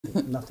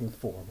Nothing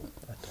formal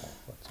at all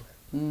whatsoever.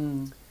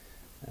 And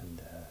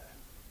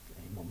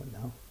any moment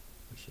now,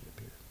 we should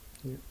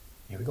appear.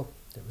 Here we go.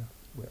 There we are.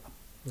 We're up.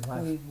 We're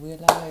live. We're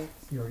live.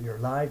 You're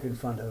live in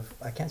front of,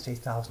 I can't say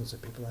thousands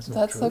of people. That's not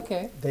That's true.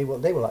 okay. They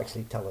will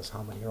actually tell us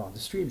how many are on. The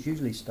streams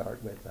usually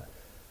start with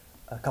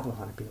a couple of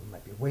hundred people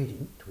might be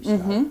waiting to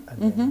start, and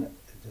then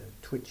the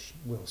Twitch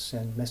will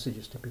send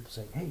messages to people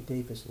saying, "Hey,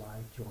 Dave is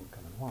live. Do you want to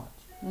come and watch?"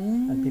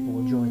 And people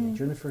will join in.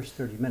 During the first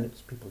 30 minutes,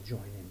 people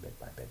join in bit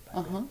by bit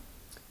by bit.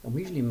 And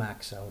we usually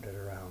max out at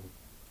around,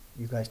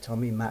 you guys tell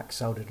me,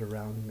 max out at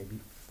around maybe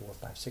 400,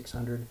 500,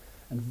 600,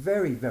 and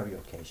very, very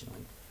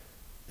occasionally,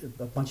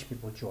 a bunch of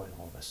people join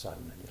all of a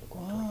sudden, and it'll go.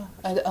 Wow.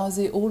 And are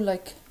they all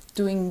like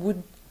doing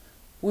wood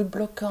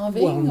block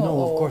carving? Well,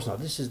 no, of course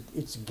not.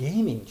 It's a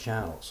gaming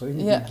channel. So in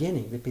the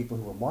beginning, the people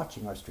who were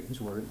watching our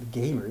streams were the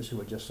gamers who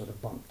had just sort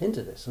of bumped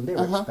into this, and they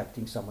were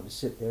expecting someone to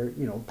sit there,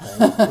 you know,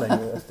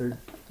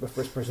 playing a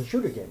first-person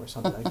shooter game or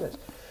something like this.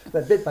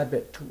 But bit by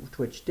bit,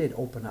 Twitch did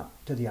open up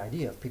to the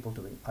idea of people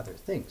doing other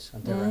things,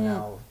 and there are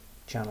now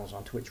channels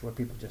on Twitch where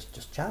people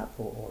just chat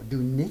or do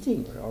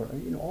knitting or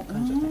you know, all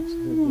kinds of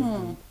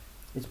things.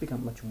 It's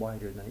become much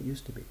wider than it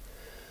used to be.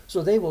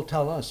 So they will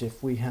tell us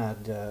if we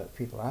had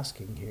people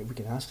asking here, we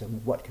can ask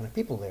them what kind of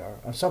people they are.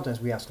 And sometimes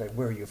we ask, like,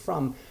 where are you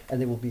from? And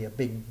there will be a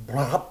big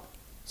blop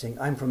saying,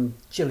 I'm from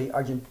Chile,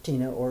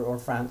 Argentina, or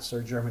France,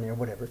 or Germany, or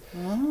whatever.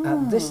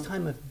 At this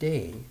time of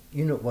day,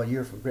 you know, well,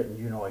 you're from Britain,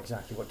 you know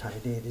exactly what time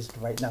of day it is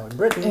right now in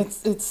Britain.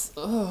 It's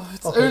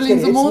early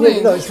in the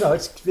morning. No,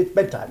 it's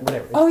bedtime,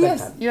 whatever. It's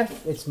bedtime.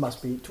 Yes. It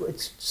must be,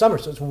 it's summer,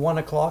 so it's 1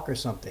 o'clock or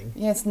something.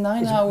 Yeah, it's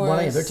 9 hours. 1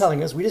 a.m. They're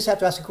telling us, we just have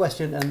to ask a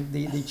question, and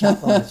the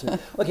chat will answer.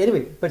 Okay,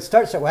 anyway, but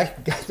start, well, I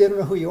don't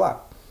know who you are.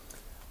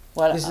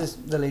 Well,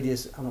 The lady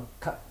is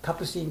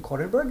Capucine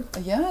Korenberg.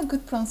 Yeah,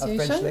 good pronunciation.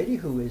 A French lady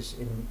who is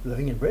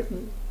living in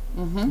Britain,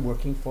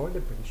 working for the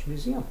British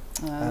Museum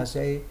as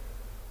a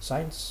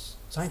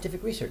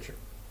scientific researcher.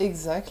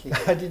 Exactly.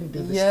 I didn't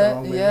do this the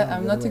wrong way around.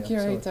 I'm not a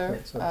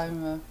curator. Sorry.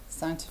 I'm a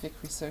scientific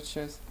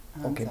researcher.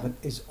 Okay, but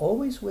is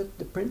always with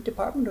the print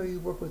department, or you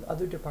work with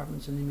other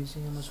departments in the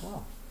museum as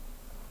well?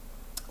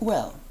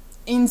 Well,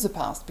 in the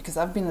past, because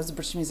I've been at the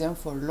British Museum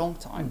for a long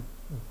time.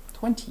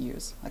 20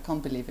 years. I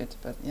can't believe it,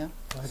 but yeah.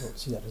 I don't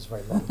see that as a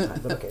very long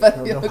time, but okay. But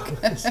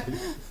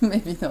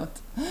maybe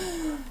not.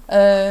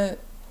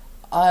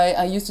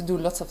 I used to do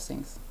lots of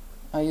things.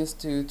 I used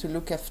to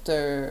look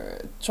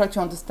after, try to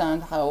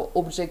understand how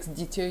objects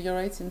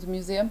deteriorate in the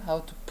museum, how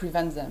to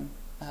prevent them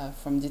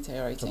from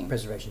deteriorating. So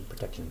preservation,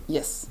 protection.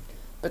 Yes.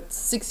 But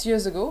 6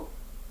 years ago,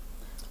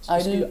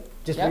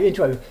 just for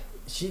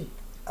you,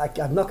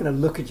 I'm not going to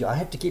look at you. I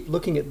have to keep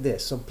looking at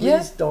this, so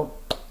please don't.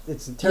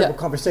 It's a terrible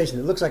conversation.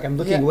 It looks like I'm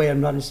looking away.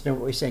 I'm not interested in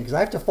what you're saying because I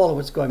have to follow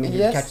what's going on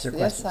here to catch their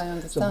questions. Yes, I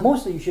understand. So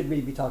mostly you should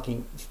really be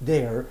talking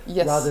there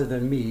rather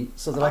than me,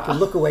 so that I can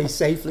look away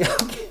safely.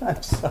 Okay,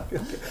 I'm sorry.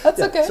 Okay. That's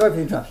okay. Sorry for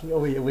the interruption.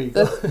 Away you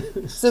go.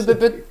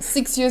 But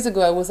 6 years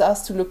ago, I was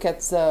asked to look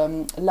at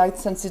light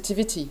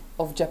sensitivity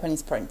of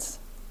Japanese prints,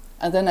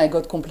 and then I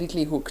got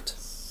completely hooked.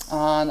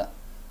 And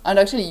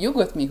actually, you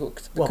got me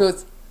hooked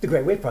because the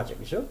Great Wave Project,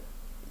 you sure?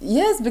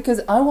 Yes,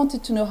 because I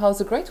wanted to know how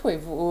the Great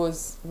Wave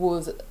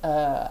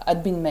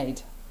had been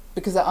made,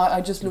 because I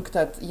just looked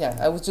at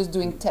I was just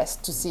doing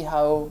tests to see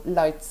how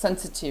light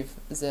sensitive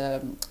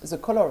the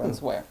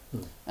colorants were,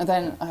 and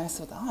then I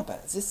thought,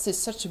 but this is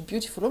such a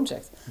beautiful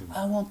object.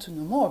 I want to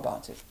know more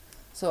about it.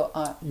 So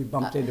you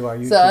bumped into our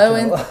YouTube.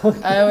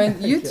 So I went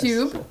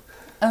YouTube,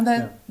 and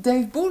then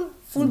Dave Bull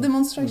full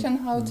demonstration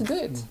how to do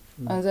it,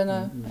 and then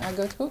I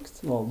got hooked.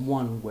 Well,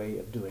 one way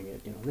of doing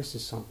it, you know, this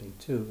is something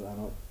too. I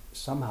don't.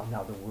 Somehow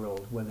now the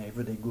world,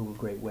 whenever they Google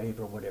Great Wave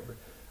or whatever,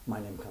 my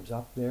name comes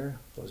up there,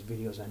 those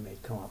videos I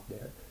made come up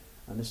there,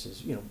 and this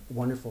is, you know,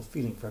 wonderful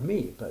feeling for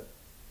me, but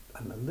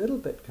I'm a little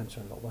bit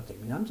concerned about one thing.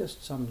 I mean, I'm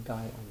just some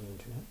guy on the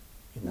internet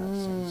in that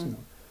sense, you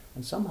know,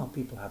 and somehow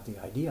people have the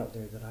idea out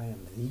there that I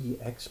am the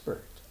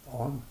expert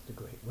on the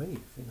Great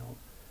Wave, you know.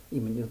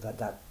 Even, you know,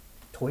 that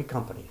toy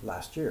company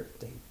last year,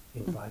 they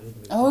invited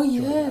me to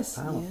join that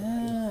panel.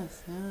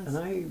 Yes. And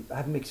I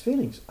have mixed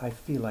feelings. I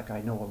feel like I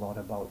know a lot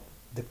about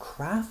the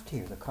craft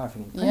here, the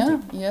carving and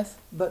printing. Yeah, yes.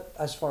 But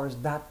as far as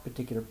that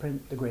particular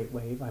print, the Great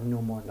Wave, I'm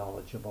no more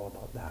knowledgeable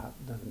about that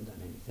than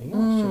anything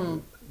else.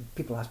 So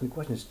people ask me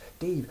questions.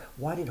 Dave,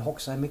 why did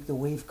Hokusai make the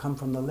wave come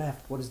from the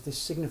left? What does this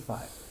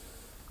signify?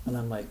 And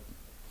I'm like,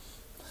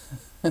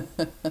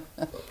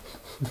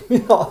 you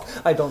know,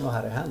 I don't know how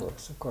to handle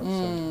this, of course.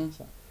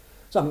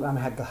 So I'm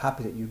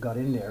happy that you got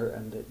in there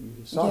and that you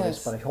saw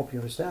this, but I hope you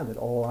understand that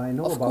all I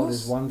know about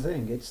is one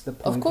thing. It's the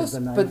point of the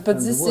knife but and the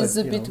this wood, is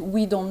a bit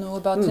we don't know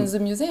about in the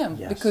museum,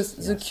 because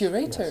the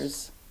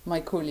curators, my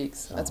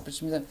colleagues at the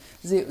British Museum,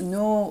 they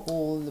know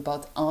all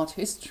about art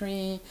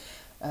history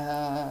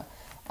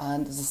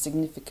and the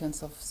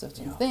significance of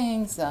certain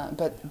things,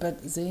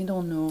 but they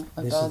don't know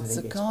about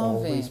the carving. It's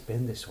always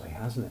been this way,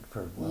 hasn't it,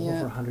 for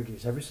over 100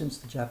 years. Ever since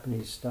the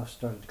Japanese stuff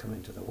started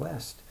coming to the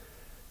West,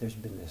 there's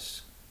been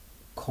this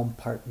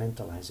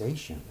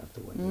compartmentalization of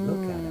the way you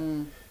look at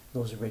it.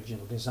 those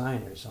original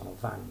designers,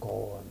 Van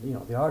Gogh,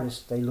 and the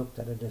artists, they looked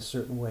at it a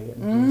certain way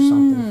and drew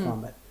something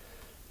from it.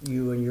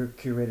 You and your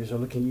curators are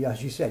looking,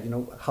 as you said,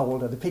 how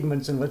old are the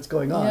pigments and what's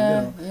going on.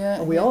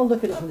 And we all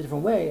look at it from a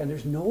different way, and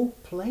there's no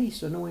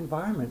place or no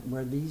environment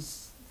where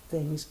these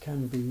things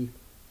can be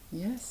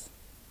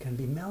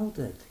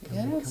melded.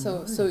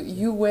 So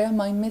you were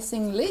my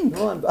missing link.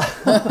 No,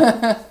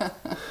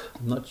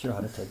 I'm not sure how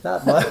to take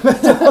that one.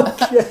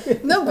 Okay.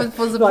 No, but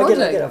for the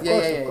project, of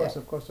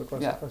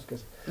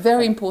course.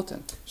 Very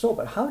important. So,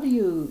 but how do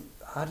you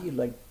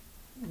like?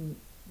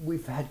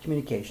 We've had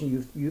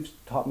communication. You've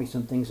taught me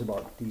some things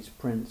about these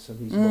prints and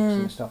these books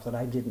and stuff that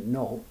I didn't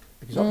know,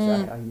 because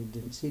obviously I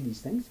didn't see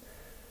these things,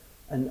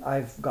 and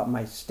I've got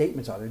my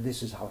statements on it.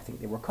 This is how I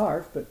think they were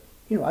carved. But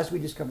as we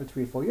discovered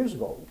 3 or 4 years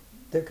ago,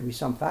 there could be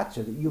some facts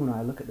here that you and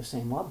I look at the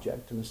same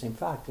object and the same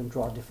fact and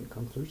draw different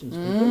conclusions.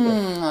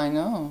 I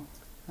know.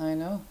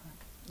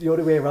 The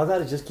only way around that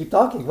is just keep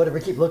talking.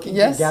 Whatever, keep looking,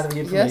 keep gathering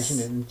information,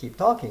 and keep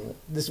talking.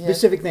 The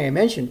specific thing I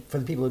mentioned, for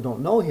the people who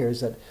don't know here, is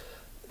that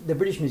the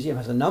British Museum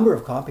has a number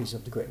of copies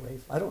of the Great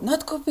Wave.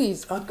 Not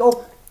copies.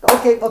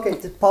 Okay.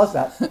 Just pause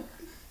that.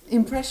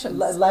 Impressions.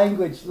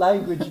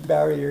 Language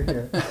barrier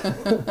here.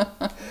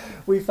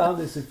 We found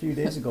this a few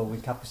days ago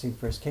when Capucine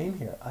first came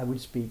here. I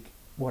would speak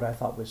what I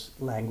thought was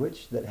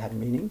language that had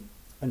meaning,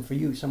 and for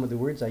you, some of the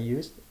words I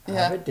used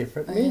have a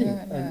different meaning.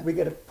 And we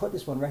got to put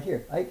this one right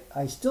here.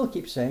 I still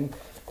keep saying,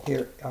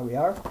 here we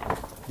are.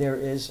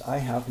 I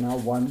have now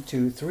 1,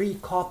 2, 3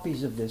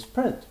 copies of this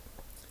print.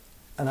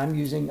 And I'm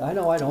using, I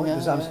know,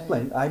 because I'm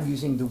explaining, I'm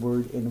using the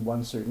word in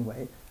one certain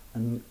way.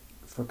 And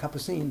for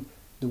Capucine,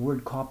 the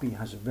word copy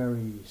has a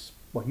very,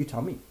 well, you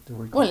tell me, the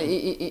word copy. Well,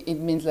 it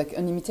means like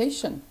an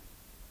imitation,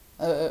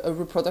 a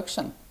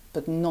reproduction,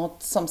 but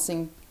not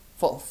something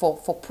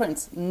for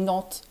prints,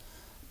 not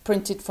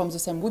printed from the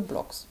same wood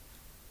blocks.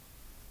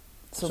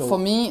 So for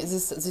me,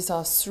 these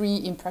are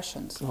 3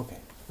 impressions. Okay.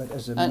 But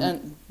as a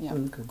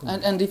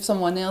and if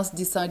someone else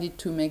decided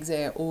to make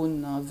their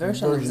own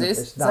version of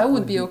this, that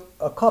would be a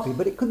copy.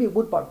 But it could be a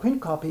woodblock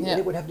print copy, and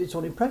it would have its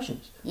own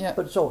impressions. Yeah.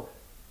 But so,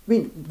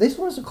 this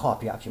one is a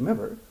copy. Actually,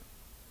 remember,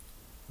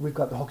 we've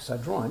got the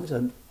Hokusai drawings,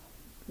 and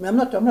I'm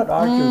not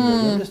arguing.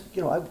 I'm just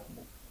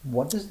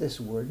what does this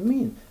word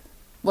mean?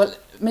 Well,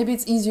 maybe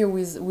it's easier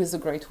with the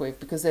Great Wave,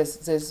 because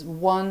there's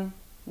one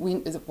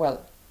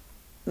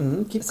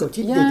Keep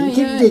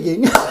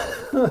digging.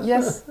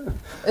 Yes,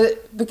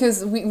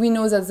 because we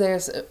know that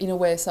there's in a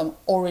way some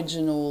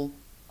original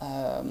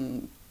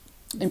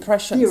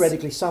impressions.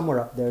 Theoretically, somewhere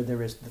up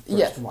there is the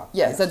first one.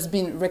 Yes, that's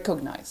been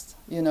recognized.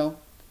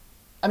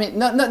 I mean,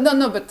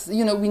 no, but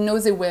we know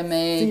they were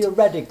made.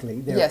 Theoretically,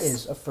 there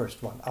is a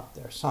first one up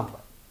there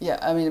somewhere. Yeah,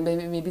 I mean,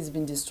 maybe it's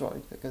been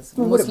destroyed, because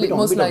most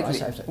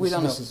likely we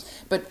don't know.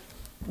 But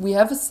we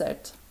have a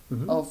set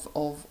of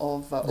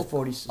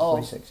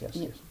 46.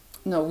 Yes.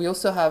 No, we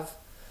also have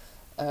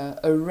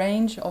a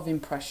range of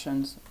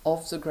impressions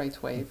of the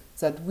Great Wave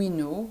that we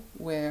know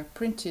were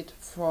printed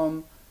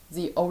from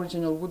the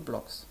original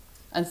woodblocks.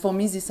 And for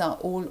me, these are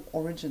all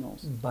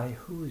originals. By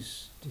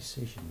whose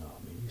decision, though?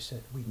 I mean, you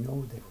said we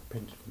know they were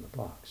printed from the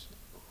blocks.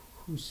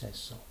 Who says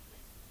so?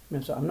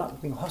 So I'm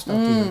not being hostile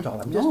to you at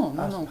all. I'm just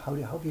asking, how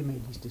have you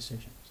made these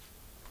decisions?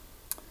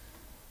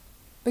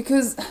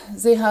 Because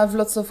they have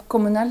lots of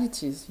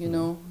commonalities,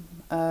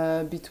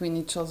 between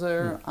each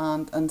other,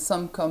 and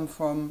some come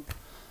from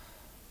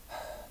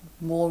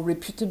more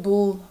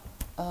reputable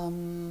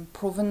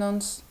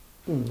provenance.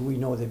 We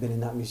know they've been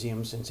in that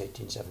museum since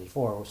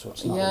 1874, so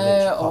it's not a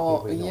alleged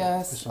copy.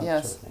 Yes. Sort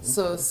of thing.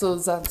 So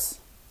that's.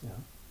 Yeah.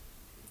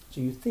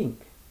 So you think.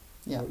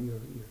 What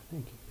you're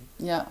thinking.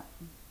 Yeah.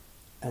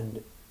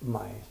 And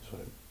my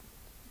sort of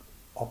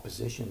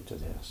opposition to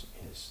this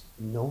is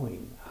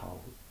knowing how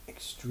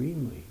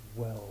extremely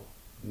well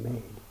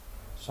made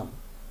some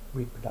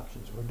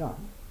reproductions were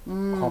done.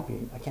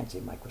 Copying, I can't say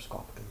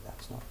microscopically,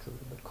 that's not true,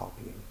 but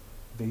copying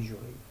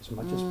visually as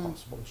much as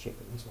possible the shape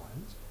of these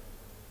lines.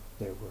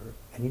 There were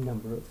any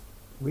number of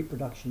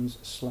reproductions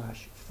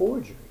 /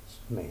 forgeries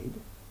made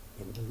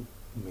in the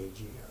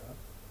Meiji era.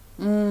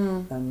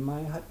 And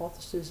my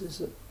hypothesis is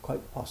that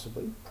quite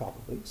possibly,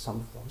 probably, some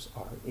of those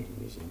are in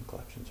museum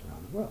collections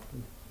around the world.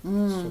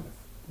 And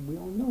we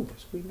all know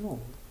this. We know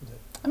that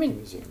the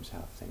museums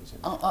have things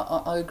in them.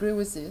 I agree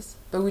with this,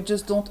 but we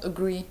just don't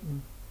agree,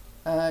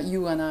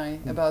 you and I,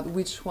 about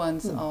which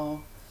ones are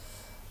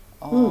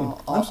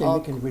I'm saying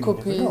we can really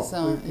copies.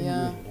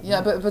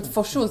 Never know. But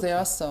for sure there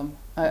are some.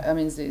 I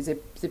mean,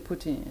 they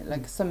put in,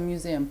 like some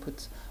museum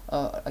put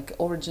like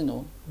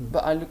original,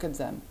 but I look at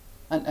them.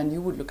 And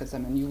you would look at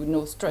them and you would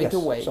know straight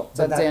away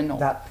that they're not.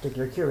 That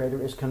particular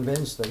curator is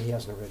convinced that he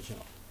has an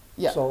original.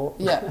 Yeah. So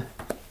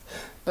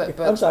But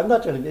I'm sorry, I'm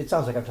not trying to, it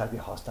sounds like I'm trying to be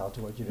hostile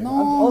towards you.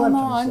 No,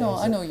 I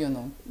know you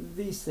know.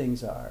 These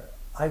things are,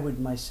 I would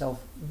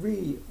myself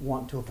really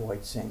want to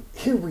avoid saying,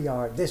 here we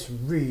are, this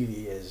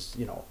really is,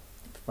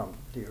 from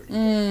the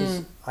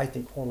early. I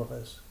think all of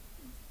us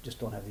just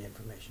don't have the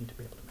information to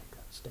be able to make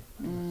that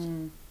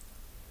statement.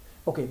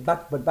 Okay,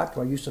 back to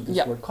our use of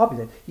this word copy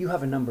then. You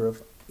have a number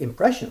of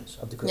impressions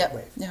of the great Yeah,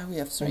 wave. yeah, we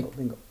have 3. Bingo,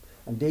 bingo.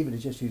 And David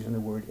is just using the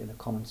word in a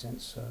common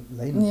sense,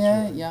 layman's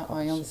Yeah, word. yeah,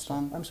 I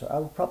understand. So I'm sorry, I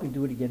will probably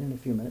do it again in a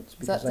few minutes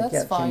because I That's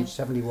can't fine. change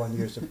 71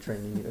 years of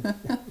training. You know.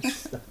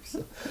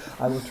 So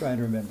I will try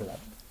and remember that.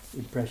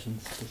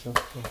 Impressions.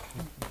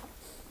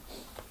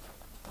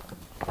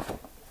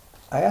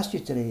 I asked you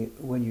today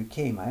when you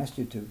came, I asked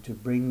you to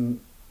bring,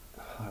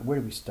 where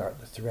do we start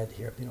the thread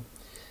here? You know,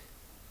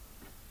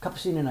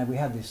 Capucine and I, we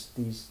had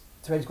these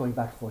threads going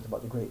back and forth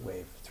about the Great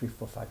Wave 3,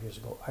 4, 5 years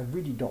ago. I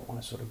really don't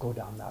want to sort of go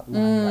down that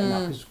line right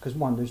now because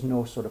one, there's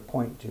no sort of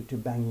point to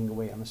banging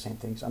away on the same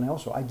things, and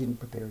I didn't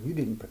prepare, you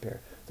didn't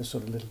prepare the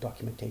sort of little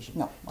documentation.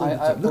 No,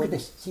 look at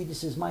this. See,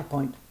 this is my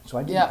point. So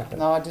I didn't prepare.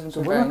 No, I didn't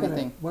prepare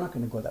anything. We're not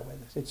going to go that way.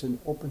 It's an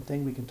open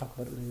thing. We can talk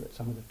about it later at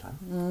some other time.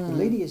 The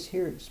lady is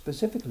here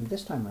specifically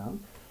this time around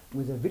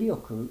with a video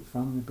crew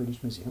from the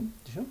British Museum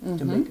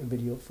to make a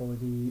video for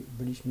the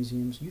British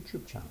Museum's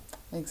YouTube channel.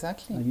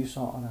 Exactly. And you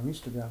saw on our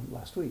Instagram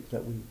last week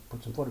that we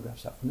put some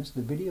photographs up from this.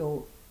 The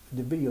video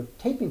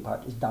taping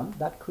part is done.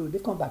 That crew,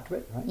 they've gone back to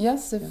it, right?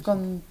 Yes, they've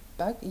gone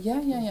back.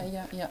 Yeah.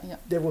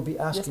 They will be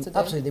asking, Yesterday.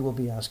 absolutely they will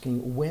be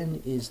asking,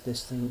 when is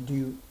this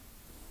thing,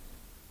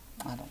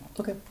 I don't know.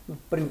 okay,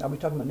 but are we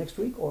talking about next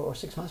week or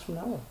 6 months from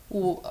now?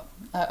 Well,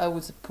 I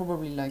would say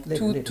probably like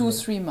Later.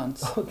 3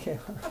 months. Okay.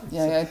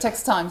 Yeah, it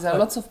takes time. There are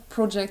lots of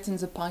projects in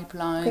the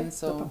pipeline, Okay,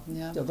 so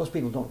yeah. Those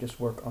people don't just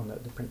work on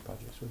the print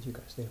projects with you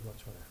guys. They have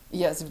lots of other.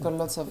 Yes, they've got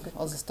lots of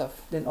other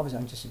stuff. Then obviously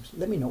I'm just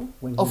let me know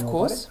when you Of know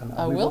course, about it, and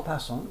I we will. will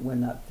pass on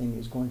when that thing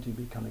is going to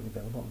be coming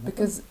available.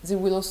 Because they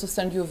will also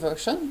send you a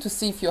version to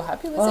see if you're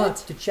happy with it.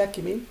 To check,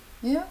 you mean?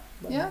 Yeah,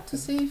 Well, yeah, to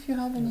see if you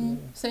have any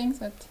things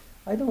that.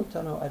 I don't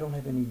know. I don't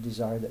have any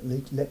desire that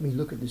let me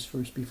look at this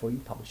first before you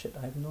publish it.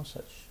 I have no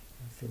such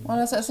feeling.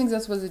 Well, I think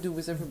that's what they do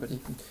with everybody.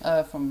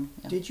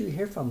 Did you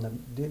hear from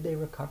them? Did they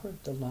recover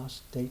the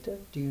lost data?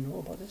 Do you know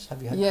about this?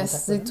 Have you had Yes,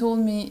 contact they with told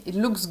me it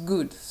looks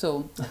good.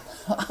 So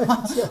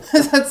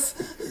that's.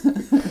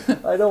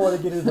 I don't want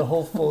to get into the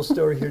whole full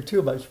story here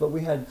too much, but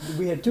we had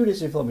 2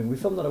 days of filming. We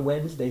filmed on a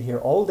Wednesday here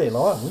all day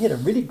long. We had a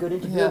really good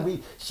interview. Yeah.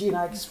 She and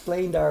I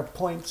explained our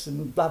points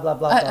and blah blah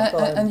blah blah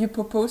blah. And you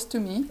proposed to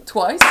me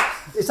twice.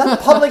 Is that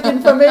public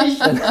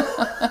information?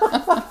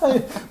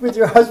 With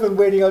your husband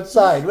waiting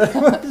outside.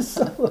 Anyway.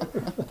 So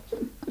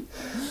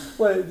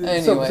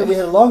we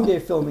had a long day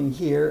of filming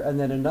here, and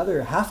then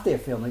another half day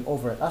of filming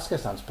over at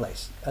Askasan's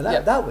place, and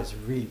that was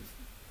really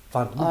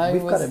fun.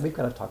 We've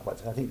got to talk about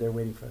this. I think they're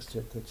waiting for us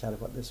to chat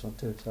about this one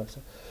too. So.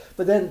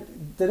 But then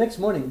the next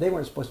morning, they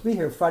weren't supposed to be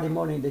here. Friday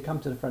morning, they come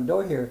to the front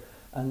door here,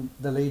 and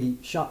the lady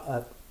Sean,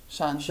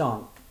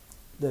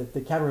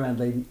 the cameraman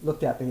lady,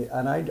 looked at me,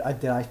 and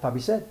I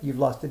probably said, "You've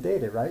lost the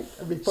data, right?"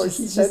 Before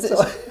she said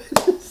so.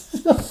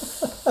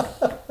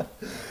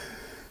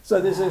 So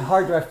there's a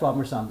hard drive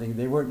problem or something.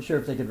 They weren't sure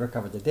if they could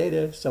recover the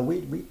data, so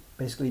we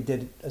basically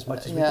did as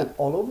much as we could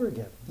all over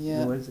again.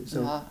 Yeah, it was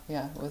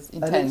intense. intense.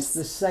 And it's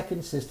the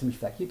second system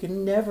effect. You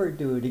can never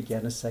do it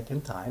again a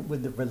second time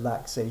with the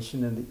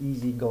relaxation and the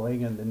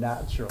easygoing and the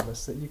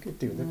naturalness that you could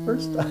do the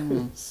first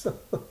time. So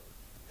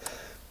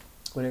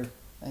whatever.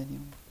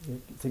 Anyway.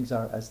 Things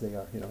are as they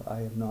are. You know,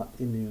 I am not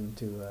immune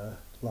to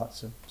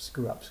lots of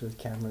screw ups with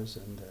cameras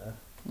and.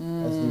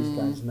 As these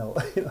guys know,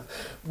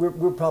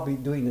 we're probably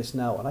doing this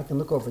now, and I can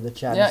look over the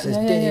chat and says,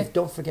 Dave,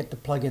 don't forget to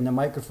plug in the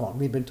microphone.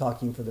 We've been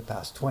talking for the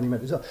past 20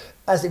 minutes. So,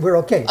 we're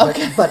okay.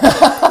 But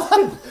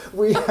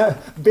we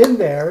have been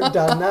there,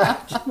 done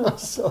that.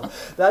 So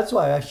that's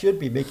why I should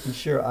be making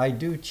sure I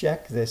do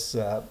check this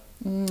thing,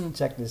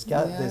 because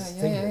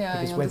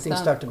when things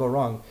start to go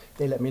wrong,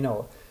 they let me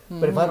know.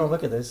 But if I don't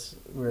look at this,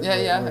 we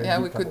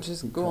could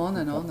just go on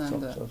and on.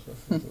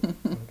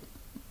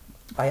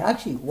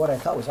 What I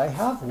thought was, I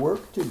have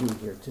work to do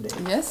here today.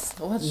 Yes,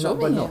 show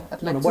me.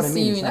 I'd like to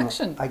see you in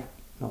action. I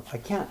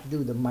can't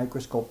do the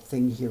microscope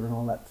thing here and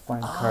all that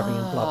fine carving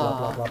and blah, blah,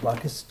 blah, blah, blah,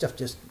 because stuff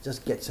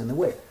just gets in the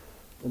way.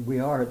 We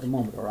are at the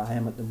moment, or I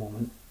am at the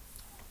moment,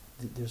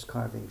 there's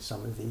carving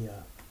some of the,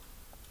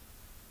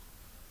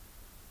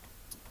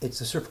 it's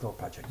the Surfgirl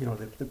project,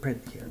 the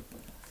print here.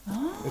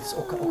 It's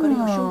Okada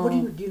Yoshio.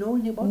 Do you know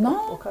anything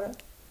about Okada?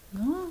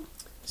 No.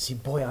 See,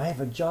 boy, I have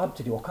a job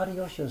to do. Okada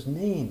Yoshio's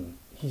name.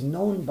 He's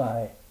known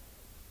by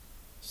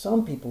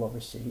some people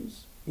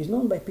overseas. He's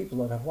known by people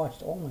that have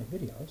watched all my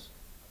videos.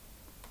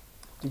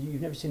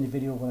 You've never seen the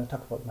video when I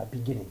talk about my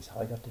beginnings, how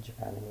I got to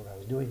Japan and what I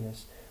was doing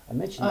this. I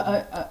mentioned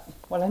I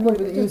know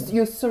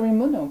your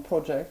Sorimono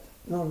project.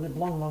 No,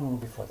 long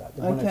before that.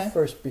 Okay.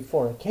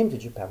 Before I came to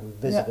Japan, we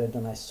visited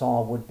and I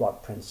saw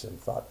woodblock prints and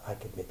thought I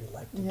could maybe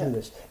like to do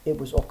this. It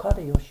was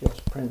Okada Yoshio's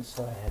prints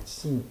that I had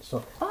seen.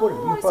 So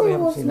you probably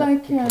haven't seen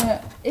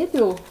that. It was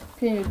like Edo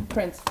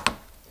prints.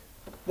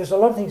 There's a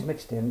lot of things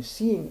mixed in.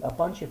 Seeing a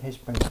bunch of his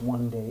prints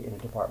one day in a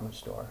department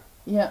store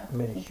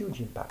made a huge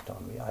impact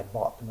on me. I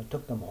bought them and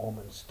took them home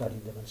and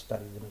studied them.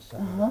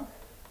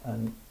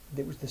 And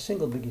it was the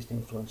single biggest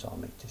influence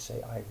on me to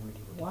say I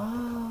really would like to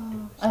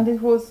come and do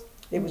this.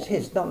 And it was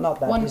his, not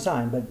that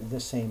design, but the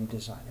same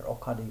designer,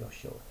 Okada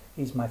Yoshio.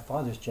 He's my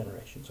father's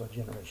generation, so a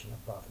generation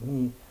above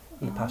me.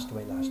 He passed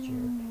away last year,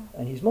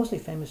 and he's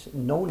mostly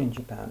known in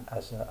Japan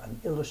as an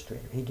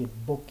illustrator. He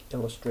did book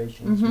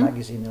illustrations,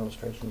 magazine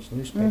illustrations,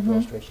 newspaper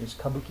illustrations,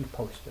 kabuki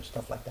posters,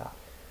 stuff like that.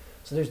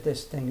 So there's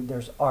this thing,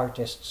 there's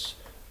artists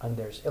and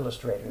there's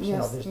illustrators, you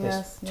know, there's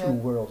this two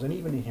worlds, and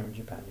even here in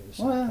Japan do the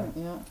same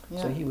thing.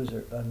 So he was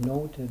a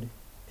noted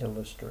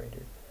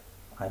illustrator.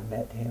 I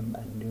met him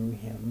and knew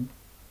him.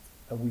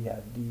 We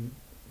had the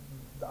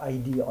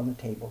idea on the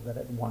table that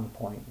at one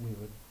point we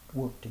would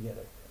work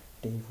together.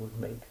 Dave would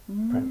make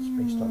prints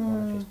based on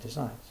one of his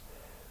designs.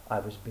 I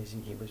was busy,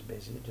 he was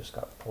busy, it just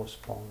got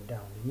postponed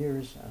down the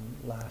years,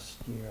 and last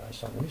year I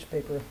saw in the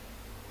newspaper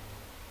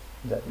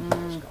that he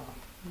was gone.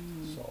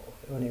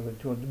 So anyway,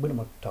 we don't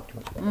want to talk too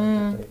much about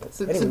that. But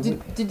so, anyway,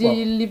 so did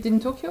he live in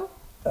Tokyo?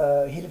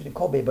 He lived in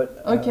Kobe,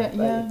 but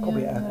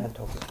Kobe and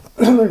Tokyo.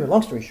 Anyway,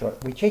 long story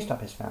short, we chased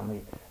up his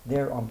family.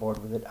 They're on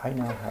board with it. I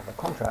now have a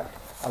contract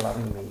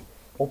allowing me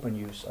open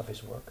use of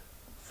his work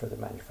for the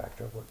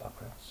manufacture of woodblock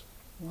prints.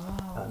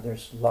 Wow. And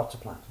there's lots of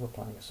plans. We're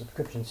planning a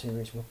subscription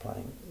series. We're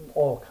planning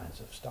all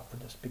kinds of stuff for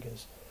this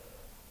because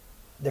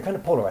they're kind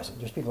of polarizing.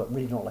 There's people that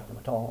really don't like them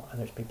at all, and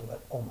there's people that,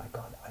 oh my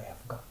God, I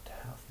have got to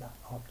have that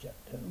object.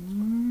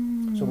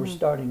 So we're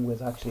starting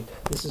with, actually,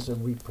 this is a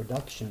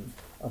reproduction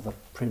of a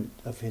print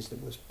of his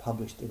that was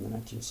published in the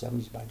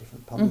 1970s by a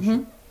different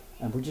publisher.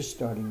 And we're just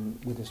starting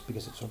with this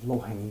because it's sort of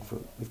low-hanging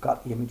fruit. We've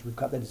got the image, we've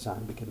got the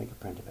design, we can make a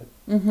print of it.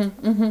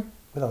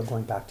 Without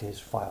going back to his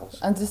files.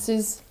 And this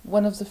is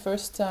one of the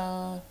first...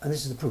 And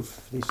this is the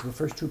proof. These are the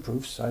first two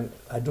proofs. I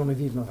don't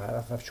even know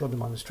if I've showed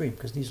them on the stream,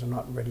 because these are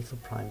not ready for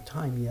prime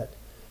time yet.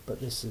 But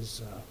this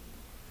is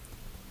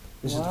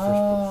the first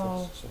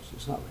proof. So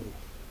it's not ready.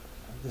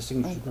 The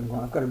signature's going to go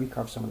on. I've got to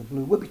recarve some of the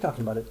blue. We'll be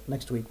talking about it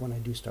next week when I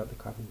do start the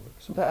carving work.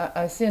 So. But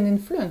I see an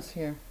influence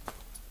here.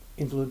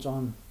 Influence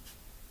on?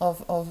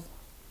 Of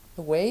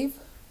the wave?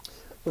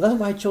 Well,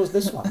 that's why I chose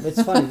this one.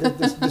 It's funny.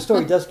 The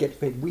story does get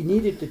fit. We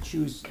needed to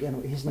choose. You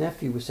know, his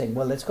nephew was saying,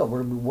 "Well, let's go. What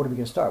are we going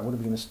to start? What are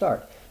we going to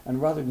start?" And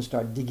rather than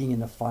start digging in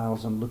the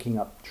files and looking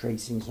up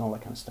tracings and all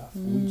that kind of stuff,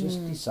 we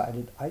just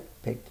decided. I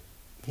picked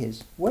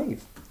his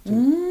wave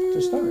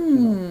to start. You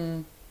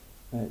know.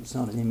 It's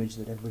not an image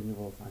that everybody in the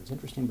world finds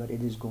interesting, but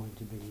it is going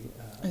to be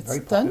very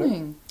popular.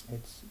 Stunning.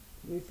 It's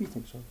if you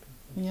think so.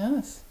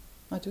 Yes,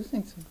 I do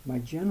think so. My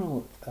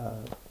general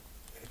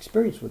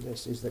experience with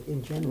this is that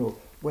in general,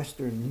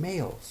 Western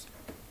males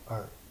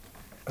are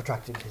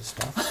attracted to his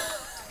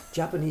stuff.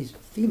 Japanese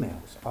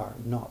females are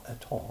not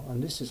at all.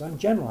 And this is, I'm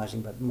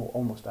generalizing, but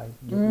almost I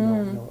get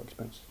no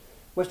experience.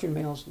 Western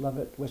males love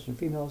it. Western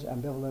females,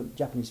 ambivalent.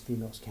 Japanese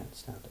females can't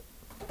stand it.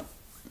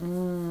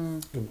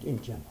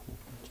 In general.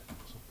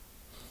 So.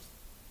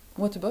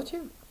 What about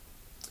you?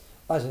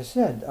 As I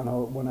said,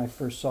 when I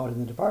first saw it in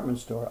the department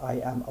store, I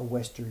am a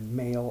Western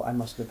male. I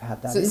must have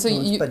had that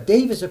influence. But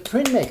Dave is a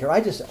printmaker. I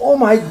just, oh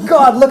my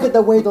God, look at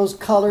the way those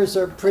colors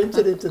are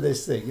printed into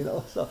this thing, you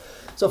know.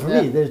 So for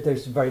me,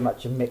 there's very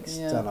much a mixed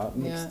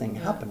thing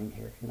happening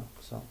here, you know.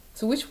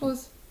 So which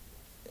was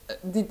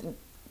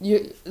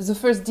the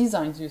first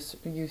designs you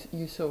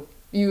saw?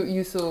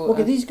 You saw.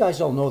 Okay, these guys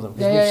all know them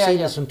because we've seen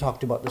this and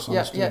talked about this on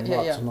the stream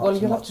lots and lots. Well,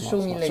 you'll have to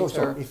show me later.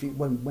 So if you,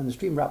 when the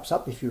stream wraps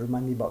up, if you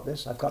remind me about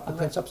this, I've got the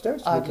prints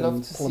upstairs. I'd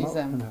love to see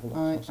them.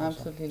 I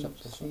absolutely love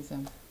to see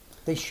them.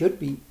 They should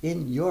be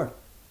in your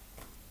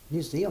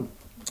museum.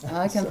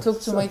 I can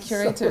talk to my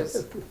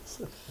curators.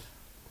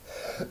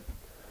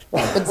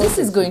 But this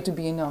is going to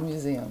be in our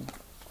museum.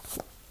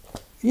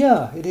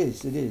 Yeah, it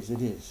is.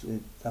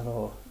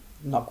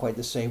 Not quite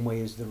the same way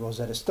as the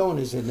Rosetta Stone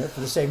is in there for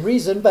the same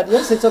reason, but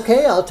yes, it's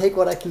okay. I'll take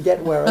what I can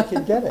get where I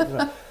can get it. You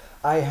know,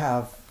 I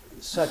have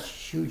such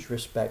huge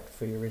respect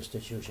for your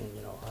institution.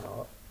 You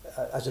know,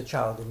 as a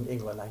child in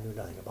England, I knew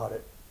nothing about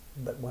it,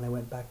 but when I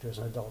went back there as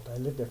an adult, I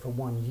lived there for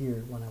 1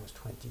 year when I was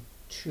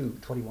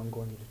 21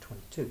 going into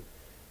 22.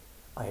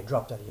 I had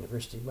dropped out of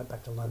university, went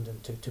back to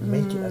London to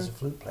make it as a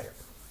flute player,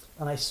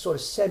 and I sort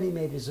of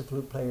semi-made it as a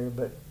flute player,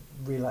 but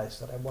realized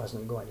that I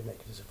wasn't going to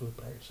make it as a flute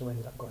player, so I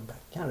ended up going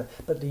back to Canada.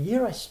 But the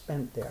year I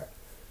spent there,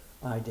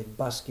 I did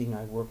busking,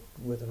 I worked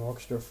with an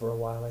orchestra for a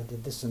while, I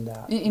did this and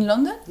that. In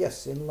London?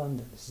 Yes, in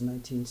London. This is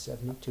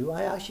 1972.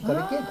 I actually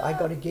got a gig. I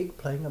got a gig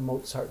playing a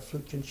Mozart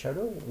flute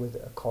concerto with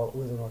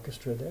an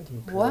orchestra there, the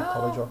Imperial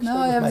College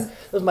Orchestra.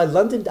 It was my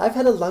London. I've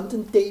had a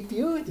London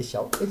debut at the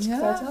show. It's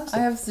fantastic. I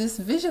have this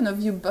vision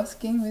of you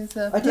busking with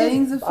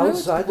playing the flute.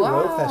 Outside the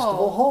Royal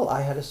Festival Hall.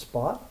 I had a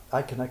spot.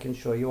 I can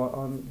show you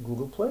on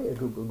Google Play,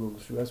 Google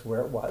Street,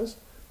 where it was.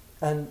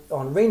 And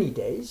on rainy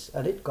days,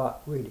 and it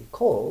got really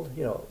cold,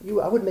 you know,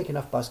 I wouldn't make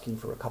enough busking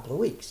for a couple of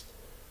weeks.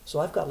 So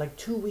I've got like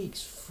 2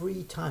 weeks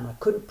free time. I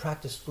couldn't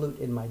practice flute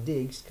in my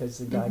digs because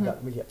the guy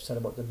got really upset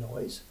about the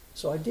noise.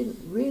 So I didn't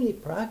really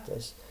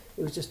practice.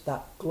 It was just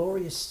that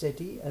glorious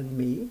city and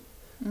me.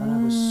 And I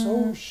was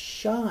so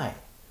shy,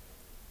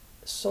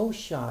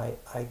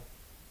 I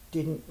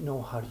didn't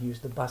know how to use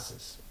the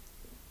buses.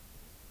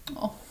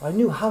 Oh. I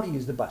knew how to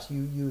use the bus.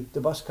 The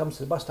bus comes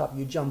to the bus stop,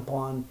 you jump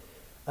on,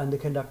 and the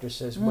conductor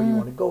says, where do you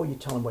want to go? You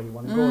tell him where you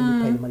want to go, and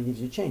you pay the money, gives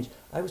you change.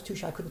 I was too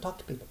shy, I couldn't talk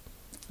to people.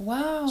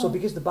 Wow. So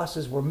because the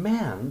buses were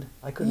manned,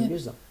 I couldn't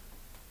use them.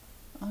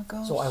 Oh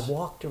gosh. So I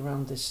walked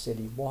around this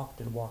city,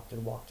 walked and walked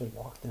and walked and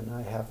walked, and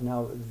I have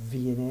now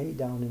V&A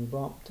down in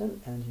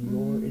Brompton and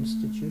your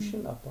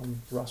institution up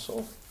on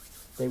Russell.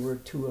 They were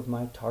two of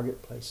my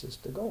target places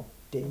to go,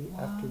 day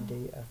after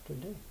day after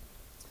day.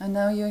 And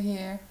now you're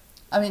here.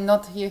 I mean,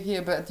 not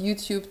here, but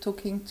YouTube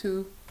talking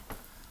to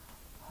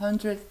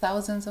hundreds,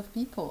 thousands of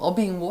people, or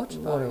being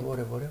watched by.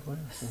 Whatever.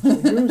 So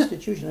your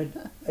institution,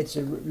 it's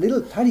a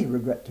little tiny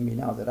regret to me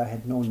now that I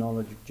had no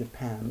knowledge of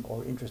Japan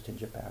or interest in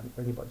Japan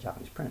or anything about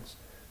Japanese prints.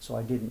 So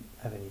I didn't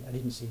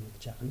see any of the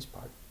Japanese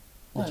part,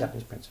 the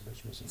Japanese prints of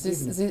British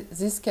Museum.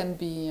 This can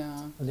be...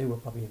 and they were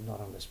probably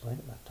not on display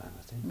at that time,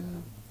 I think.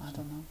 I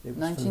don't know. It was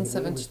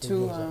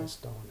 1972. and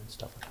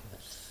stuff like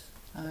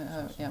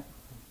that.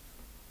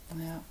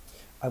 Yeah.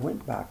 I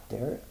went back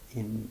there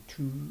in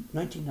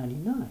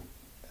 1999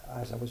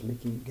 as I was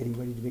getting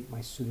ready to make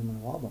my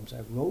pseudonym albums.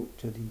 I wrote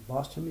to the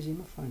Boston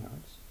Museum of Fine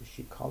Arts, the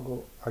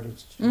Chicago Art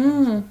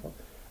Institute,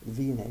 the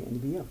V&A,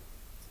 and the BM.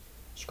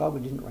 Chicago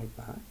didn't write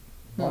back.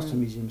 Boston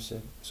Museum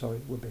said, sorry,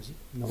 we're busy,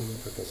 no room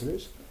for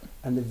visitors.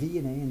 And the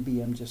V&A and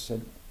BM just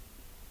said,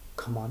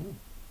 come on in.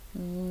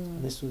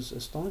 And this was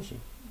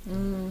astonishing.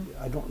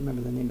 I don't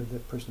remember the name of the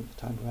person at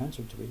the time who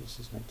answered to me. This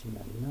is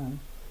 1999.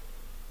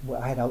 Well,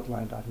 I had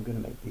outlined I'm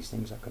going to make these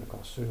things. I'm going to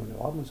call pseudo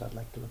albums. I'd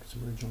like to look at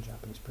some original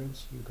Japanese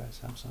prints. You guys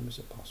have some. Is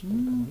it possible to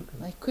come and look at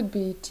them? It could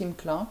be Tim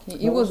Clark.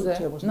 He was there.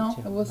 No,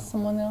 it was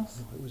someone else.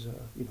 No, it was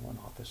an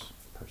office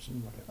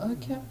person,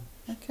 whatever.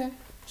 Okay.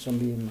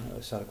 Somebody in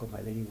Sadako,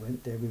 my lady,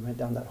 went there. We went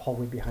down that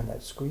hallway behind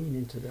that screen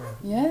into the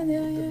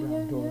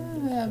round door.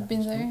 I've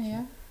been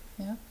there.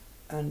 Yeah.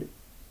 And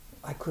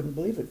I couldn't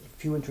believe it. A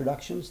few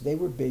introductions. They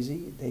were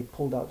busy. They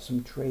pulled out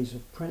some trays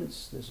of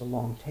prints. There's a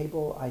long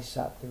table. I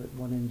sat there at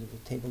one end of the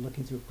table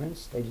looking through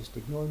prints. They just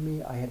ignored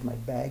me. I had my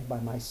bag by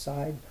my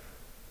side,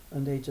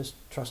 and they just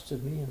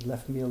trusted me and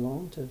left me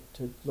alone to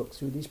look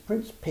through these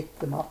prints, pick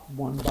them up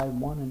one by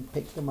one and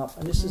pick them up.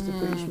 And this is the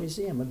British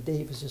Museum. And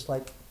Dave is just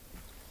like...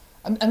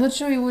 I'm not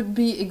sure it would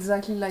be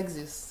exactly like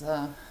this.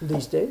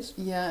 These days?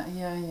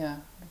 Yeah.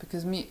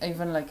 Because me,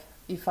 even like,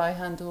 if I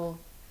handle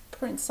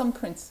some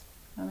prints,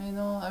 I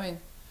mean,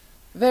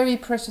 very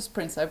precious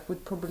prints, I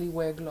would probably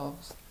wear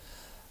gloves.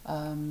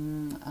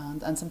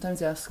 And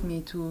sometimes they ask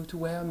me to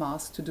wear a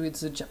mask, to do it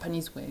the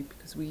Japanese way,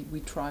 because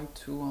we try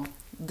to,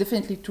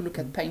 definitely to look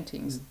at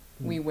paintings,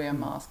 we wear a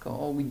mask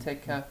or we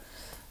take a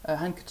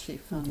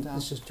handkerchief. And,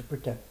 this is to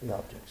protect the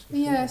objects.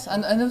 Yes,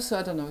 and also,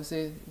 I don't know,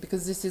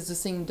 because this is the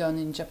thing done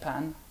in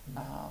Japan,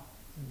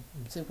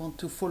 they want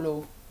to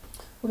follow.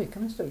 Wait,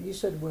 can I start? You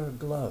said wear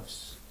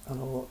gloves.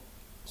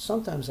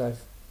 Sometimes I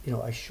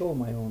show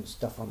my own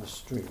stuff on the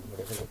street,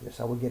 whatever like this.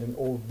 I will get an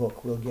old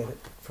book, we'll get it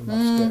from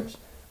upstairs,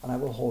 and I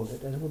will hold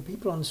it. And there were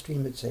people on the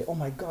street that say, oh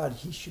my God,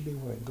 he should be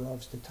wearing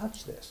gloves to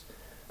touch this.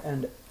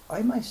 And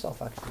I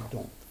myself actually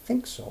don't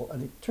think so.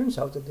 And it turns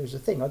out that there's a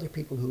thing. Other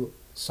people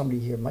somebody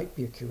here might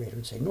be a curator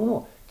and say,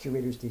 no,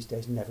 curators these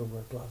days never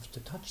wear gloves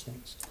to touch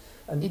things.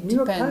 And the New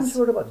York Times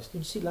wrote about this. Did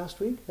you see last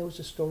week? There was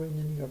a story in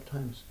the New York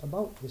Times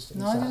about this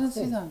exact thing. No, I didn't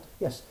see that.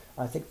 Yes,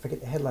 I forget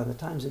the headline of the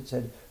Times. It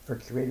said, for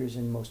curators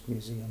in most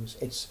museums,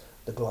 it's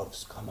the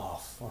gloves come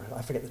off. Or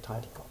I forget the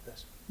title of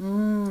this.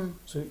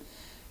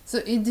 So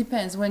it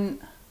depends.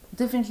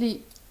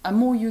 Definitely, I'm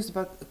more used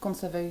about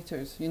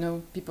conservators,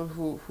 people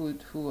who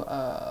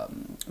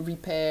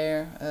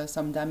repair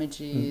some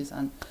damages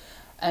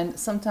and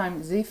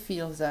sometimes they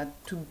feel that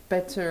to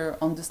better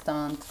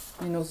understand,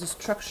 the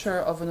structure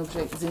of an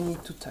object, they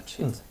need to touch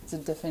it. They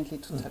definitely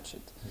touch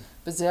it.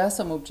 But there are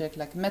some objects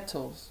like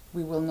metals,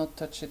 we will not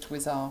touch it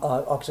with our...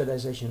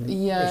 oxidization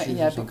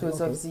because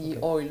of the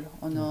oil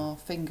on our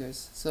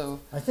fingers.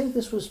 So I think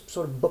this was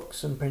sort of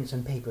books and prints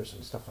and papers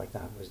and stuff like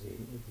that was the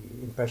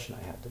impression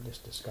I had of this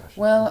discussion.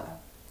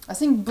 Well, I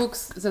think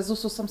books, there's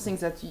also something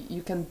that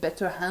you can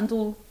better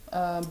handle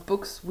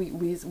books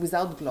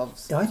without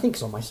gloves. Yeah, I think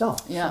so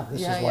myself. Yeah, so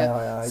this is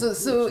why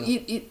so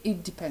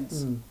it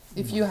depends.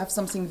 If you have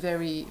something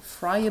very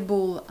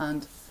friable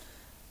and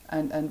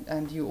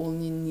you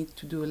only need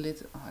to do a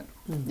little,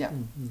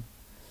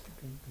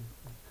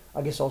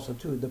 I guess also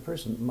too,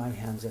 my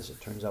hands, as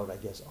it turns out, I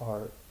guess,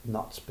 are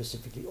not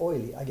specifically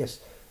oily. I guess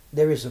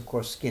there is, of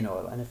course, skin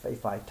oil, and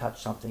if I touch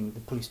something,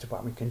 the police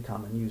department can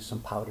come and use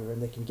some powder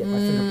and they can get my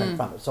fingerprint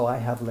from it. So I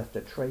have left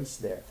a trace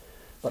there.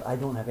 But I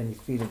don't have any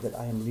feeling that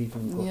I am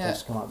leaving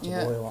grotesque amounts of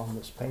oil on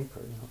this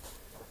paper,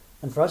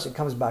 And for us, it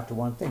comes back to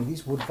one thing.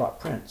 These woodblock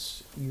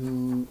prints,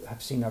 you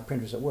have seen our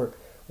printers at work.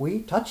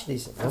 We touch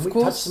these things. And we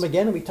touch them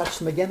again, and we touch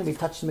them again, and we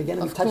touch them again,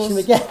 and we touch them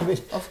again.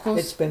 Of course.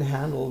 It's been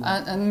handled.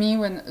 And me,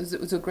 when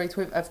the Great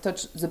Wave, I've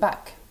touched the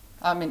back.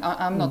 I mean,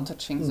 I'm not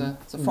touching the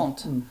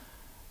front. And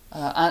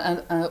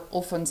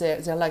often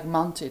they're like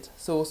mounted,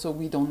 so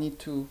we don't need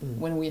to,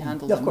 when we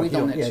handle them, we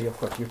don't need to. Yeah, of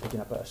course, you're picking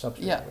up a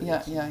substrate.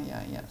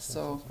 Yeah.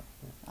 So...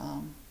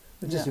 I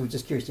was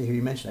just curious to hear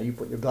you mention that you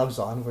put your gloves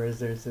on, whereas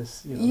there's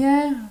this,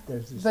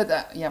 there's this. But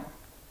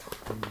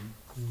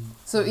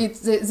so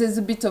there's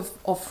a bit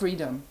of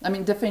freedom. I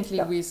mean, definitely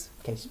with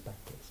case by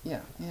case.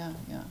 Yeah.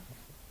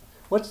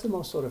 What's the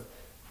most sort of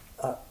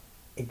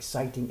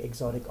exciting,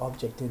 exotic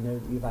object in there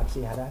that you've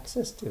actually had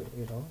access to?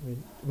 You know,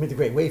 I mean the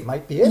Great Wave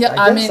might be it. Yeah,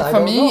 I mean, guess,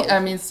 for me,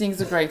 know. Seeing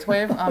the Great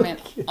Wave, I mean,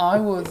 I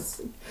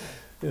was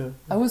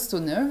Yeah. so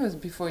nervous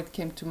before it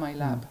came to my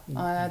lab.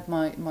 I had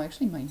my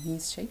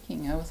knees shaking.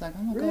 I was like,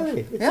 oh my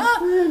Really? gosh. It's a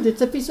print,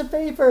 it's a piece of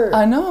paper.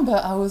 I know,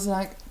 but I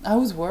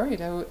was worried.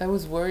 I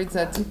was worried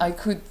that I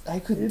could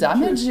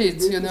damage it,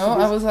 you know.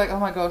 I was like, oh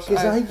my gosh.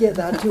 Because I get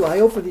that too. I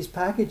open these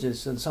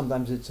packages and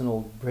sometimes it's an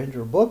old print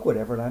or book,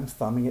 whatever, and I'm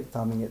thumbing it.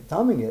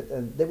 And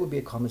there would be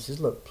a comment that says,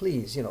 look,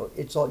 please, you know,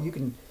 it's all,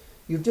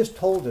 you've just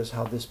told us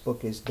how this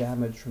book is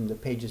damaged from the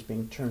pages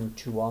being turned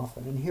too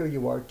often. And here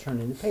you are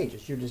turning the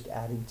pages. You're just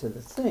adding to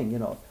the thing, you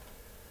know.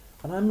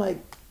 And I'm like,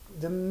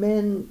 the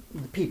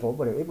people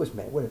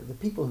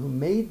who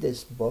made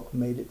this book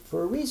made it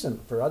for a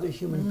reason, for other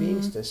human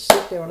beings to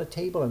sit there on a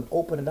table and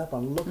open it up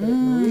and look at it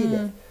and read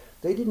it.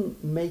 They didn't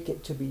make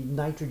it to be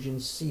nitrogen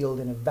sealed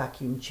in a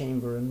vacuum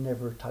chamber and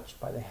never touched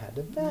by the hand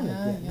of man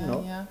again, you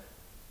know. Yeah.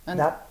 And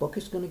that book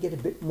is going to get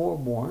a bit more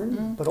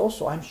worn, but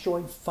also I'm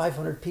showing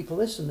 500 people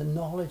this and the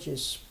knowledge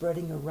is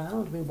spreading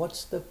around. I mean,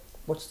 what's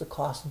the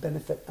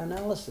cost-benefit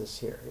analysis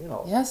here, you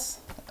know? Yes,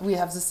 we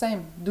have the same.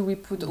 Do we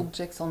put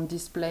objects on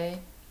display?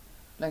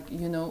 Like,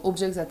 you know,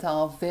 objects that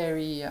are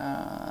very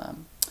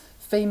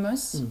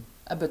famous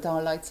but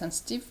are light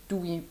sensitive. Do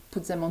we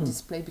put them on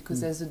display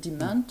because there's a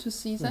demand to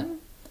see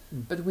them?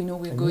 But we know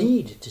we're going...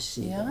 need to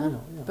see them, I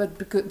know, yeah.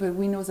 But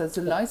we know that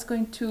the light's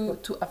going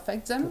to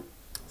affect them.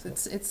 So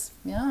it's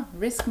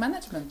risk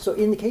management. So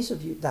in the case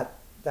of that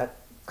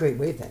Great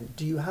Wave then,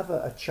 do you have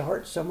a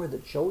chart somewhere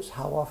that shows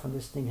how often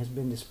this thing has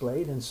been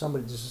displayed, and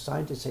does a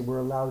scientist say we're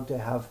allowed to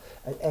have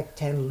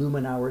 10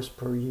 lumen hours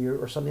per year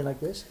or something like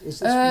this? Is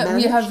this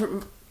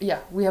managed?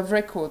 We have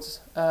records.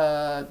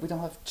 We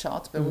don't have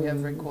charts, but we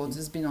have records.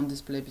 It's been on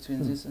display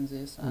between this and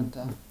this. And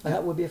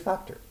that would be a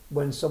factor.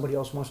 When somebody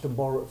else wants to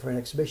borrow it for an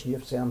exhibition, you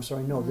have to say, I'm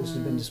sorry, no, this has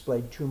been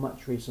displayed too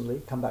much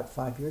recently. Come back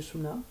 5 years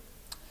from now.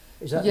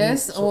 Is that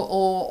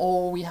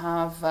or we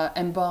have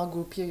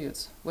embargo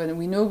periods when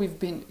we know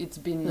it's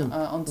been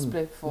on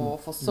display for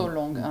so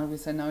long, and we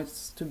say now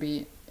it's to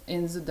be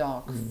in the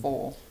dark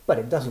for. But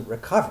it doesn't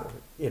recover,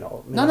 you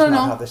know. No.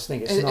 How this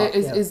thing is.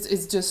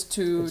 It's just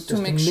to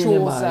make sure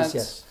that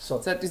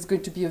that is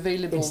going to be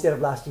available. Instead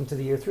of lasting to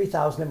the year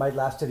 3000, it might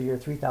last to the year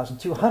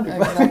 3200.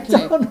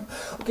 Exactly.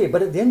 Okay,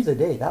 but at the end of the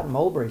day, that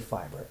mulberry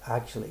fiber,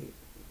 actually,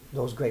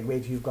 those Great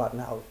Waves you've got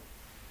now,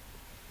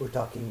 we're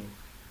talking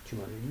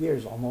 200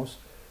 years almost.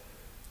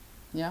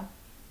 Yeah.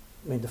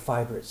 I mean, the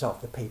fiber itself,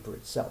 the paper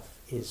itself,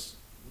 is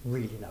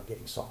really now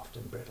getting soft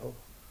and brittle.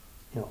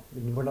 You know,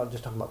 we're not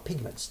just talking about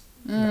pigments.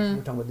 You know,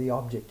 we're talking about the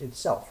object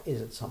itself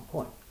is at some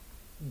point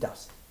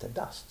dust to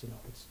dust. You know,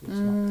 it's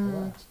not to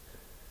last.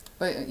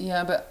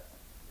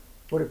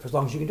 But as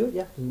long as you can do it,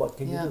 then what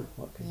can you do?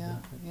 What can you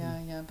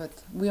do?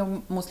 But we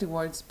are mostly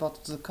worried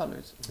about the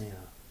colors.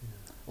 Yeah.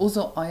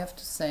 Also, I have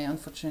to say,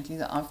 unfortunately,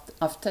 that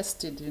I've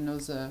tested, you know,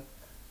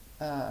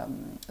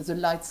 the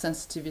light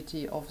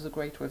sensitivity of the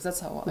Great Wave.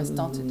 That's how I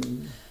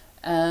started.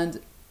 And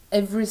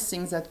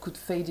everything that could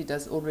fade it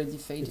has already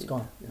faded. It's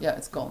gone. Yeah,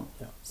 it's gone.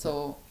 Yeah.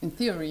 So, in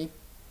theory,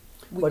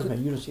 Wait a minute,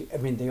 you don't see, I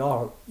mean,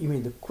 you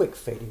mean the quick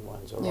fading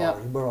ones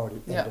we're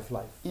already end of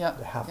life. Yeah.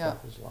 The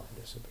half-life is long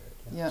disappeared.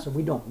 Yeah. So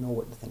we don't know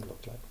what the thing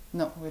looked like.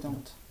 No, we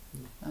don't.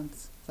 No. And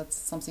that's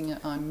something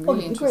I'm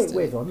really interested in. The Great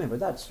Wave, though, remember,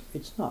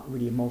 it's not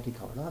really a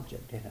multicolored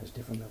object. It has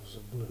different levels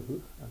of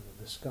blue under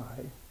the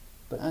sky.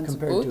 But and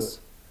compared to it,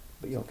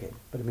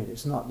 but I mean,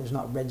 there's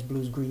not reds,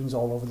 blues, greens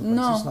all over the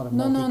place. It's not a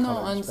multicolored.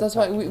 No, and that's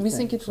why we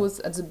think it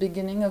was at the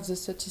beginning of the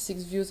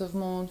 36 views of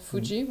Mount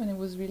Fuji when it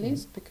was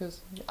released,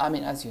 because, I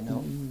mean, as you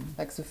know,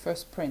 like the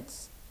first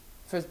prints,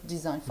 first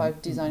design,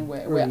 design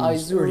where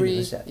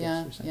Izuri,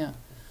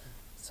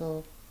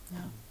 So,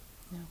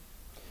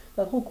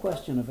 that whole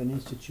question of an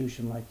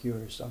institution like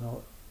yours, I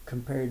know,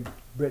 compared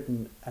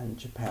Britain and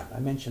Japan. I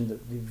mentioned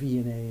that the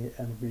V&A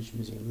and the British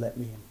Museum let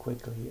me in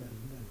quickly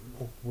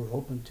and were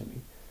open to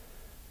me.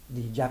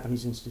 The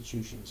Japanese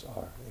institutions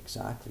are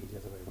exactly the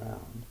other way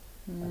around.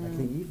 And I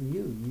think even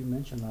you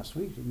mentioned last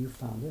week that you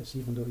found this,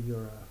 even though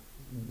you're a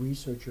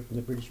researcher from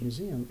the British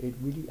Museum, it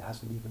really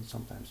hasn't even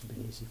sometimes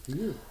been easy for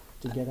you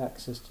to get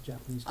access to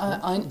Japanese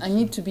collections. I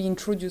need to be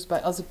introduced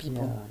by other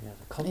people. Yeah,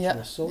 the culture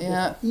is so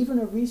different. Even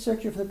a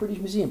researcher for the British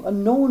Museum, a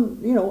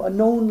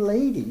known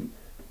lady,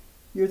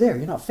 you're there,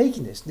 you're not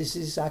faking this. This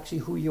is actually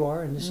who you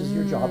are and this is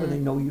your job, and they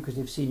know you because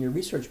they've seen your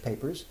research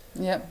papers.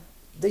 Yeah.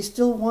 They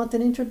still want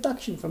an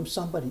introduction from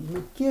somebody.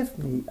 You give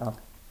me a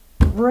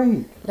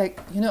break. Like,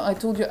 I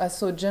told you I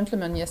saw a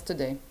gentleman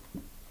yesterday.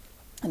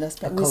 And a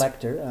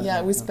collector.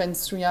 We spent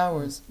 3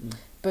 hours.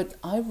 But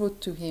I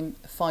wrote to him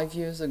 5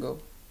 years ago,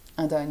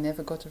 and I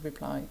never got a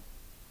reply.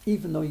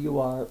 Even though you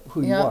are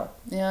who you are.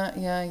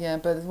 Yeah.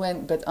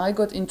 But I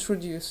got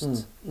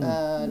introduced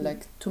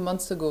like 2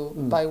 months ago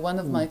by one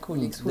of my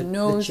colleagues who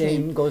knows the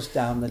chain him. Goes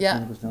down.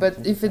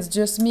 But if it's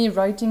just me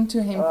writing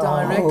to him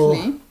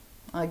directly,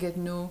 I get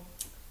no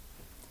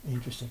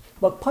Interesting.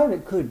 But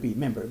pilot could be,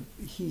 remember,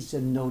 he's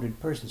a noted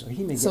person, so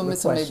he may get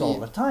requests all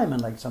the time,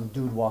 and like some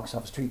dude walks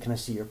off the street, can I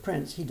see your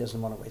prints? He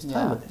doesn't want to waste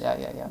time with it.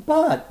 Yeah.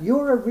 But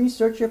you're a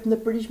researcher from the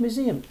British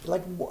Museum.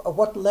 Like, at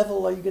what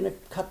level are you going to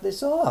cut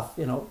this off,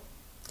 you know?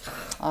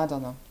 I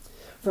don't know.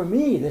 For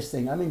me, this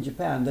thing, I'm in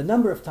Japan. The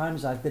number of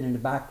times I've been in the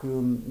back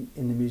room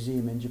in the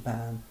museum in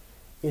Japan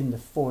in the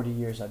 40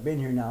 years I've been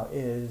here now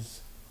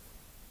is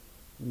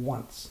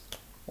once.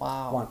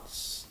 Wow.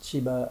 Once.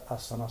 Chiba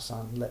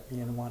Asano-san let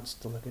me in once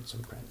to look at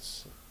some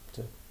prints,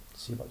 to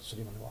see about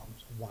Surima no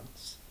albums.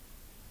 Once.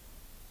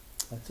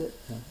 That's it.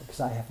 You know, because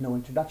I have no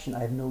introduction. I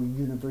have no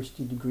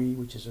university degree,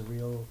 which is a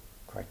real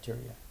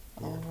criteria.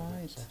 All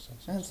right.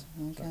 That's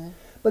okay.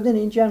 But then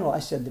in general, I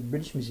said the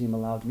British Museum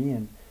allowed me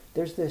in.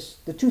 There's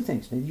the two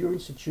things. Now, your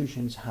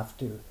institutions have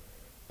to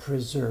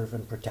preserve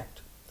and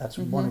protect. That's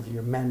one of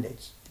your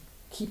mandates.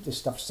 Keep this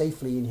stuff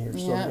safely in here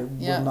so that it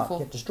will not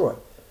get destroyed.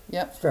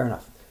 Yep. Fair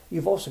enough.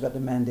 You've also got the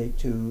mandate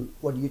to,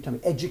 what do you tell me,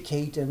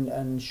 educate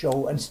and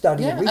show and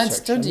study and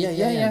research. And study.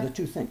 The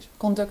two things.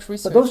 Conduct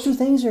research. But those two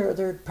things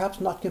they're perhaps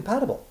not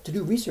compatible. To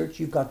do research,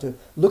 you've got to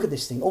look at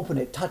this thing, open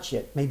it, touch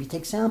it, maybe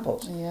take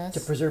samples. Yes. To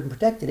preserve and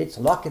protect it, it's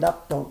lock it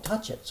up, don't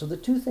touch it. So the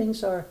two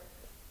things are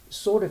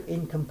sort of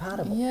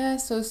incompatible. Yeah,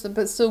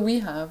 so we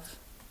have.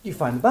 You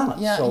find the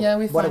balance. Yeah, so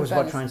we find what I was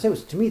balance. about trying to say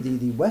was, to me,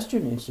 the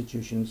Western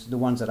institutions, the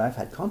ones that I've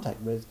had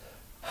contact with,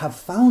 have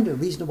found a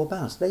reasonable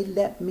balance. They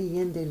let me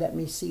in, they let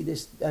me see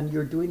this, and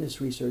you're doing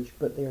this research,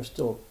 but they are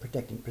still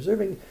protecting,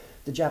 preserving.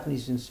 The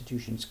Japanese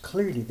institutions,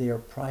 clearly they are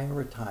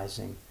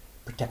prioritizing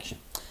protection.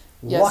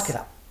 Yes. Lock it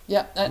up.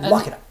 Yeah,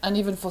 Lock it up. And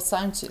even for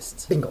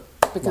scientists. Bingo.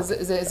 Because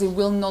they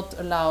will not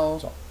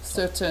allow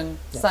certain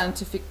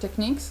scientific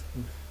techniques.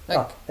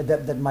 Like,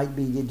 that might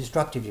be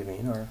destructive, you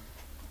mean? Or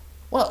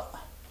well,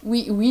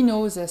 we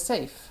know they're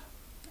safe.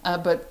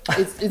 But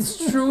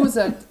it's true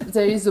that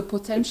there is a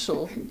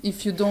potential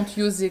if you don't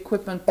use the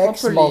equipment properly.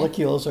 X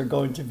molecules are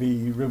going to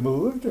be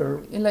removed,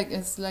 or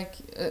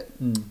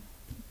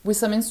with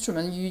some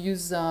instrument you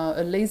use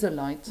a laser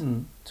light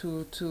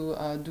to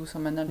do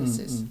some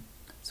analysis.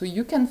 So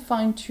you can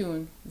fine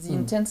tune the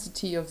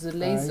intensity of the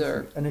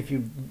laser. And if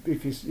you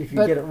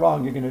get it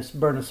wrong, you're going to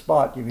burn a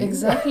spot. You mean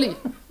exactly?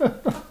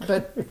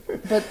 but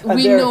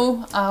we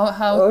know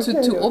how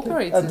to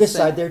operate. On this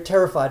side, they're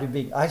terrified of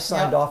being. I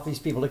signed off these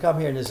people to come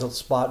here in this little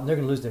spot, and they're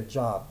going to lose their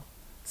job.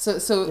 So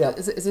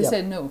they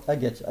said no. I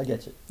get you. I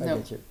get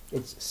you.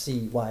 It's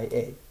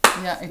CYA.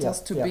 Yeah, it has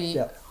to be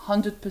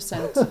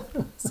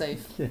 100%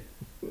 safe.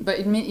 But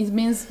it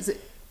means.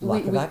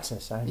 Lack of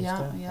access, I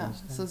understand. Yeah.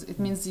 So it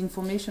means the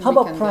information. How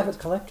about private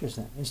collectors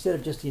then? Instead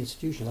of just the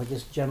institution, like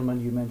this gentleman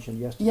you mentioned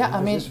yesterday. Yeah,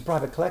 I mean, this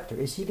private collector.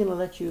 Is he going to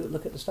let you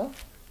look at the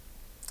stuff?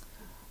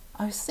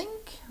 I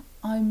think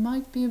I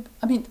might be.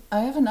 I mean,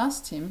 I haven't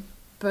asked him,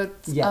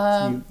 but but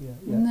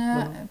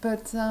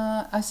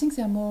I think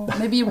they're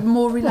maybe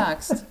more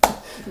relaxed.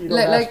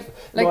 Like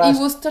he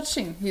was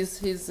touching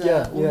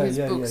all his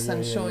books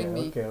and showing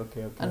me,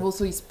 okay. and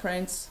also his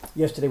prints.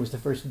 Yesterday was the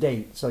first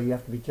date, so you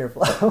have to be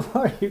careful how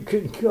far you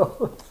can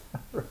go.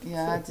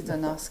 Yeah, I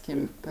didn't ask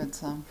him,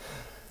 but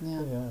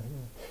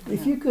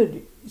If you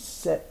could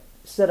set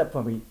up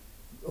for me,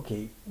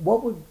 okay,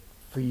 what would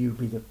for you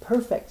be the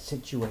perfect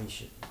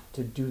situation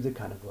to do the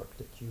kind of work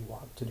that you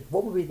want to do?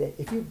 What would be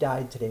if you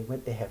died today,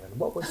 went to heaven?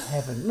 What would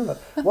heaven?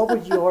 What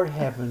would your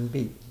heaven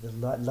be? The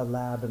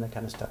lab and the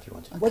kind of stuff you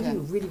want to do. What do you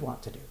really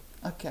want to do?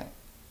 Okay,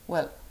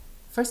 well,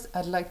 first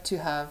I'd like to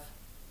have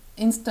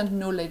instant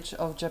knowledge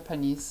of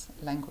Japanese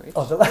language.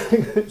 Oh, the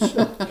language.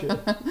 Okay.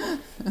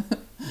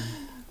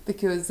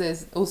 Because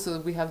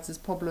we have this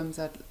problem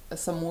that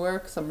some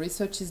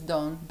research is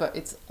done, but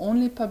it's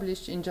only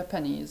published in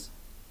Japanese.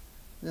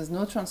 There's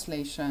no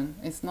translation.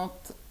 It's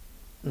not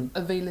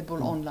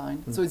available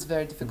online, so it's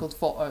very difficult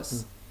for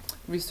us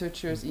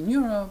researchers in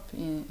Europe,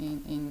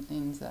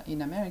 in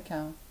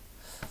America,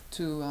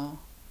 to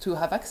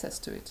have access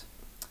to it.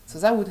 So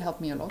that would help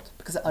me a lot,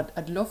 because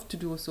I'd love to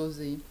do also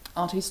the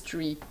art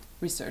history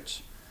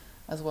research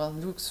as well.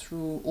 Look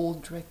through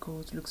old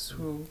records, look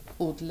through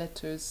old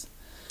letters.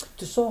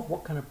 To solve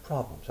what kind of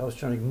problems? I was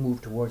trying to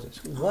move towards it.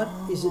 What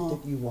is it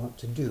that you want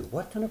to do?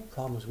 What kind of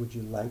problems would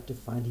you like to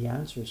find the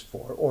answers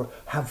for, or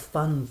have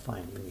fun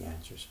finding the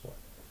answers for?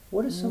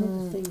 What are some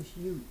of the things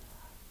you...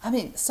 I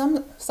mean,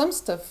 some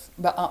stuff,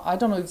 but I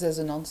don't know if there's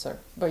an answer.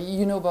 But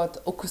you know about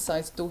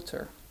Okusai's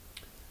daughter,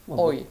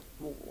 Oi.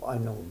 I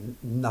know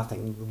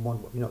nothing.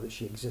 You know that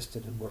she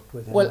existed and worked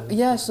with him. Well,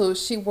 yeah, so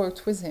she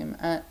worked with him,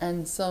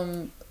 and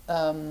some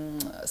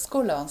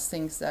scholars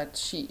think that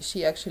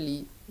she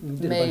actually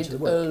made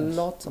a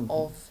lot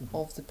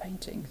of the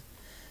painting.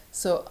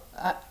 So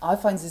I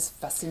find this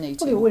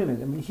fascinating. Okay, wait a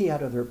minute. I mean, he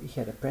had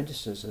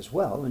apprentices as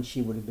well, and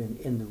she would have been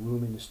in the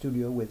room in the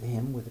studio with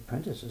him with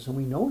apprentices. And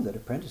we know that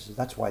apprentices.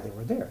 That's why they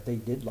were there. They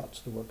did lots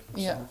of the work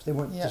themselves. Yeah. They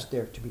weren't just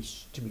there to be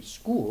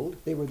schooled.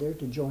 They were there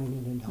to join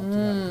in and help them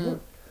out with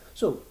work.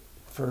 So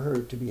for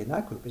her to be in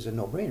that group is a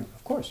no-brainer.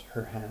 Of course,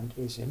 her hand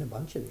is in a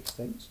bunch of these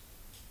things.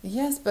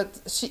 Yes, but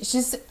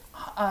she's.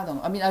 I don't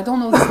know. I mean, I don't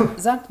know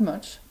that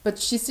much, but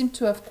she seemed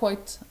to have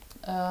quite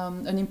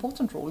an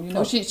important role. You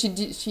know,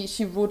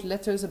 she wrote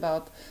letters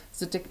about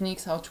the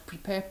techniques, how to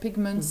prepare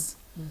pigments.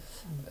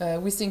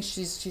 We think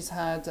she's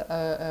had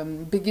a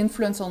big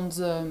influence on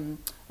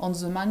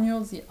the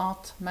manual, the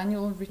art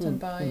manual written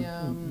by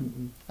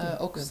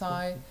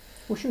Okusai.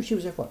 Well, sure, she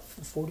was there for what,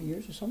 40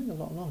 years or something, a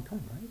long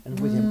time, right? And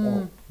with him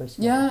all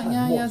basically.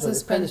 So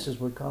apprentices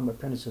would come,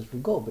 apprentices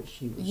would go, but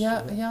she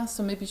was.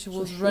 So maybe she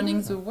was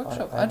running the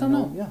workshop. I don't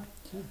know. Yeah.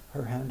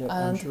 Her hand,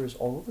 I'm sure, is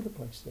all over the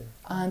place there.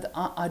 And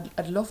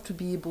I'd love to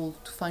be able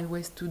to find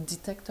ways to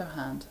detect her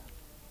hand,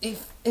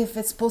 if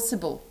it's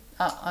possible.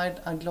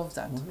 I'd love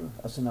that. Well,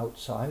 as an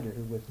outsider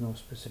with no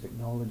specific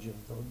knowledge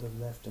of the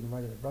left and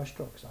right of the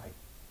brushstrokes, I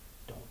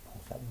don't know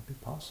if that would be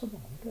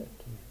possible, would it?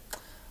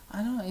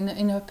 I don't know.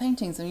 In her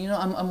paintings, and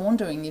I'm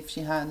wondering if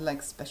she had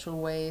like special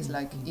ways,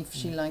 like if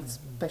she liked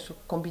special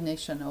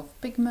combination of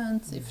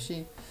pigments, if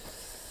she.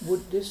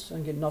 Would this,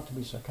 again, not to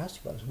be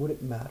sarcastic about this, would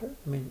it matter?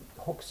 I mean,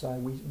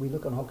 Hokusai, we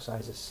look on Hokusai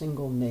as a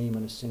single name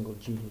and a single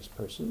genius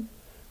person.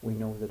 We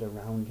know that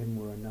around him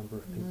were a number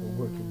of people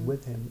working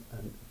with him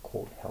and,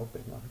 quote,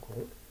 helping,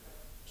 unquote.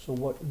 So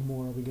what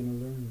more are we going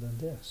to learn than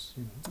this?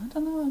 I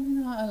don't know. I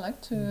mean, I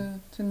like to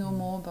know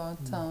more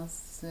about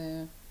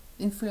the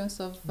influence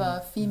of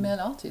female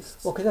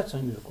artists. Okay, that's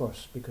unusual, of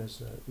course,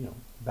 because,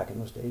 back in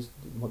those days,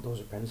 those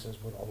apprentices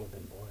would all have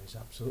been boys,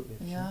 absolutely.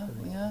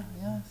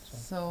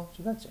 So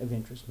that's of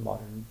interest,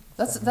 modern.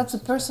 That's a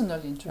personal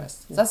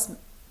interest. Yeah. That's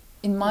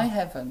in my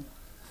heaven.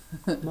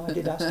 No, I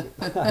did ask you.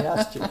 I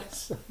asked you.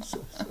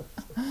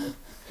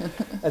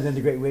 And then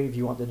the great wave,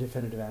 you want the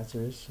definitive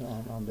answers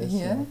on this.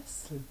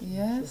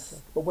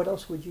 Yes. But what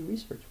else would you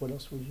research? What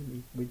else would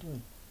you be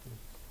doing?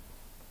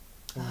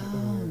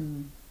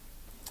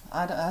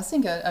 I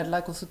think I'd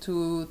like also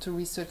to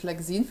research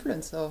like the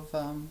influence of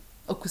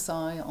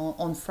Okusai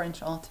on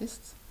French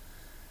artists.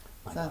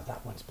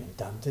 That one's been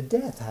done to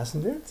death,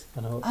 hasn't it?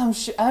 I'm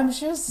sure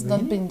it's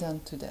not been done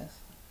to death.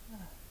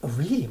 Oh,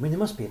 really? I mean, there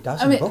must be a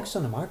dozen books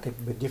on the market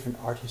with different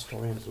art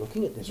historians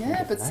looking at this.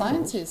 Yeah, but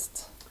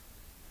scientists.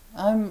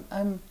 I'm.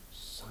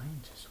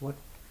 Scientists? What?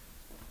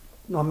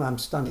 No, I'm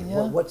stunned.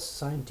 Yeah. What's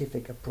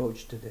scientific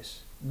approach to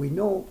this? We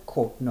know,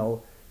 quote,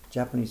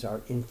 Japanese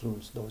art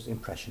influenced those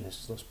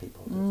impressionists, those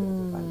people, the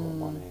Van Gogh,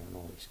 Monet, and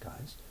all these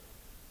guys.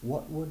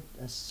 What would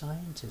a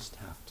scientist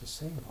have to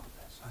say about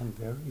this? I'm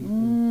very.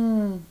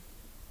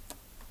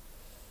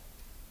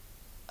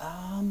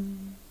 I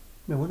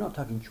mean, we're not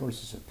talking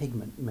choices of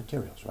pigment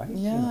materials, right?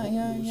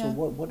 Yeah. So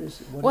what is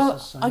the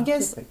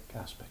scientific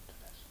aspect of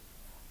this?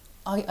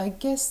 I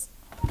guess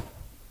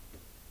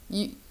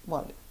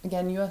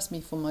again, you asked me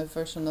for my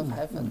version of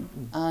heaven,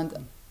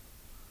 and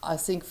I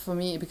think for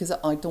me, because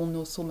I don't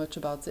know so much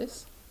about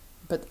this,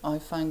 but I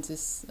find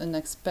this an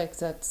aspect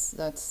that's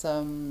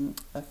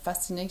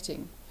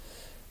fascinating.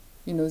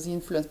 The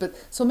influence, but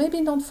so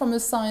maybe not from a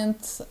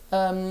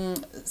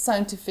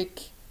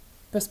scientific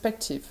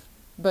perspective,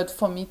 but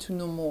for me to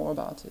know more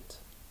about it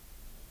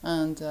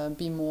and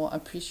be more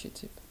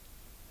appreciative,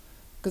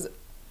 because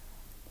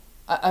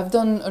I've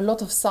done a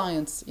lot of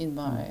science in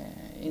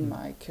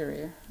my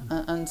career,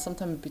 and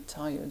sometimes I'm a bit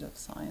tired of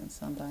science.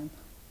 Sometimes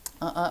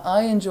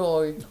I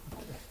enjoy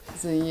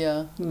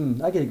the.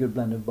 I get a good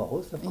blend of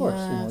both, of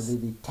course.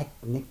 The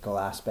technical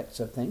aspects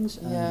of things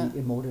and the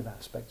emotive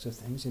aspects of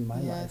things. In my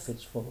life,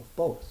 it's full of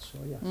both.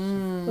 So yes,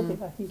 okay,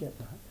 I can get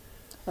that.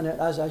 And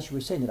as you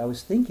were saying it, I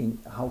was thinking,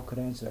 how could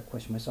I answer that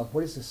question myself?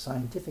 What is the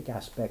scientific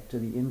aspect to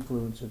the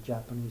influence of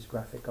Japanese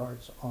graphic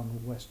arts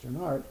on Western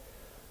art?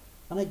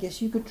 And I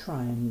guess you could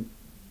try and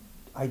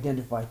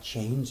identify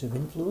chains of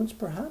influence,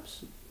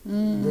 perhaps.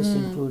 This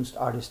influenced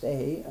artist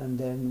A, and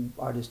then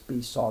artist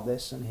B saw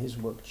this, and his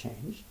work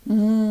changed.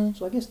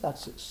 So I guess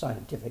that's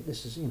scientific.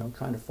 This is,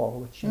 trying to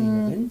follow a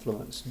chain of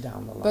influence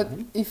down the line. But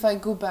if I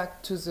go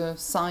back to the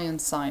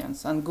science,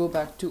 and go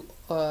back to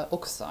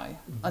Okusai,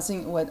 I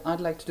think what I'd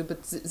like to do,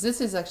 but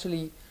this is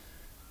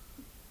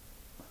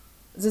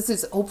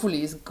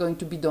hopefully is going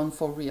to be done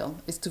for real,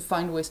 is to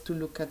find ways to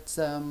look at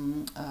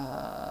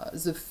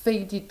the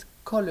faded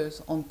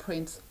colors on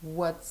prints,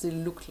 what they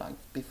looked like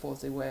before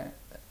they were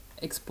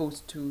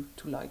exposed to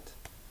light.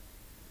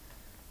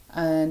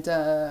 And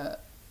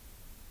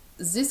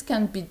this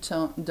can be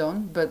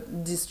done,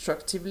 but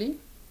destructively.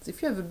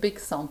 If you have a big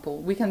sample,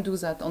 we can do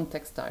that on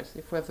textiles.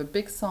 If we have a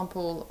big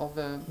sample of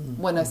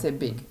when I say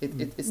big,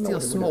 it's still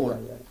small,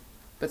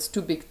 but it's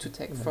too big to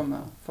take from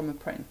a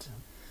print.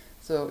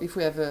 So if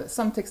we have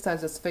some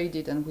textiles that's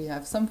faded and we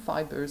have some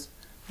fibers,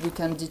 we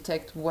can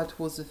detect what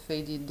was the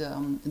faded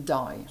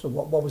dye. So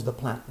what was the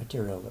plant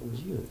material that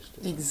was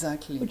used?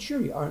 Exactly. But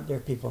surely aren't there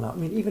people now, I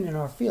mean, even in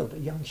our field,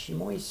 young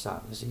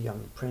Shimoi-san is a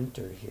young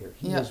printer here.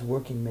 He is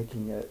working,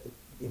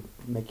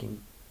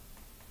 making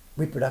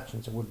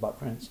reproductions of woodblock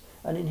prints.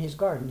 And in his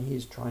garden, he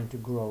is trying to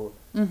grow,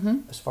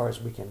 as far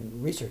as we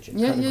can research it,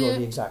 trying to grow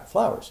the exact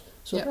flowers.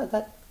 So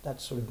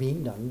that's sort of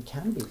being done,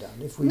 can be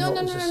done. If we know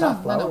it's a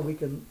safflower, we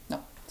can...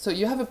 No. So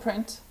you have a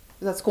print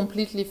that's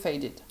completely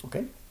faded.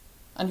 Okay.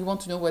 And you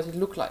want to know what it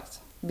looked like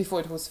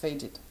before it was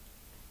faded.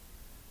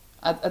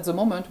 At the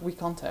moment, we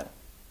can't tell.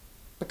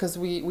 because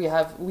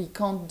we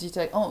can't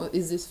detect, oh,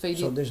 is this faded?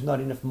 So there's not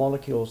enough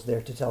molecules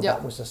there to tell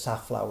that was a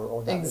safflower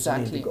or that was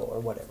an indigo or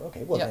whatever.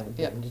 Okay, well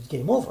then it's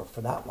game over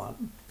for that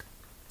one.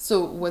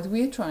 So what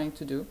we're trying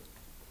to do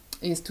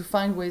is to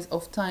find ways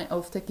of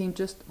taking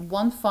just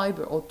one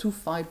fiber or two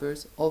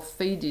fibers of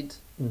faded,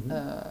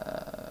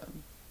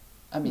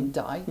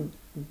 dye,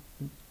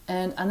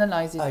 and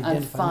analyze it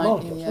and find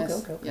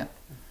molecules. Okay.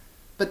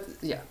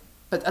 Yeah.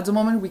 But at the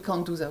moment we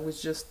can't do that with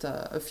just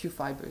a few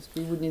fibers.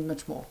 We would need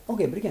much more.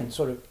 Okay, but again,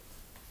 sort of,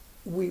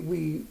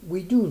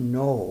 we do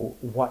know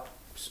what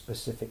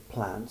specific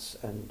plants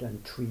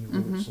and tree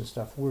roots and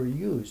stuff were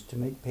used to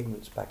make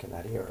pigments back in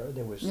that era.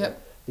 There was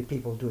the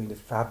people doing the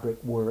fabric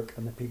work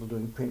and the people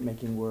doing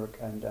printmaking work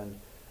and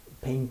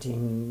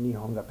painting,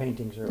 Nihonga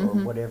paintings or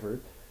whatever,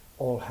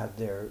 all had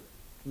their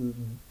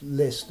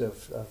list of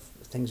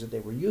things that they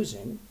were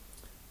using,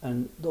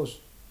 and those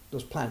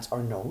plants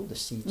are known, the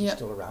seeds are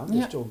still around,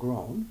 they're still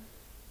grown,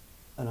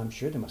 and I'm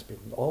sure there must be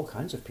all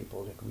kinds of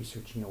people like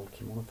researching old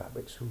kimono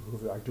fabrics who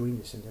are doing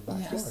this in their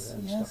backyard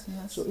and stuff.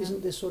 So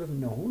isn't this sort of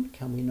known?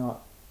 Can we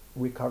not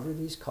recover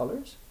these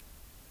colors?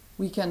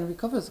 We can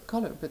recover the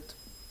color, but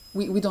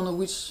we don't know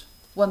which.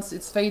 Once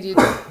it's faded,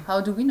 how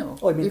do we know?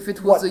 Oh, I mean, if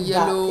it was a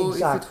yellow, if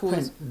it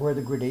was print, where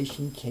the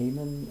gradation came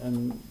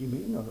and you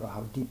mean, or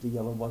how deep the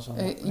yellow was on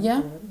it?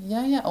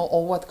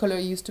 Or what color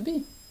it used to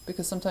be.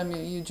 Because sometimes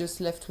you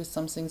just left with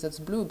something that's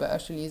blue, but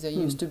actually there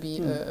used to be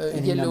a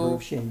any yellow. Number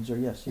of shades, or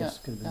could have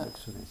been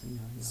mixed with anything.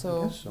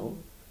 So, I guess so.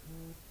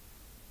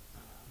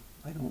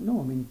 I don't know.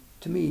 I mean,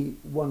 to me,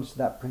 once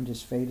that print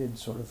is faded,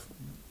 sort of,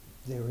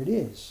 there it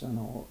is. You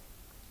know,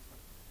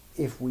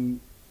 if we,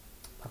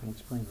 how can I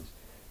explain this?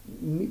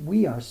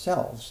 We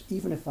ourselves,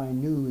 even if I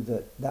knew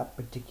that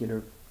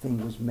particular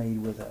thing was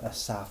made with a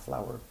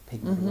safflower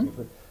pigment or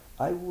whatever,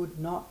 I would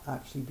not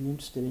actually be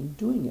interested in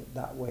doing it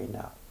that way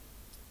now,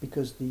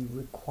 because the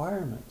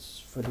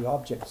requirements for the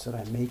objects that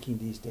I'm making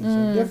these days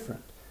are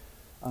different.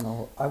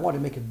 I want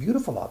to make a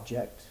beautiful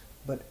object,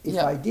 but if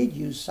I did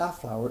use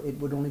safflower, it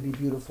would only be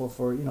beautiful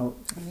for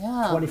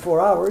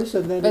 24 hours,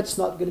 and then it's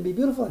not going to be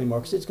beautiful anymore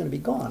because it's going to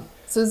be gone.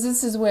 So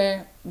this is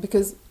where,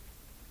 because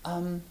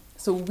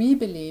so we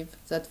believe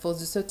that for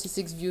the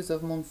 36 Views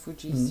of Mount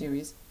Fuji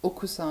series,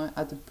 Okusan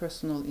had a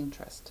personal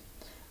interest,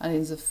 and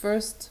in the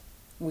first,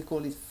 we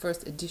call it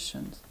first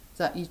edition,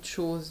 that he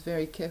chose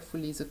very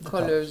carefully the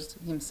colors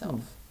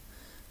himself.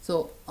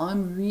 So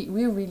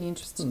we're really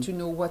interested to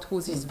know what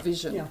was his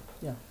vision.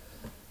 Yeah.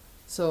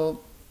 So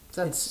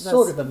that's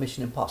sort of a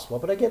mission impossible,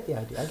 but I get the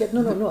idea. I get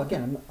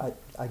Again,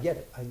 I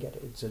get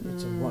it. It's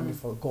a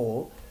wonderful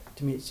goal.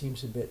 To me, it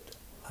seems a bit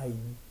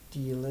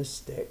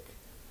idealistic,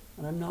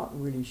 and I'm not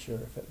really sure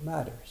if it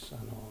matters.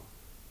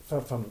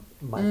 From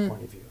my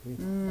point of view.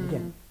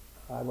 Again,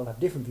 I will have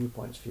different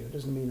viewpoints for you. It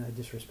doesn't mean I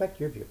disrespect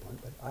your viewpoint,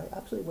 but I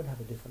absolutely would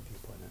have a different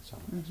viewpoint on some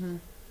of this.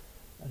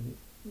 And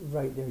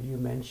right there, you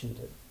mentioned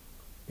it,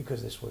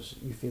 because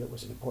you feel it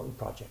was an important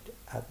project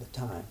at the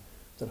time,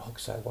 that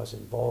Hokusai was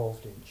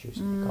involved in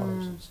choosing the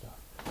colors and stuff.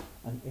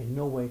 And in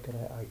no way could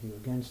I argue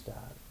against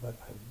that, but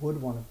I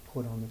would want to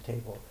put on the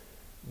table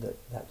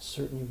that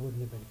certainly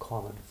wouldn't have been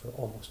common for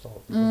almost all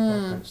of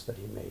the prints that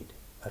he made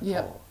at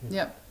all.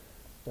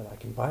 That I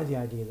can buy the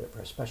idea that for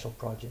a special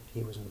project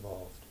he was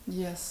involved.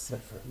 Yes.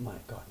 But for, my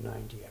God,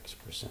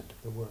 90x%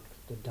 of the work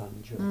that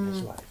done during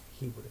his life,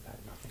 he would have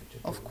had nothing to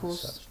do with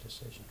such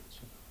decisions.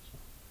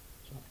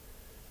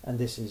 And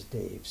this is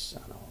Dave's,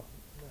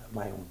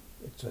 my own,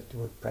 it's the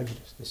word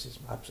prejudice. This is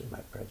absolutely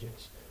my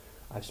prejudice.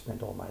 I've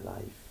spent all my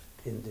life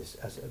in this,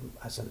 as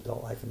an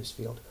adult life in this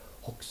field,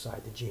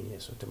 Hokusai the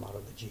genius, or Tomato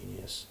the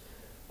genius,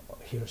 or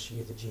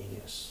Hiroshi the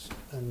genius.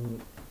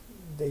 And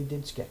they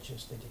did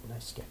sketches, they did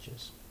nice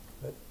sketches.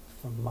 But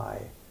from my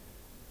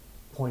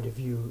point of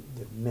view,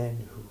 the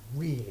men who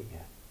really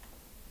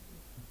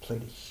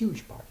played a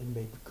huge part and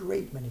made a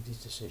great many of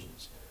these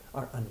decisions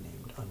are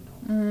unnamed,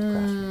 unknown.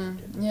 Craftsmen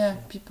who did this,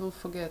 people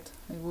forget.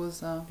 It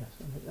was...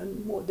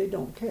 and more, they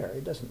don't care.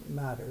 It doesn't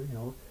matter,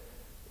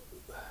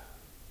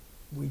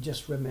 We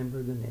just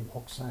remember the name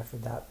Hokusai for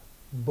that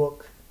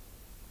book,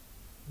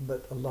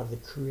 but a lot of the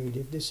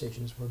creative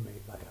decisions were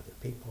made by other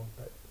people,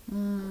 but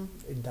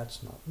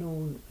that's not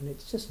known, and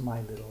it's just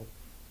my little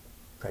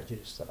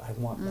prejudice that I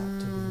want that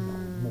to be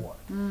known more.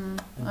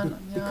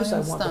 And because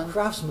I want the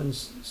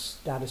craftsman's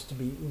status to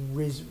be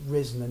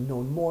risen and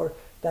known more,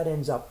 that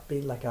ends up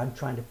being like I'm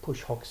trying to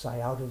push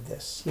Hokusai out of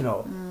this,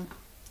 And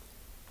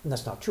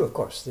that's not true, of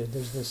course.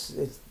 There's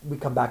this, we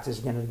come back to this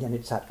again and again,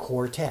 it's that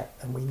quartet,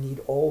 and we need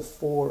all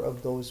four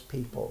of those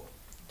people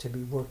to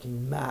be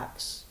working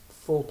max,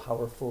 full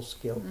power, full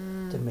skill,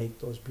 to make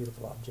those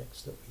beautiful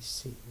objects that we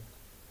see.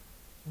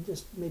 And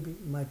just maybe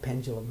my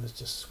pendulum has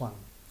just swung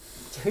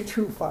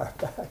too far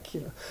back,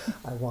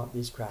 I want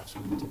these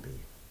craftsmen to be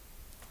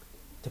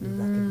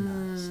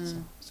recognized.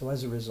 So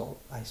as a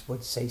result, I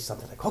would say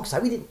something like,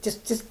 Hokusai, we didn't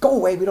just go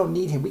away, we don't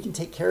need him, we can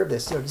take care of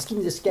this, just give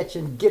me the sketch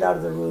and get out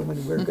of the room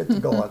and we're good to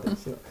go on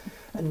this.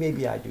 And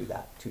maybe I do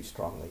that too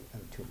strongly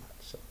and too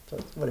much. So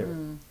whatever.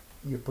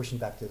 you're pushing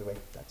back the other way.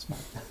 That's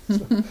fine.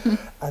 So,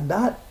 and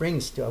that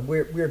brings to,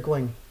 we're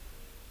going,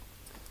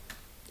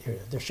 here,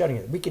 they're shouting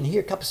it. We can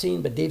hear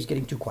Capucine, but Dave's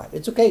getting too quiet.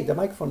 It's okay. The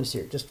microphone is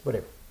here. Just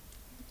whatever.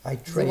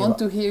 They want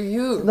to hear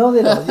you. No,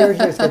 they don't. You're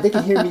here. They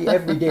can hear me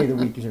every day of the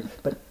week.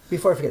 But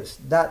before I forget this,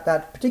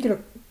 that particular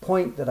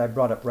point that I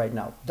brought up right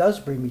now does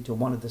bring me to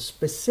one of the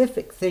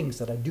specific things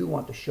that I do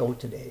want to show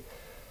today.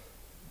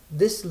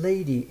 This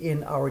lady,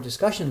 in our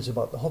discussions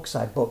about the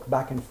Hookside book,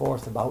 back and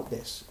forth about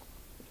this,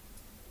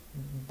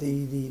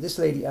 this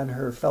lady and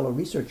her fellow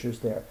researchers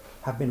there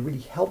have been really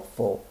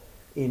helpful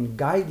in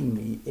guiding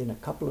me in a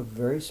couple of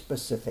very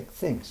specific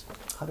things.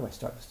 How do I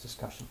start this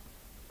discussion?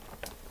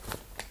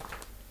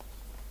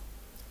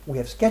 We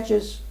have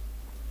sketches.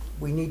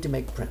 We need to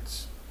make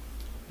prints.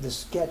 The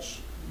sketch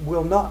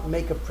will not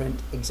make a print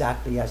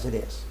exactly as it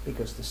is,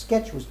 because the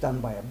sketch was done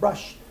by a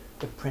brush,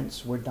 the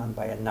prints were done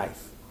by a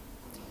knife.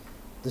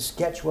 The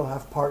sketch will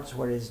have parts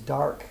where it is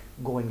dark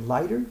going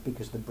lighter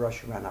because the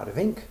brush ran out of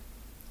ink.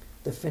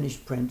 The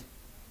finished print,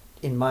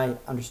 in my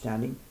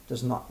understanding,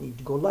 does not need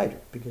to go lighter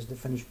because the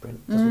finished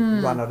print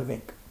doesn't run out of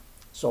ink.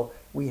 So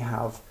we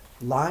have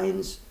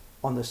lines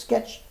on the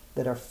sketch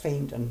that are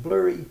faint and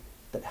blurry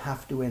that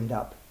have to end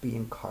up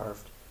being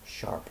carved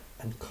sharp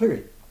and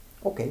clearly.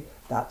 Okay,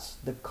 that's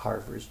the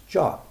carver's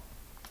job.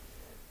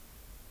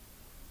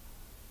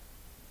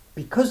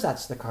 Because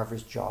that's the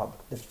carver's job,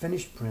 the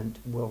finished print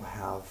will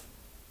have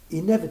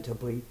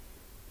inevitably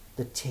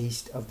the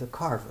taste of the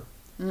carver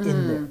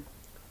in there.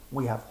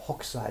 We have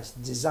Hookside's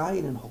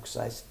design and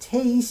Hookside's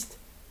taste,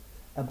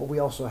 but we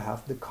also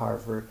have the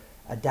carver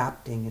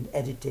adapting and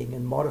editing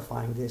and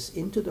modifying this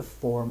into the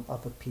form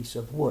of a piece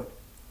of wood.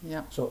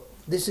 Yeah. So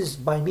this is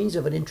by means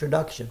of an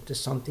introduction to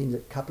something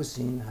that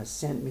Capucine has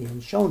sent me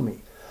and shown me.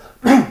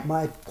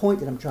 My point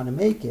that I'm trying to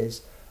make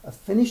is a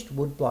finished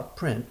woodblock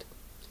print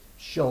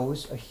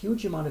shows a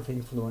huge amount of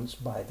influence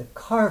by the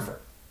carver.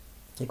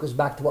 It goes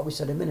back to what we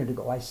said a minute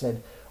ago. I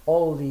said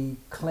all the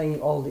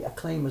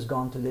acclaim has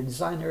gone to the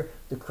designer,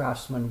 the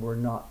craftsmen were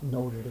not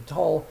noted at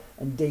all,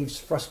 and Dave's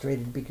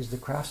frustrated because the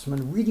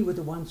craftsmen really were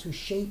the ones who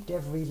shaped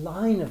every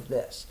line of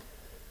this.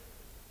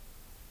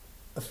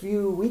 A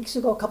few weeks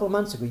ago, a couple of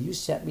months ago, you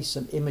sent me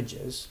some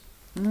images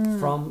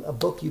from a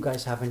book you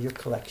guys have in your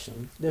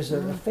collection. There's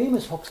a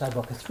famous Hookside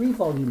book, a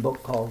 3-volume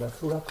book called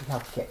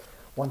Furakihake,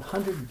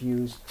 100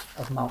 Views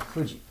of Mount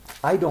Fuji.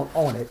 I don't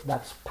own it.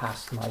 That's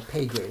past my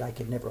pay grade. I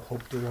could never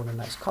hope to own a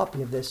nice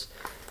copy of this.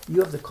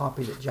 You have the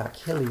copy that Jack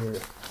Hillier,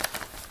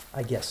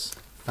 I guess,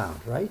 found,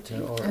 right?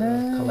 Or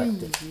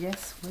collected.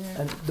 Yes.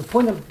 And the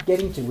point I'm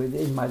getting to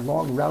in my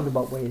long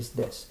roundabout way is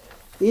this.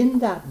 In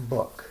that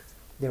book,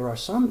 there are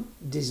some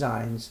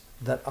designs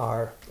that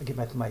are, I'll get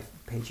back to my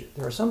page here.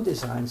 There are some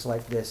designs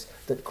like this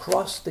that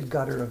cross the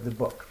gutter of the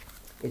book.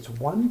 It's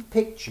one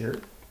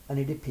picture, and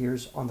it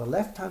appears on the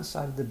left-hand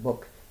side of the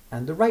book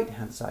and the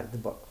right-hand side of the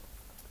book.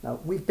 Now,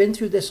 we've been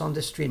through this on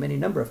this stream any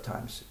number of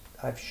times.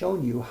 I've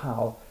shown you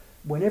how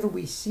whenever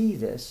we see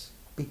this,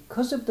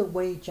 because of the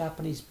way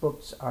Japanese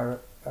books are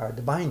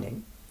the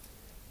binding,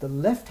 the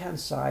left-hand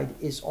side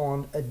is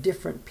on a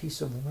different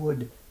piece of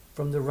wood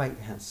from the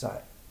right-hand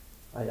side.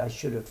 I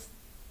should have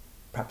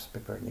perhaps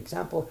prepared an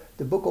example.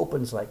 The book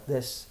opens like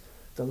this.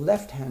 The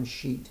left-hand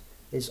sheet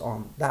is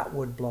on that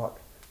wood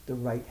block. The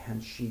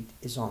right-hand sheet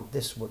is on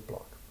this wood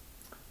block.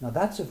 Now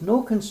that's of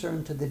no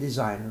concern to the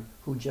designer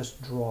who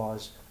just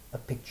draws a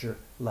picture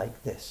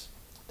like this.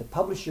 The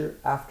publisher,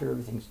 after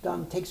everything's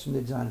done, takes from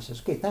the designer and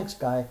says, okay, thanks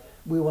guy,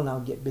 we will now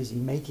get busy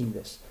making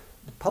this.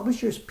 The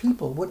publisher's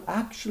people would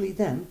actually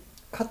then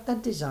cut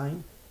that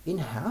design in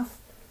half,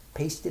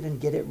 paste it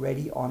and get it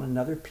ready on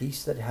another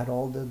piece that had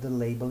all the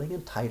labeling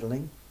and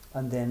titling,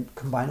 and then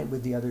combine it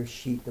with the other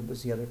sheet that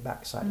was the other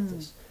back side of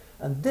this.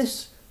 And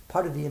this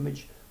part of the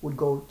image would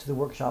go to the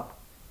workshop,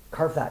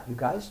 carve that, you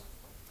guys.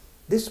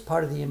 This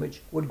part of the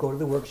image would go to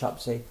the workshop,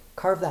 say,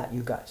 carve that,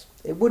 you guys.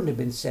 It wouldn't have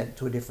been sent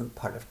to a different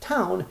part of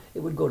town.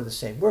 It would go to the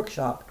same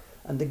workshop,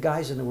 and the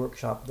guys in the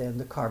workshop then,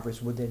 the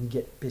carvers, would then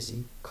get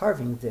busy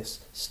carving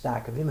this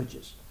stack of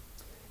images.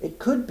 It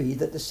could be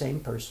that the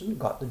same person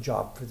got the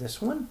job for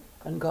this one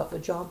and got the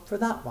job for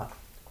that one.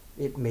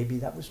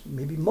 That was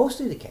maybe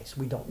mostly the case.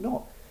 We don't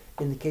know.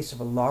 In the case of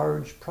a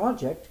large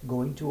project,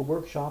 going to a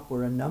workshop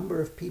where a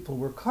number of people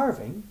were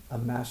carving, a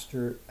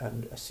master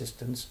and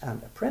assistants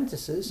and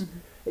apprentices,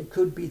 it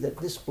could be that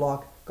this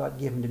block got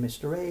given to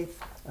Mr. A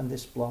and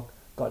this block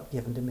got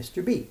given to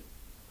Mr. B.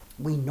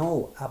 We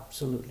know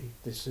absolutely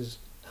this is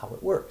how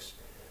it works.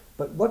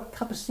 But what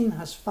Capucine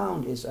has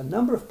found is a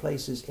number of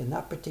places in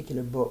that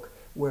particular book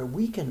where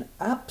we can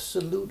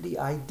absolutely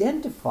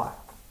identify.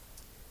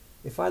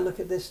 If I look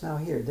at this now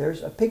here,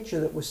 there's a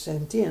picture that was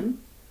sent in,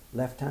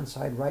 left-hand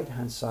side,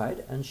 right-hand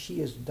side, and she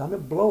has done a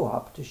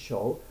blow-up to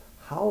show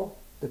how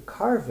the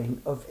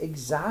carving of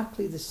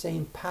exactly the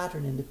same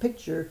pattern in the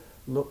picture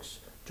looks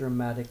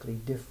dramatically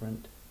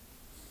different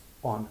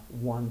on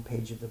one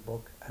page of the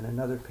book and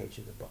another page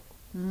of the book.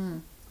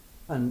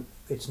 And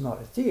it's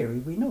not a theory,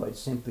 we know it's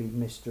simply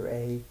Mr.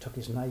 A took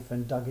his knife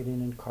and dug it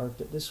in and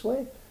carved it this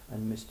way,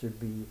 and Mr.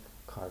 B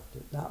carved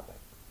it that way.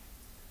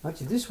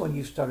 Actually, this one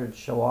you started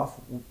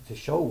to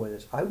show with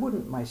us. I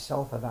wouldn't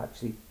myself have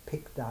actually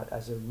picked that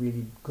as a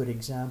really good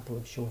example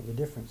of showing the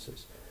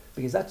differences,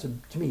 because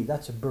to me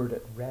that's a bird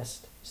at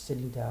rest,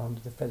 sitting down.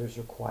 The feathers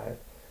are quiet.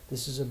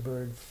 This is a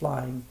bird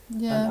flying,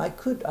 and I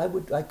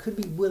could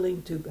be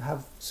willing to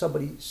have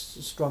somebody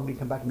strongly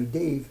come back to me.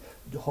 Dave,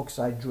 the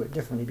Hokusai drew it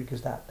differently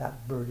because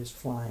that bird is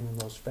flying and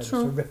those feathers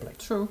are rippling.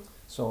 True.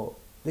 So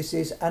this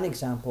is an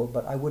example,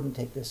 but I wouldn't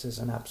take this as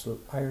an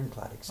absolute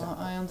ironclad example.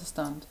 I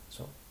understand.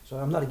 So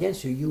I'm not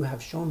against you. You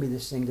have shown me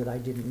this thing that I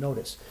didn't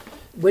notice.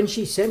 When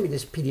she sent me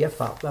this PDF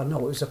file, well, no,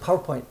 it was a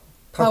PowerPoint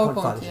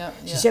file. Yeah,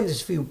 she sent me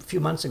this few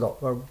months ago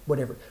or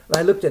whatever. And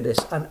I looked at this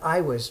and I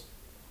was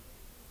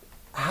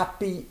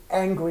happy,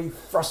 angry,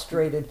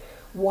 frustrated.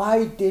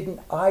 Why didn't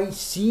I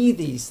see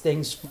these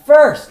things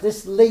first?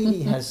 This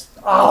lady has,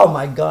 oh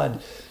my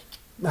God.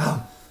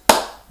 Oh,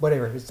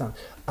 whatever, it's done.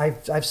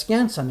 I've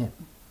scanned some in.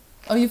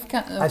 Oh, you've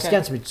scanned? Okay. I've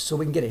scanned some so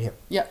we can get it here.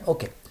 Yeah.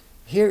 Okay.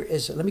 Here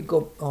is, let me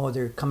go, oh,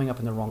 they're coming up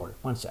in the wrong order.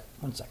 One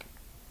second.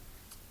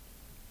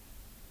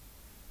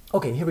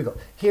 Okay, here we go.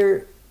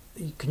 Here,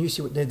 can you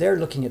see what, they're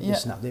looking at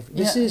this now.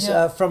 This is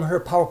from her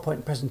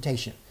PowerPoint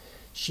presentation.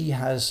 She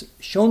has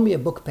shown me a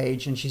book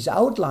page and she's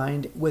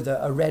outlined with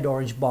a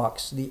red-orange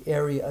box the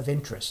area of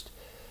interest.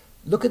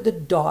 Look at the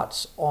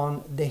dots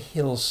on the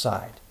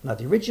hillside. Now,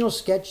 the original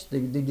sketch, the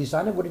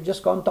designer would have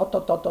just gone dot,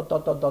 dot, dot, dot,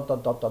 dot, dot, dot,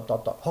 dot, dot, dot,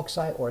 dot, dot,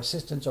 Hokusai or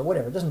assistants or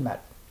whatever, it doesn't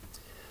matter.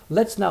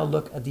 Let's now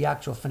look at the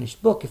actual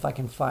finished book. If I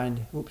can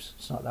find, oops,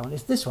 it's not that one,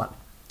 it's this one.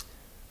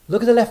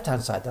 Look at the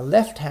left-hand side. The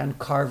left-hand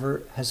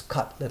carver has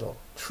cut little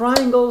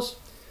triangles.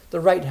 The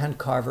right-hand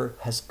carver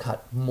has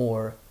cut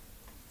more,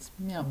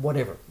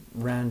 whatever,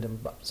 random.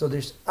 So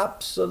there's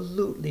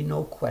absolutely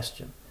no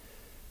question.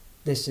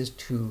 This is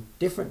two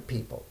different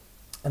people.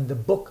 And the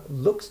book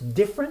looks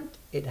different.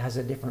 It has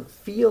a different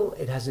feel.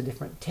 It has a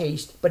different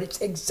taste. But it's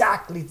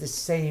exactly the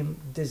same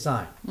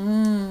design.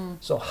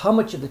 So how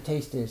much of the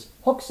taste is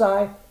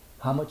Hokusai?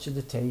 How much of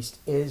the taste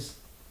is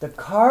the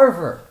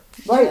carver?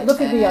 Right,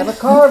 look at me, I'm a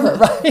carver,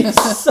 right?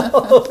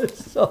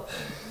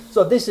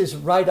 So this is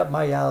right up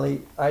my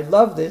alley. I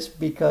love this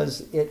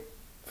because it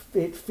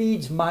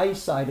feeds my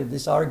side of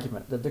this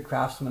argument that the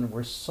craftsmen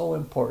were so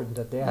important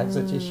that they had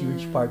such a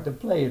huge part to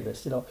play in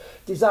this. You know,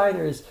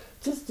 designers,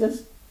 just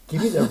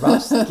give me the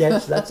rough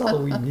sketch, that's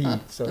all we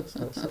need. So.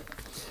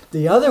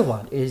 The other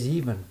one is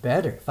even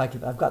better. If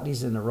I've got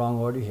these in the wrong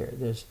order here.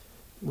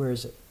 Where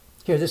is it?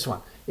 Here, this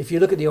one. If you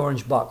look at the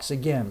orange box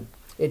again,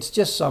 it's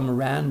just some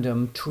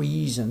random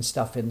trees and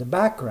stuff in the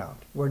background.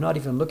 We're not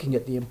even looking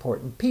at the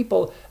important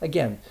people.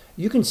 Again,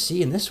 you can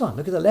see in this one,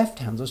 look at the left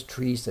hand, those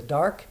trees, the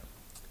dark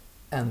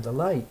and the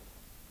light.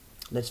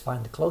 Let's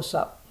find the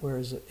close-up. Where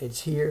is it?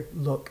 It's here.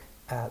 Look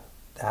at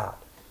that.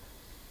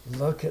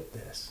 Look at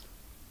this.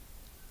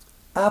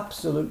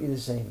 Absolutely the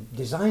same.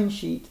 Design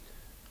sheet,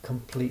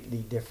 completely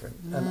different.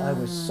 And I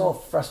was so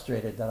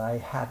frustrated that I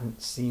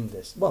hadn't seen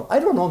this. Well, I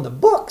don't own the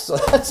book, so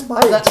that's my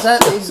that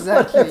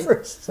exactly.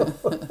 So.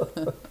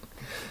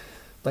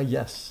 But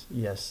yes.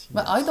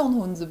 But I don't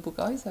own the book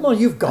either. No,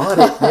 you've got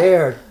it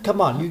there.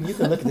 Come on, you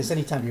can look at this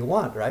anytime you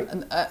want, right?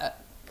 And,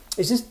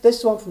 is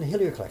this one from the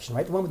Hillier collection,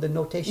 right? The one with the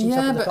notations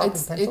up in the top in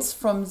pencil? It's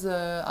from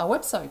our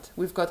website.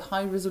 We've got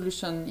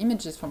high-resolution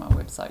images from our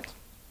website.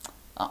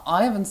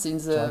 I haven't seen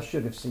the... So I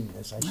should have seen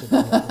this. I should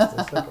have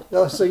noticed this.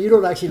 No, so you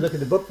don't actually look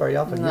at the book very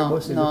often. You're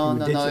mostly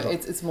looking at digital. No.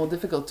 It's more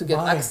difficult to get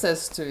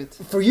access to it.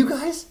 For you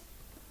guys?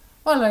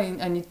 Well,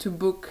 I need to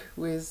book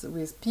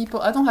with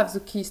people. I don't have the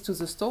keys to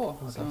the store.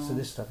 Okay, so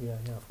this stuff,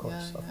 of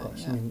course.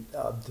 Yeah. I mean,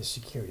 the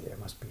security there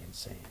must be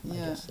insane. I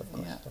guess, of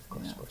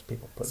course.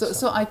 People put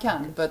so I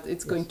can, but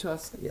it's going to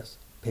ask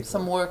paperwork.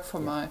 Some work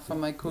from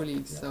my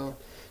colleagues. So.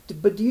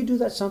 But do you do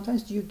that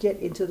sometimes? Do you get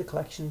into the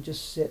collection and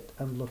just sit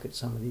and look at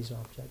some of these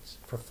objects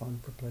for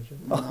fun, for pleasure?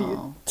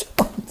 No.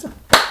 Oh, you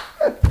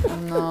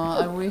don't. No,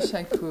 I wish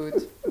I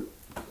could.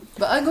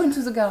 But I go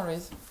into the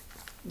galleries.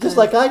 Just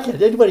like I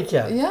can. Anybody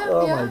can. Yeah,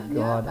 oh my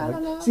God. I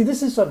don't know. See,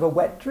 this is sort of a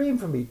wet dream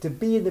for me, to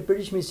be in the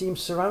British Museum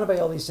surrounded by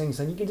all these things,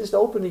 and you can just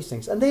open these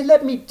things. And they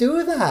let me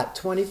do that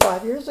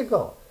 25 years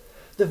ago.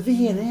 The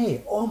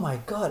V&A, oh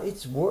my God,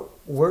 it's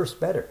worse,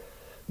 better.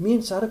 Me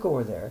and Sadako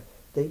were there.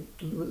 They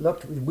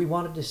looked. We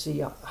wanted to see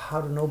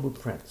Harunobu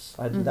prints.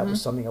 That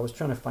was something I was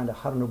trying to find a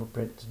Harunobu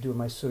print to do in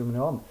my Surumi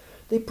no Alma.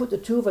 They put the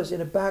two of us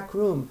in a back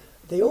room.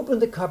 They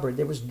opened the cupboard.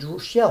 There was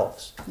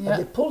shelves, and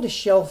they pulled a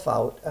shelf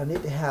out, and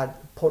it had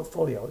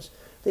portfolios.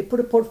 They put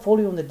a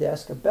portfolio on the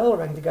desk. A bell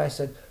rang. The guy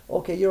said,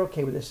 "Okay, you're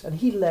okay with this," and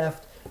he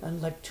left. And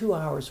like 2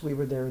 hours, we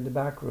were there in the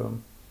back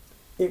room.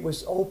 It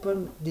was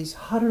open. These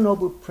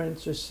Harunobu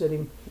prints are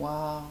sitting.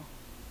 Wow.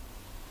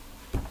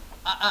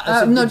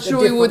 I'm not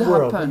sure it would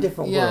happen. A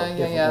different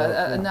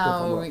world.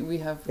 Now we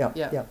have.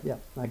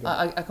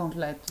 I can't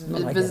let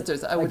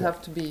visitors. I would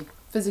have to be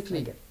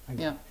physically. I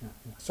get it.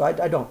 So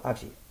I don't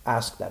actually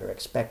ask that or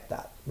expect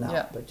that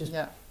now. But just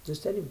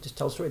tell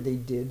the story. They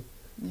did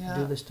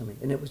do this to me,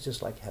 and it was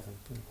just like heaven.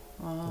 It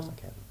was like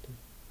heaven too.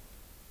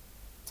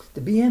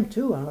 The BM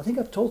too. And I think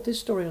I've told this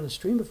story on the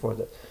stream before.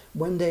 That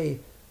when they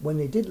when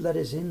they did let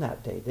us in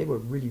that day, they were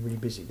really, really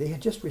busy. They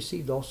had just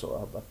received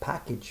also a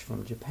package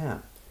from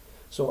Japan.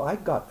 So I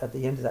got at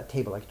the end of that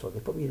table, like I told you,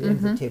 they put me at the end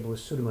of the table with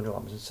Suruma no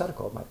Ramos, and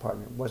Sadako, my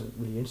partner, wasn't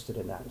really interested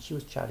in that. And she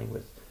was chatting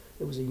with,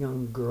 there was a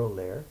young girl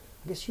there.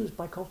 I guess she was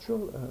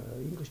bicultural,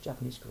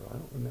 English-Japanese girl. I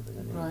don't remember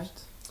the names.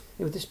 Right.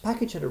 Anyway, this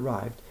package had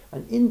arrived,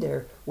 and in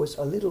there was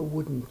a little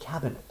wooden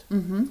cabinet.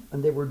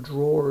 And there were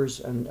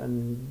drawers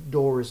and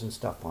doors and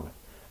stuff on it.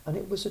 And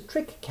it was a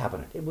trick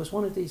cabinet. It was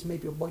one of these,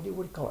 maybe, what do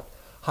you call it?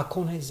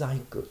 Hakone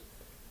zaiku.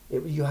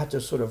 You had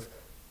to sort of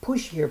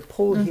push here,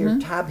 pull here,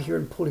 tab here,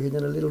 and pull here,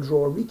 then a little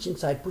drawer, reach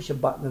inside, push a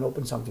button, and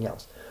open something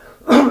else.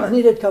 And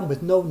it had come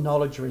with no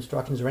knowledge or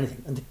instructions or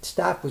anything. And the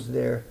staff was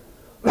there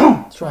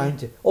trying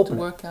to open to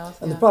work it.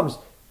 out, And the problem is,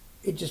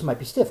 it just might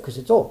be stiff because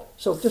it's old.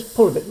 So just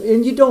pull a bit,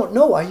 and you don't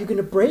know, are you going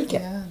to break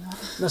it? Yeah, no.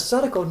 Now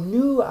Sadako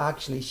knew,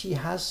 actually, she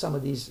has some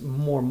of these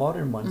more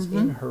modern ones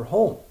in her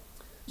home.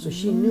 So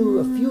she knew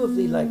a few of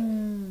the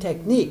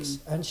techniques,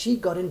 and she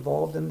got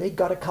involved, and they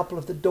got a couple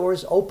of the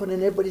doors open,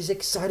 and everybody's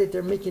excited,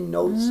 they're making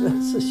notes.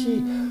 So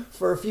she,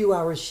 for a few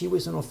hours, she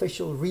was an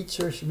official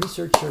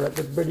researcher at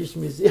the British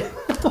Museum.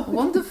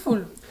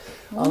 Wonderful.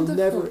 I'll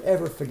never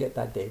ever forget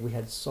that day. We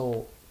had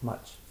so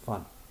much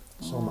fun.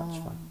 So much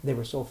fun. They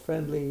were so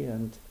friendly,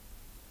 and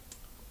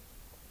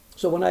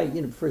so when I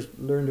first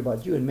learned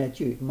about you and met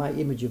you, my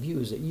image of you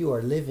is that you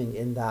are living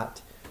in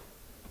that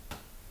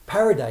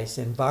paradise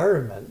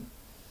environment.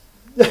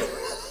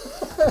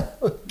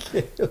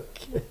 okay.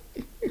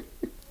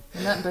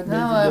 But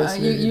now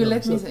you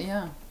let me say,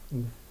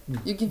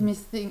 you give me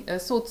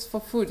thoughts for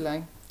food,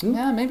 like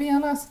maybe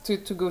I'll ask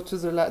to go to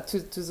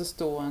the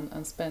store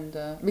and spend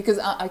because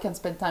I can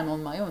spend time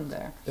on my own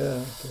there.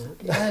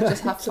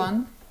 Just have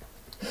fun.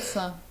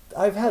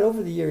 I've had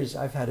over the years,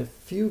 I've had a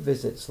few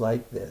visits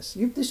like this.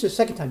 This is the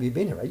second time you've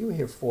been here, right? You were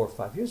here 4 or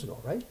 5 years ago,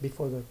 right?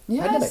 Before the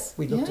pandemic.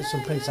 We looked at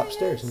some prints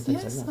upstairs and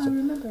things like that. Yes, I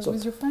remember,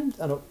 with your friend.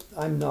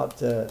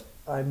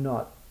 I'm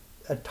not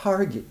a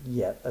target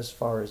yet as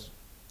far as,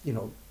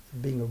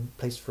 being a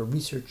place for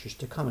researchers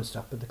to come and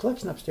stuff. But the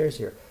collection upstairs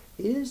here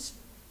is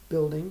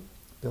building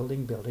the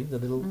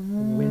little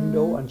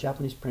window on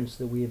Japanese prints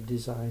that we have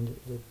designed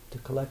to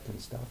collect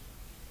and stuff.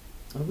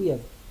 And we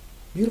have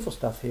beautiful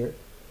stuff here.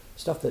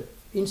 Stuff that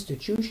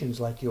institutions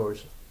like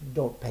yours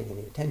don't pay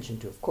any attention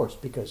to, of course,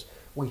 because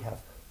we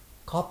have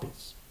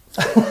copies.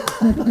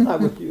 I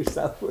would use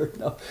that word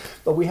now.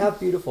 But we have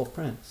beautiful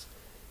prints.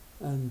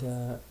 And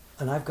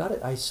I've got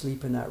it. I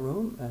sleep in that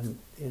room, and,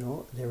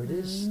 there it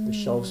is. The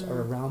shelves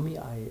are around me.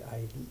 I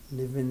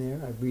live in there.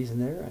 I breathe in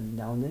there. And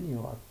now and then,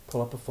 I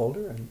pull up a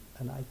folder,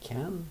 and I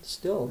can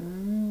still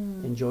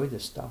enjoy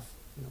this stuff.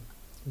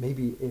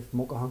 Maybe if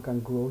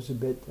Mokuhankan grows a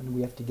bit and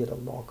we have to get a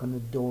lock on the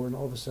door, and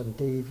all of a sudden,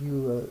 Dave,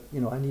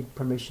 I need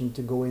permission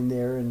to go in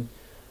there and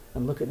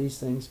look at these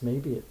things,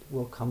 maybe it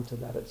will come to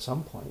that at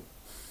some point.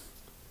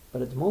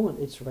 But at the moment,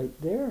 it's right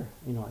there.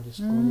 I just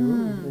go in the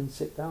room and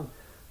sit down.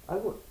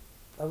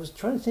 I was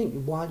trying to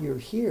think, while you're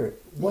here,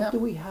 what do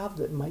we have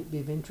that might be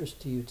of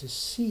interest to you to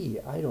see?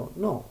 I don't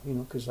know,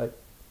 because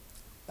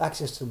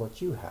access to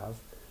what you have,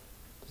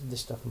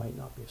 this stuff might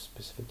not be of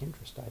specific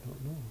interest. I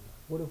don't know.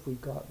 What have we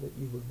got that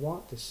you would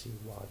want to see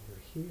while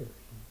you're here?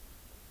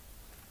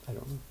 I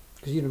don't know,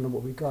 because you don't know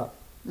what we got.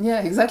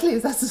 Yeah, exactly.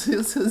 That's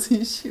also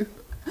the issue.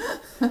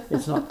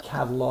 It's not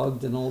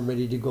catalogued and all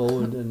ready to go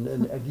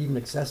and even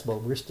accessible.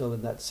 We're still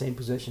in that same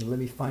position. Let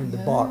me find the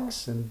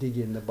box and dig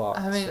in the box.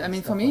 I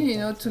mean, for me,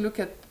 to look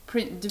at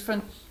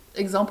different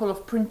example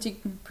of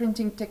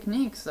printing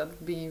techniques, that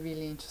would be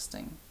really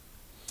interesting.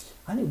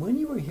 I think when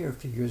you were here a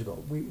few years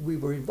ago, we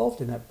were involved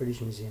in that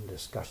British Museum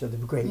discussion, the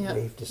Great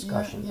Wave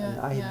discussion, and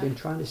I had been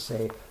trying to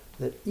say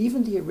that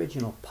even the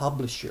original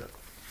publisher,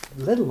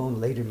 let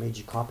alone later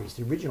major copies,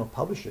 the original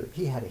publisher,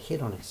 he had a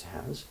hit on his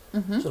hands,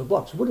 so the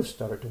blocks would have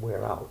started to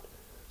wear out.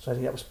 So I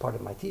think that was part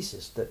of my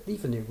thesis, that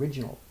even the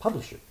original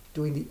publisher,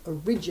 doing the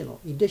original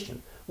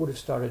edition, would have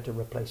started to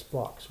replace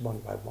blocks one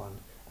by one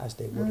as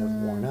they would have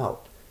worn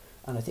out.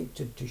 And I think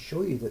to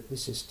show you that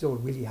this is still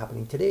really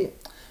happening today,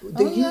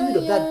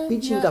 that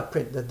Bichinga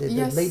print, the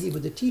lady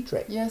with the tea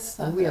tray. Yes.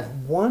 And we have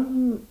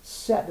one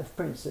set of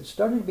prints that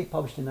started to be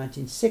published in the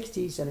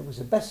 1960s, and it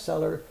was a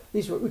bestseller.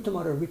 These were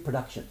Utamaro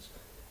reproductions.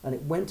 And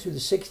it went through the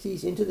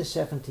 60s, into the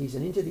 70s,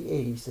 and into the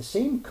 80s. The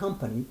same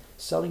company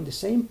selling the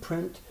same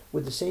print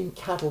with the same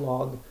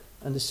catalog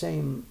and the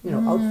same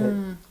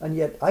outfit. And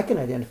yet I can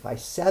identify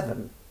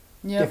 7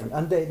 different,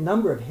 and the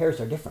number of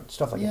hairs are different,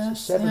 stuff like that.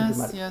 So 7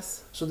 dramatic.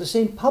 So the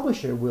same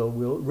publisher will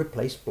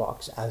replace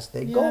blocks as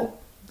they go.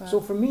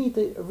 So for me,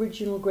 the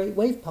original Great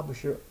Wave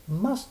publisher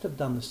must have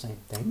done the same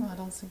thing. No, I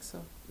don't think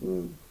so.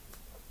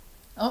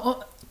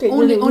 Okay,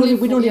 we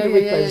don't need to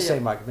replay the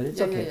same argument.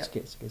 It's okay. It's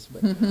okay.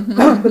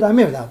 But I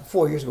remember that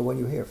 4 years ago when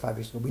you were here, 5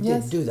 years ago, we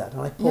did do that,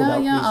 and I pulled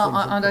out these things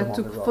and I put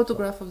took them on the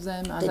photograph of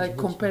them, and I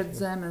compared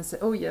them and said,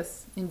 oh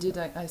yes, indeed,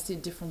 I see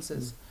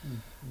differences.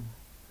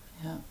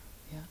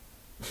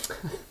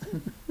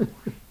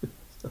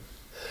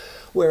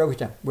 Where are we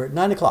now? We're at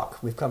 9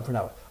 o'clock. We've come for an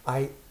hour.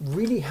 I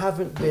really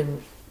haven't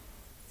been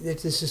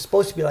this is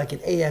supposed to be like an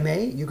AMA.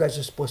 You guys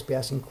are supposed to be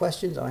asking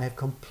questions, and I have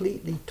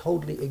completely,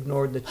 totally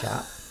ignored the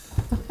chat.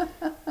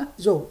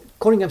 So,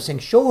 Koningam saying,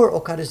 show her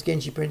Okada's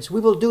Genji prints. We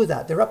will do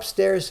that. They're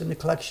upstairs in the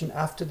collection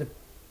after the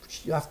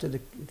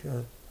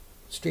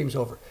stream's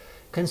over.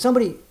 Can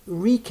somebody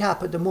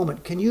recap at the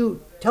moment? Can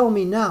you tell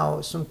me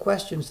now some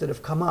questions that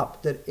have come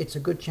up that it's a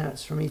good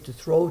chance for me to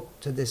throw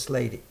to this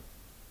lady?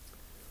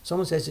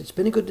 Someone says, it's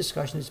been a good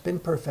discussion. It's been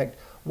perfect.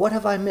 What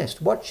have I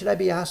missed? What should I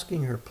be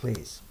asking her,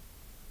 please?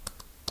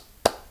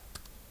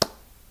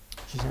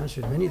 She's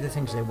answered many of the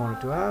things they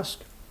wanted to ask.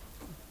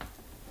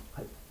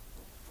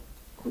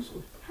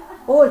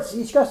 Oh, it's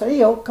Ishikawa-san.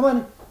 Iyo, come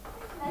on.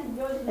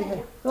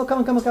 Hey. No,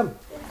 come.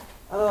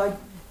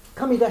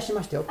 Kami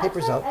dashimashita yo.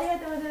 Paper's out.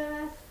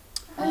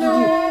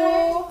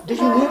 Hello. Did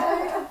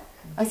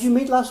you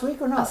meet last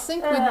week or not? I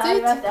think we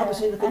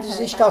did. This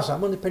is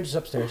Ishikawa-san. One of the printers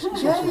upstairs.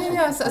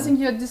 Yeah. So I think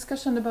you had a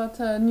discussion about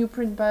a new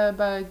print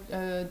by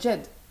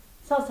Jed.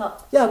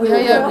 Yeah, we were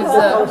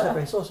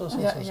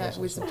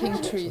with the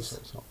pink trees.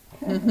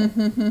 今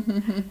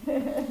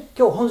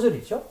日本釣り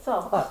でしょ？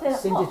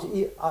先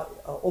日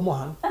おも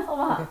はん。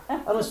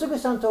すぐ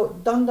さんと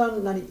だんだ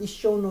ん一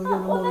生のような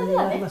ものに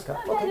なりますか？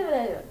大丈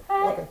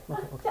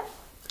夫。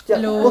じゃあ、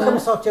welcome to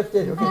South Chef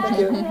Daily. Okay, thank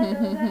you.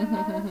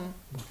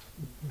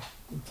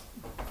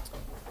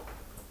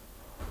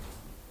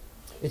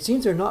 It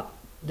seems they're not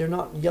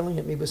yelling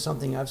at me with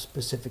something I've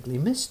specifically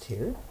missed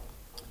here.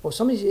 Well,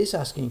 somebody is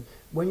asking,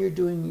 when you're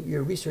doing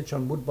your research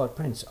on woodblock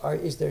prints,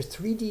 is there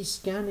 3D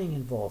scanning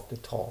involved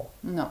at all?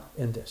 No.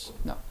 In this?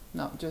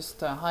 No, just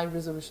high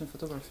resolution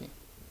photography.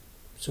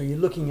 So you're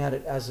looking at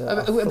it as a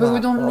but we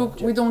don't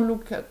look.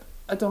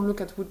 I don't look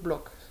at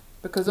woodblock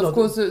because of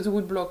course the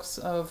woodblocks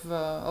of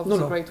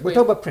the Great Wave. We're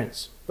talking about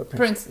prints.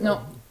 Prints,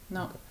 no.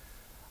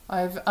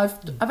 I've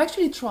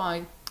actually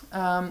tried,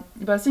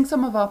 but I think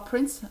some of our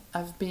prints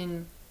have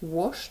been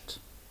washed,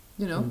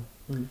 you know.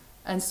 Mm-hmm.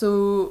 And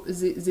so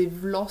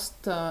they've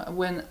lost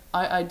when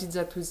I did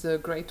that with the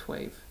Great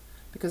Wave,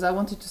 because I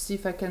wanted to see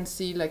if I can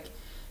see, like,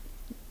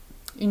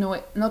 you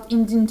know, not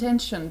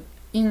indentation,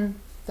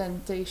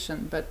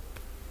 but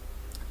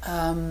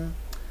and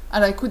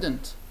I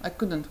couldn't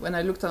when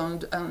I looked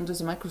under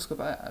the microscope,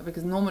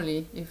 because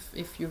normally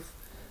if you've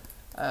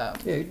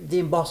the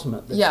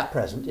embossment that's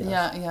present.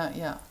 Yes.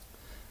 Yeah.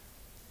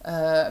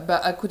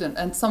 But I couldn't,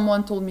 and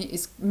someone told me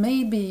it's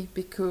maybe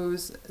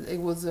because it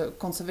was a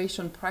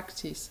conservation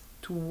practice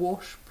to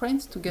wash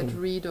prints to get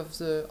rid of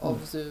the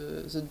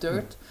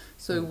dirt,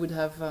 so it would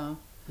have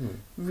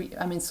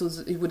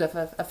it would have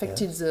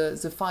affected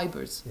the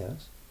fibers.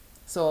 Yes.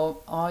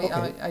 So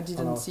I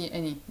didn't see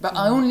any, but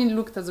I only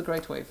looked at the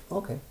Great Wave.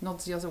 Okay. Not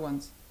the other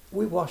ones.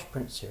 We wash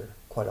prints here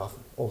quite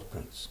often, old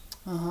prints.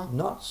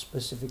 Not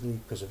specifically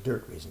because of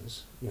dirt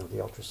reasons, you know, the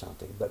ultrasound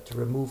thing, but to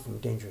remove from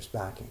dangerous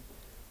backing.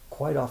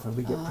 Quite often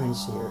we get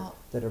prints here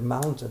that are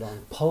mounted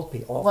on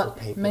pulpy, awful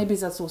paper. Maybe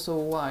that's also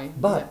why.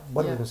 But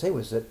what I was going to say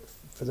was that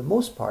for the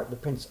most part, the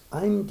prints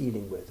I'm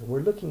dealing with,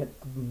 we're looking at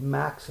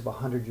max of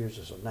 100 years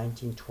or so,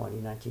 1920,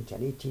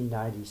 1910,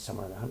 1890,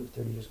 somewhere around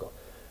 130 years ago.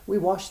 We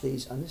wash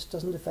these, and this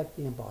doesn't affect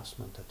the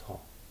embossment at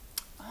all.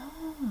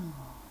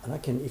 And I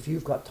can, if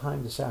you've got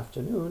time this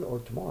afternoon or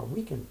tomorrow,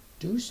 we can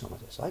do some of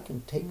this. I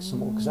can take some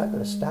more, because I've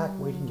got a stack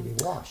waiting to be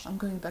washed. I'm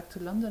going back to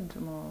London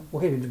tomorrow.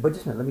 Okay, but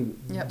just a minute,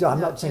 I'm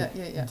not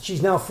saying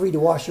she's now free to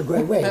wash her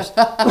Great Waves.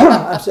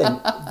 I'm saying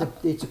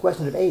it's a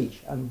question of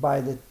age, and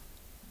by the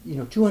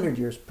 200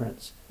 years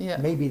prints,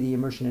 maybe the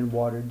immersion in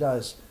water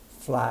does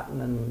flatten,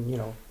 and you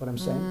know what I'm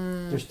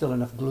saying. There's still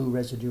enough glue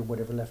residue or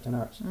whatever left in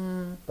ours.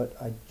 But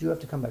I do have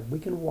to come back. We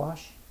can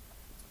wash.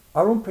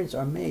 Our own prints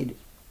are made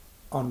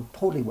on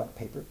totally wet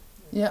paper.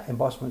 Yeah.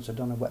 Embossments are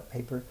done on wet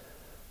paper.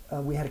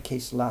 We had a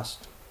case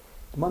last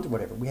month or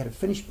whatever. We had a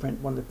finished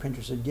print. One of the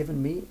printers had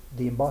given me.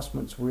 The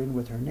embossments were in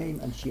with her name,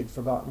 and she had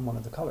forgotten one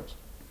of the colors.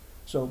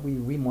 So we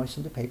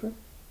re-moistened the paper,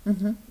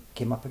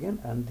 came up again,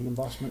 and the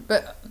embossment.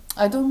 But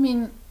I don't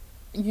mean,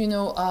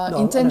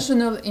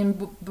 intentional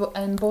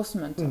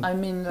embossment. I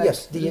mean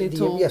like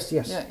little... Yes.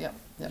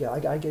 Yeah,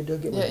 I do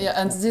get what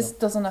and this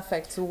doesn't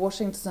affect, so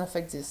washing doesn't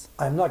affect this.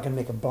 I'm not going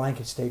to make a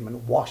blanket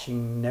statement,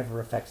 washing never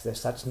affects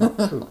this. That's not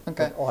true.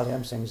 Okay. But all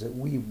I'm saying is that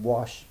we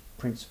wash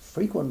prints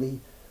frequently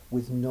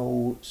with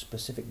no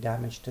specific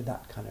damage to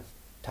that kind of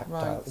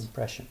tactile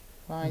impression.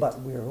 Right.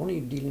 But we're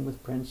only dealing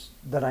with prints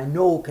that I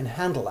know can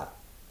handle that.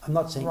 I'm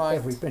not saying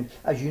every print.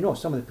 As you know,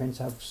 some of the prints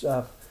have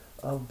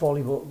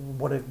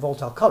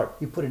volatile color.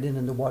 You put it in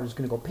and the water's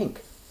going to go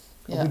pink.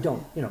 We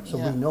don't, so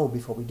we know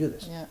before we do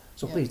this.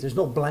 So please, there's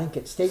no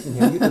blanket statement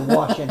here. You can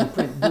wash any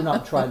print. Do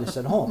not try this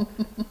at home.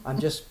 I'm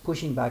just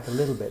pushing back a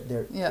little bit.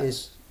 There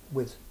is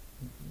with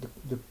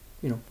the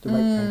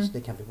right prints,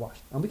 they can be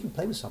washed, and we can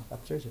play with some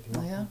upstairs if you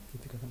want.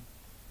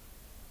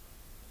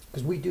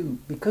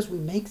 Because we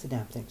make the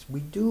damn things. We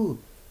do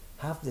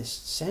have this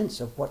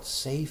sense of what's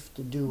safe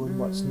to do and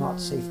what's not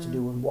safe to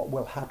do, and what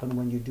will happen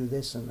when you do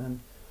this, and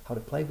how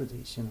to play with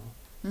these.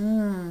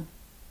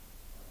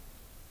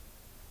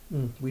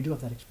 We do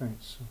have that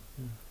experience.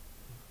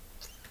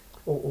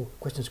 So,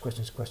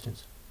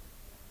 questions.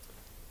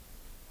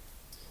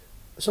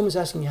 someone's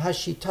asking, has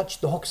she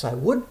touched the Hokusai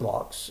wood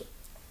blocks?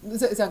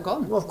 They're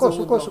gone. Well, of course.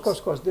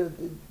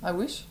 I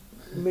wish.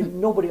 I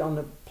mean, nobody on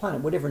the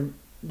planet would ever.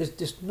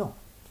 No,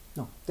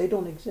 they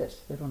don't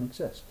exist. They don't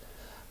exist.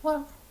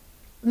 Well,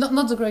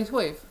 not the Great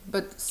Wave,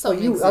 but some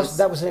exist.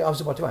 I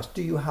was about to ask.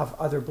 Do you have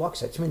other block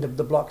sets? I mean,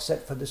 the block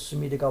set for the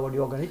Sumidegawa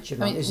Ryogan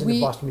Ichiran is in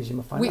the Boston Museum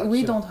of Fine Arts.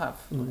 We don't have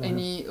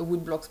any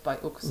wood blocks by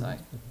Hokusai,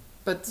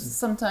 but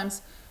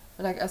sometimes,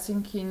 like I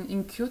think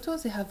in Kyoto,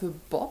 they have a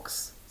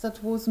box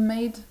that was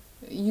made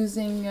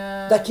using...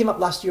 that came up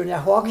last year in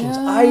Yahoo Auctions.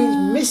 Yeah.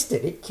 I missed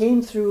it. It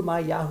came through my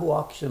Yahoo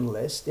Auction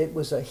list. It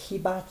was a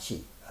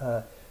hibachi.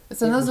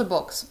 It's another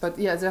box, but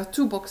yeah, there are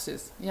two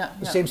boxes. Yeah,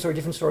 Same story,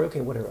 different story.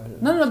 Okay, whatever.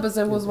 No, but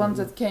there was one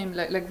that came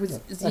like with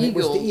the and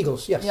eagle. It was the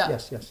eagles.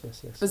 Yes.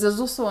 But there's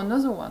also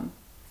another one,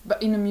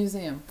 but in a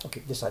museum.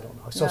 Okay, this I don't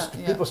know. So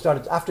people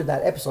started, after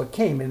that episode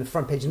came in the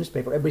front page of the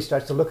newspaper, everybody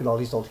starts to look at all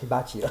these old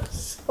hibachi.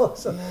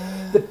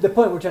 The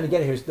point we're trying to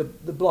get here is the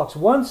blocks,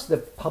 once the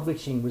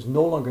publishing was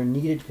no longer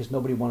needed because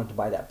nobody wanted to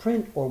buy that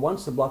print, or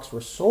once the blocks were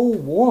so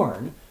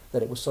worn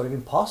that it was sort of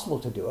impossible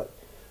to do it,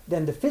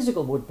 then the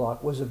physical wood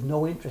block was of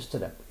no interest to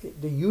them.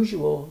 The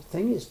usual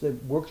thing is the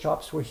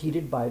workshops were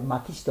heated by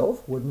maki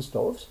stove, wooden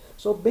stoves,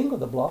 so bingo,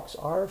 the blocks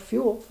are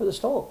fuel for the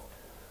stove.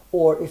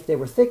 Or if they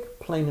were thick,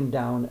 plane them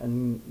down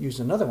and use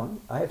another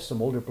one. I have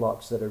some older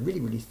blocks that are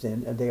really, really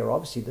thin, and they are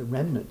obviously the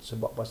remnants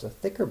of what was a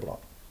thicker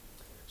block.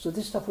 So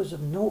this stuff was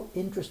of no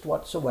interest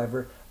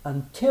whatsoever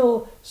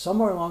until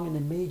somewhere along in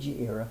the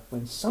Meiji era,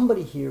 when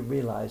somebody here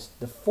realized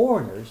the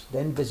foreigners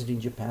then visiting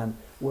Japan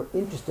were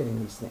interested in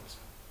these things.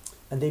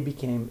 And they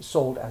became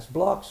sold as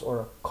blocks,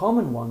 or a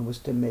common one was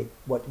to make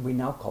what we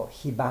now call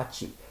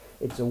hibachi.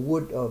 It's a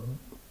wood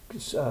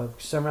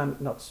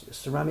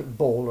ceramic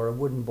bowl, or a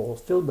wooden bowl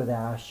filled with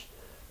ash,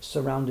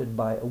 surrounded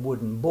by a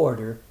wooden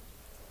border,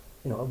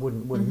 a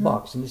wooden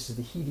box. And this is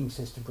the heating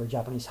system for a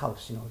Japanese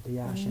house, the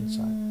ash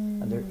inside.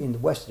 And they're in the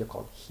West, they're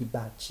called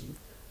hibachi.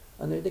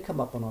 And they come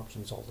up on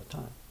auctions all the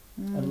time.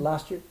 And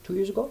last year, 2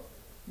 years ago,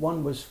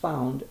 one was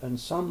found, and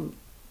some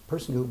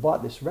person who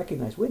bought this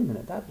recognized, wait a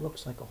minute, that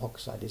looks like a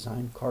Hokusai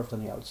design carved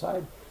on the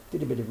outside.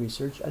 Did a bit of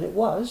research, and it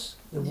was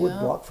the wood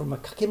block from a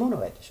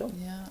kakimono etisho.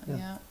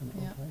 Yeah.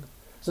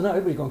 So now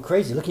everybody's going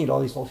crazy looking at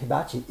all these old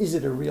hibachi. Is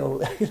it a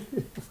real...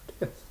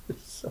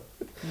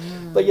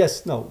 But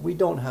yes, no, we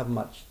don't have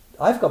much.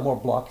 I've got more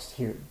blocks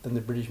here than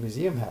the British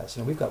Museum has.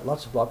 We've got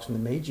lots of blocks from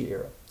the Meiji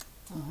era.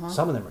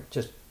 Some of them are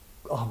just,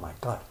 oh my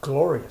God,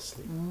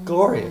 gloriously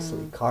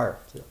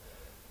carved.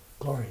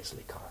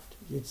 Gloriously carved.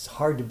 It's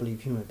hard to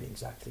believe human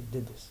beings actually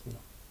did this.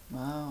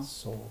 Wow.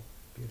 So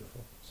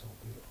beautiful, so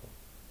beautiful.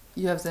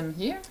 You have them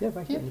here? Yeah,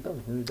 right here in the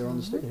building. They're on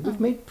the stage. We've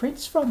made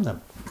prints from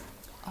them.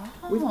 Oh.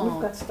 We've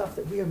got stuff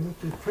that we are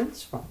making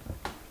prints from.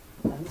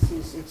 And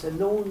it's a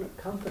known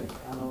company.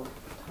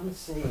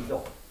 Tansei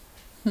Do.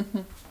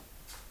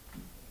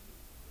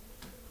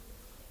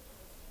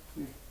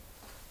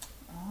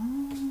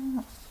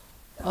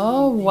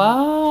 Oh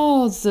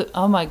wow!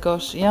 Oh my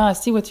gosh! Yeah, I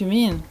see what you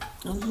mean.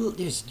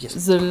 There's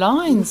just the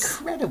lines.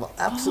 Incredible!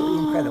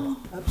 Absolutely incredible!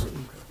 Absolutely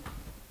incredible.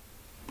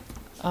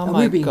 Oh and my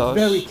we're being gosh!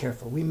 Very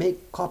careful. We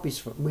make copies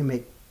from. We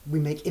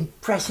make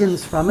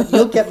impressions from it.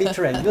 You'll get me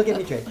trained.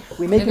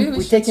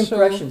 We take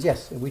impressions.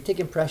 Yes, we take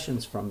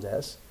impressions from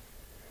this,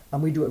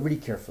 and we do it really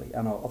carefully.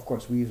 And of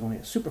course, we use only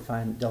a super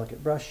fine,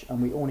 delicate brush,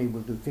 and we only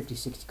will do 50,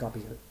 60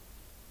 copies of it.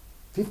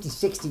 50,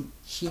 60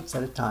 sheets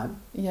at a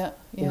time. Yeah.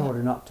 In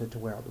order not to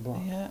wear out the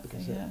block.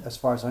 Because as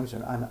far as I'm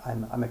concerned,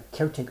 I'm a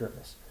caretaker of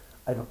this.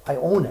 I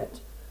own it,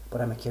 but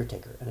I'm a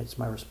caretaker, and it's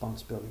my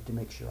responsibility to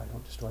make sure I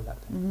don't destroy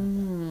that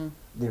thing.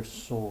 They're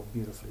so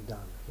beautifully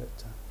done.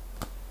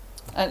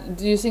 And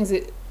do you think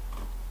they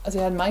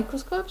had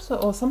microscopes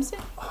or something?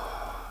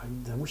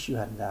 I wish you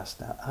hadn't asked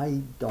that.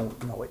 I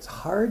don't know. It's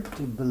hard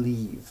to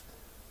believe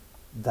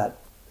that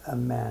a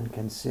man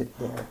can sit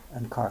there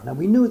and carve. Now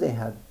we knew they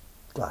had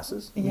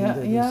glasses. Like we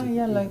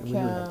knew they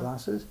had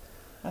glasses.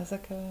 As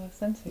like a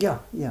sensor. Yeah.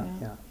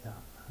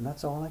 And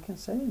that's all I can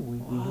say. We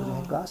knew they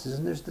had glasses.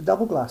 And there's the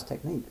double glass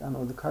technique. I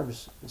know the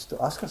carvers,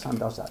 Asuka-san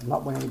does that,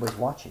 not when anybody's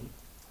watching.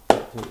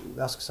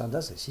 Asuka-san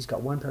does this. He's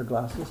got one pair of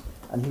glasses,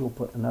 and he will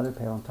put another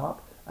pair on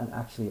top, and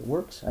actually it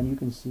works. And you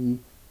can see,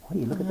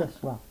 hey, look at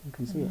this. Wow, you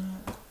can see it.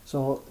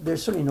 So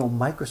there's certainly no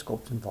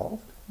microscopes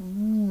involved,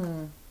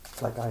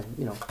 like I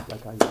use.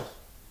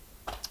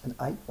 And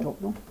I don't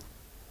know.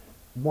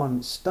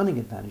 One stunning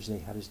advantage they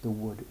had is the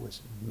wood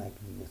was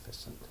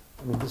magnificent.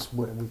 I mean, this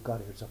wood, and we've got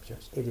it, it's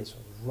upstairs. It is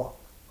rock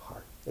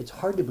hard. It's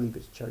hard to believe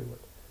it's cherry wood.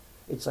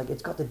 It's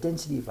got the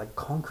density of like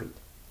concrete.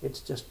 It's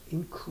just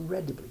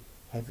incredibly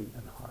heavy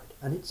and hard.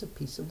 And it's a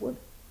piece of wood.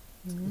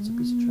 It's a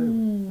piece of cherry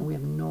wood. And we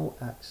have no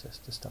access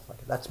to stuff like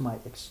it. That's my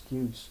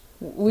excuse.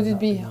 Would it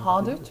be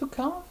harder to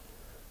carve?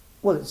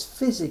 Well, it's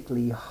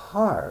physically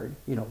hard.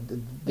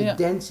 The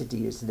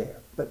density is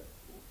there. But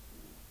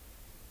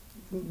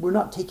we're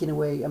not taking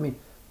away, I mean,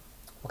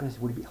 what can I say,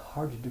 would it be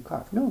harder to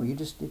carve? No,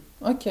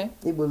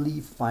 it will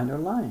leave finer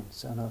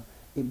lines. And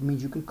it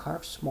means you can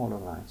carve smaller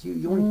lines.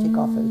 You only take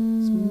off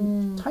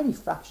tiny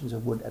fractions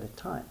of wood at a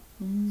time.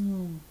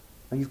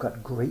 And you've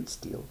got great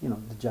steel. You know,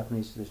 the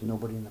Japanese, there's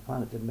nobody on the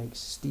planet that makes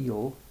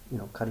steel, you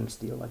know, cutting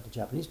steel like the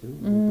Japanese do.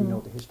 We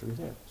know the history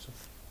there. So.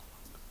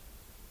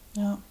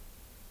 Yeah.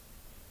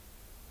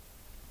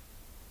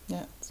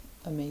 Yeah, it's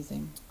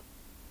amazing.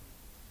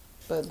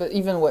 But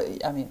even what,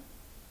 I mean,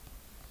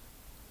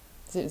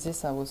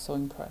 this I was so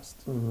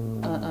impressed.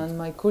 And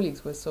my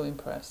colleagues were so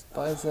impressed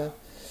by the...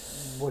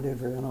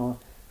 Whatever, you know,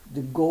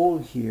 the goal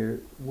here,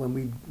 when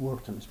we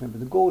worked on this, remember,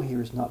 the goal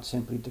here is not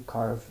simply to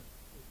carve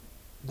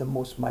the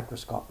most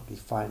microscopically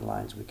fine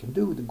lines we can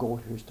do. The goal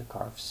here is to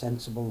carve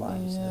sensible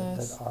lines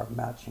that are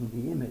matching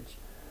the image.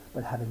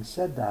 But having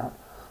said that,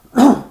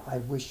 I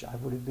wish I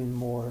would have been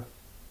more...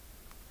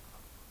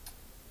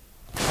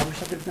 I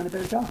wish I could have done a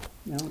better job,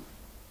 you know.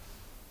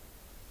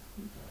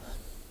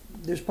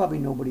 There's probably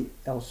nobody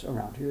else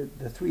around here,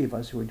 the three of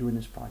us who are doing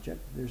this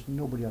project, there's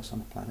nobody else on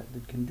the planet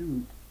that can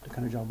do the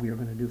kind of job we are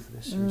going to do for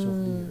this series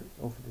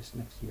over this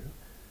next year.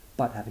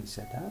 But having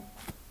said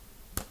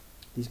that,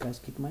 these guys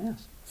kick my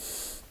ass.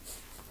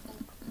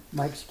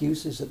 My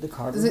excuse is that the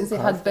carver they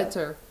had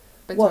better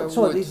well,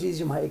 so wood.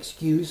 these are my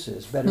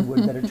excuses, better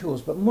wood, better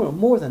tools. But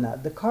more than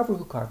that, the carver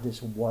who carved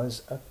this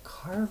was a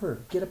carver.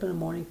 Get up in the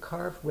morning,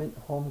 carved, went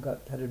home,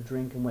 had a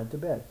drink, and went to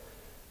bed.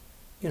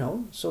 You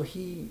know, so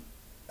he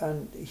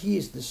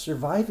is the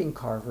surviving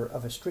carver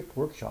of a strict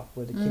workshop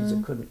where the kids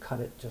that couldn't cut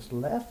it just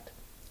left.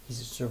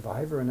 He's a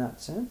survivor in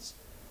that sense.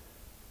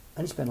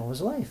 And he spent all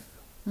his life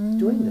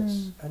doing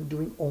this and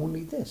doing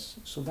only this.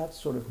 So that's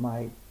sort of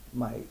my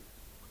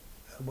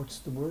what's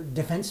the word?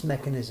 Defense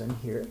mechanism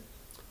here.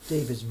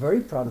 Dave is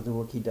very proud of the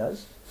work he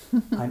does.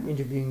 I'm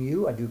interviewing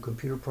you. I do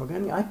computer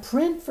programming. I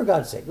print, for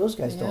God's sake. Those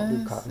guys don't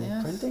do carving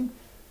and printing.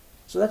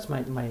 So that's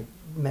my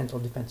mental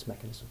defense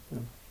mechanism. You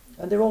know.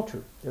 And they're all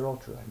true. They're all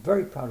true. I'm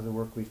very proud of the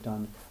work we've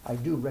done. I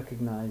do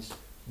recognize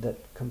that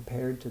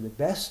compared to the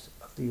best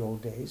of the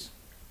old days,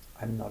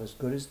 I'm not as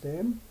good as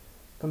them.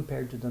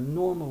 Compared to the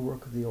normal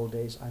work of the old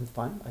days, I'm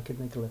fine. I could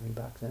make a living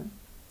back then.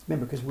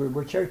 Remember, because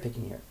we're cherry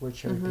picking here. We're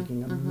cherry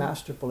picking a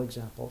masterful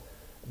example.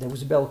 There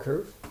was a bell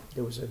curve.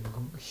 There was a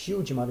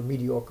huge amount of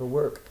mediocre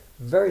work.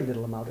 Very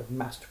little amount of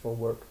masterful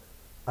work.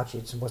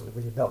 Actually, it wasn't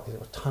really a bell because there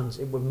was tons.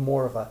 It was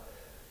more of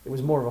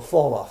a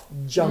fall off.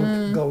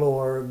 Junk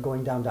galore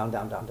going down, down,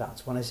 down, down, down.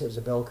 So when I say it was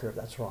a bell curve,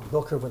 that's wrong.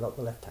 Bell curve without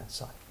the left-hand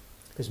side,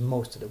 because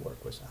most of the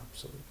work was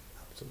absolute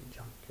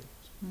junk.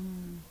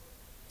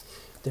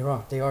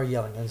 They are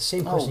yelling, and the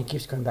same question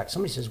keeps coming back.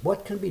 Somebody says,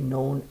 "What can be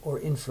known or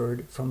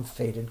inferred from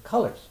faded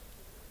colors?"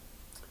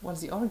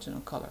 What's the original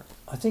color?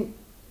 I think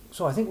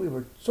we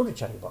were sort of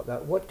chatting about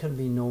that. What can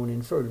be known and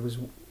inferred was,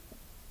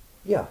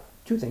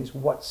 two things.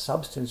 What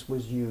substance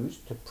was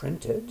used to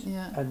print it,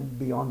 and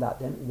beyond that,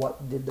 then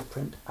what did the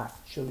print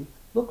actually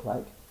look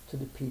like to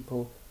the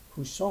people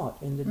who saw it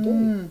in the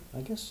day?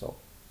 I guess so.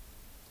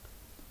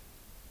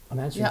 I'm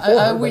answering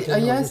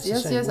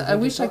yes. I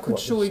wish I could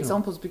show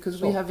examples,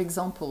 because we have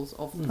examples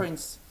of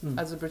prints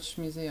at the British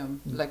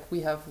Museum. Like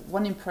we have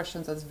one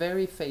impression that's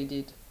very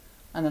faded,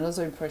 and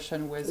another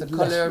impression where the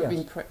color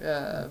being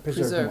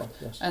preserved,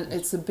 and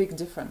it's a big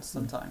difference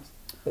sometimes.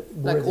 But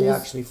were they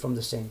actually from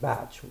the same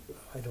batch?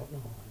 I don't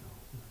know.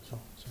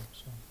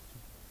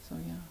 So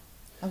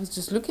I was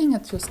just looking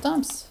at your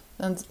stamps,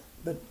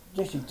 but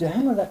Jesse, to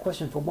hang on that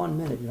question for 1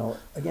 minute, you know,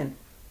 again,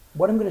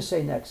 what I'm going to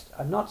say next,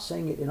 I'm not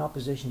saying it in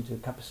opposition to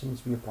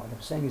Capucin's viewpoint.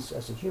 I'm saying it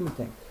as a human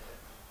thing.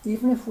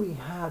 Even if we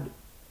had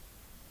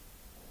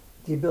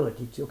the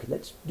ability to,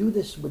 let's do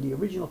this with the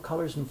original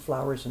colors and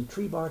flowers and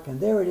tree bark, and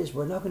there it is.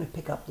 We're now going to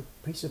pick up the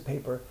piece of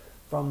paper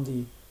from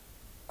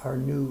our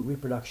new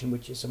reproduction,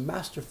 which is a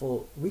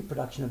masterful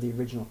reproduction of the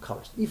original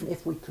colors. Even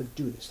if we could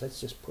do this,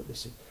 let's just put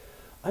this in.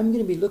 I'm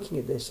going to be looking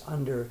at this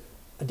under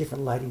a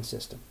different lighting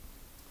system.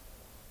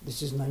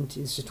 This is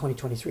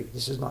 2023.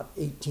 This is not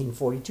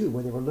 1842,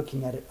 where they were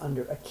looking at it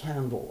under a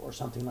candle or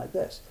something like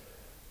this.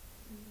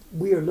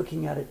 We are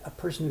looking at it, a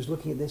person who's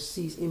looking at this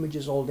sees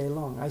images all day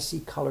long. I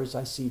see colors,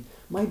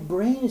 my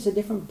brain is a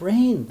different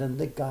brain than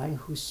the guy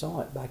who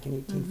saw it back in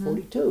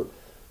 1842.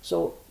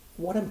 So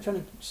what I'm trying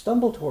to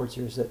stumble towards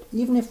here is that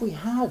even if we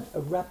had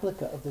a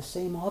replica of the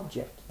same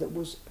object that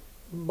was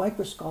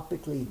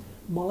microscopically,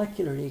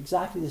 molecularly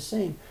exactly the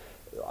same,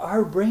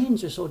 our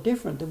brains are so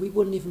different that we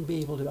wouldn't even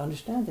be able to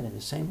understand it in the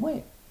same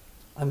way.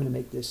 I'm going to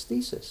make this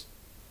thesis.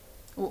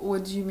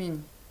 What do you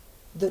mean?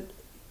 That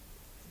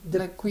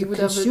the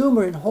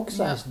consumer in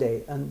Hokusai's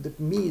day and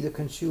the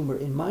consumer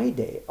in my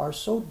day, are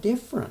so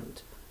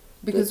different.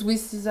 Because we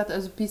see that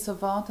as a piece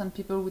of art, and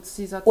people would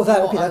see that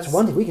that's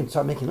one thing. We can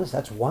start making lists.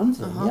 That's one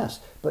thing, yes.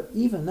 But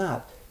even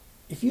that,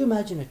 if you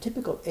imagine a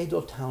typical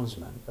Edo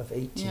townsman of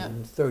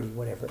 1830,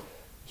 whatever,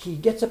 he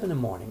gets up in the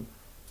morning,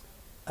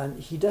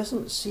 and he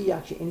doesn't see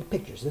actually any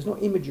pictures. There's no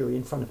imagery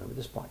in front of him at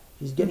this point.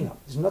 He's getting up.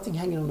 There's nothing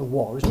hanging on the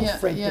wall. There's no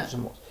framed pictures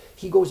on the walls.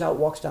 He goes out,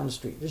 walks down the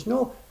street. There's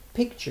no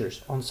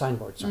pictures on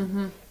signboards.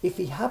 If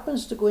he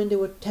happens to go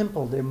into a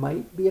temple, there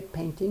might be a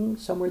painting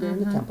somewhere there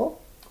in the temple.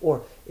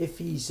 Or if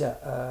he's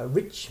a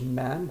rich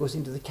man, goes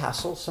into the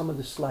castle, some of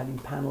the sliding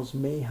panels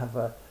may have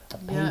a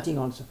painting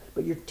on some.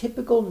 But your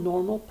typical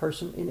normal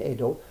person in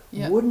Edo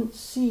wouldn't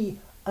see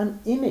an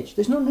image.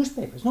 There's no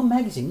newspapers, no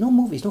magazine, no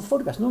movies, no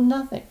photographs, no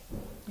nothing.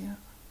 Yeah.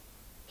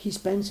 He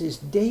spends his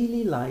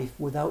daily life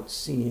without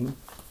seeing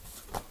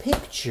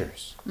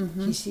pictures.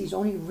 Mm-hmm. He sees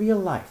only real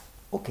life.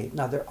 Okay,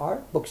 now there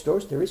are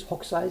bookstores. There is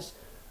Hokusai's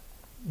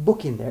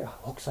book in there,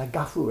 Hokusai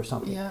Gafu or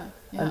something. Yeah.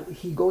 Yeah. And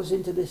he goes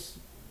into this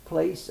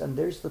place, and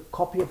there's the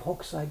copy of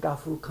Hokusai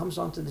Gafu, comes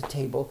onto the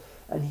table,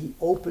 and he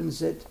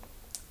opens it,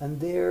 and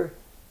there,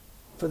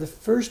 for the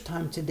first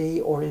time today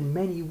or in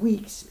many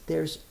weeks,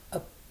 there's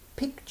a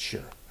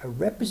picture, a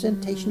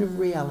representation of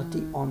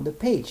reality on the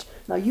page.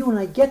 Now you and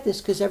I get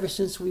this because ever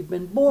since we've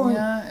been born,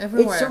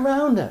 everywhere. it's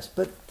around us.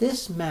 But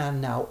this man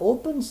now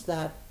opens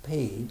that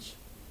page,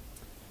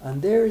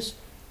 and there's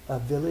a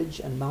village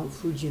and Mount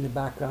Fuji in the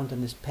background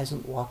and this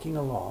peasant walking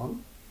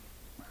along.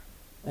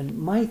 And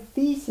my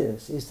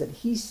thesis is that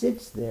he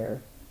sits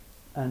there,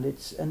 and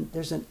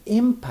there's an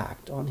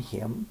impact on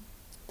him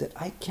that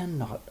I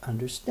cannot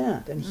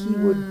understand. And he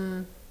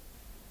would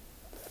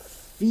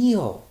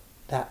feel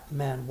that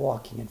man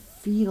walking and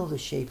feel the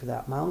shape of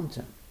that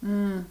mountain.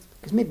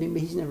 Because maybe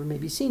he's never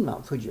seen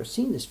Mount Fuji or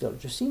seen this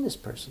village or seen this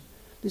person.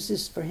 This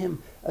is for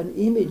him an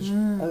image,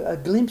 a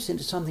glimpse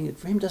into something that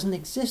for him doesn't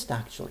exist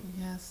actually.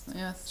 Yes,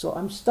 yes. So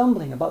I'm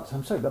stumbling about this,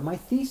 I'm sorry, but my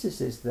thesis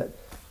is that,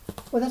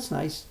 well, that's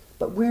nice,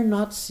 but we're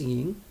not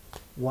seeing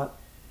what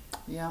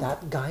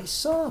that guy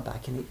saw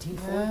back in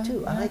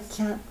 1842. And I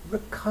can't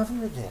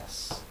recover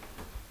this.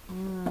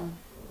 Then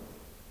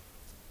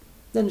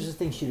there's the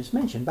thing she just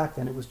mentioned. Back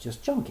then it was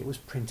just junk. It was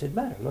printed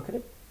matter. Look at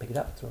it, pick it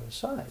up, throw it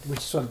aside. Which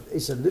sort of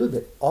is a little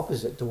bit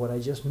opposite to what I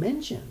just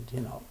mentioned,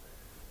 you know.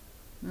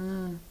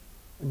 And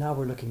now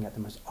we're looking at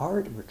them as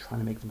art. We're trying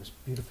to make them as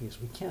beautifully as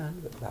we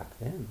can. But back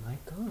then, my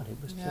God, it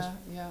was just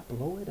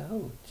blow it out.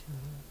 You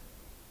know.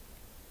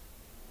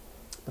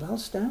 But I'll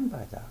stand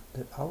by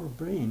that our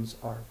brains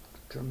are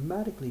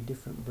dramatically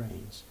different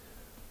brains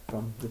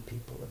from the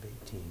people of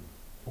 18.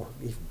 Or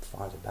even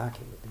farther back,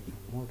 it would be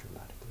even more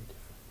dramatically different.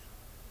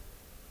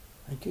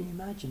 And can you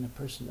imagine a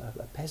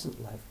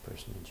peasant life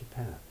person in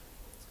Japan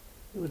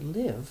who would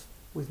live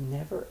with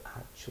never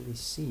actually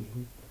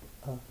seeing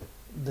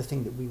the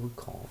thing that we would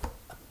call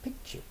a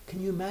picture? Can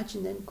you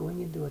imagine them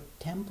going into a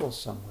temple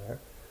somewhere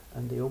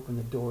and they open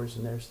the doors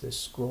and there's this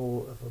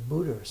scroll of a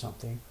Buddha or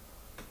something?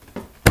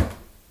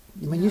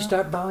 When you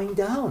start bowing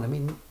down, I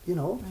mean, you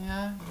know.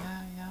 Yeah.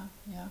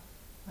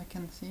 I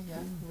can see, it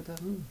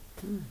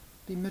would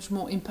be much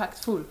more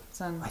impactful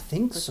than... I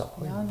think so.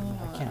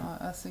 I can't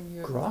I think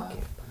you're... grok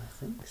it, but I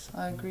think so.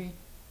 I agree.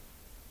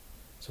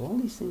 So all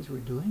these things we're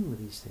doing with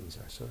these things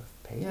are sort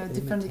of paid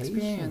different imitations,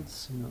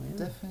 experience. you know,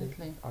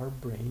 Definitely. Our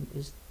brain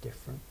is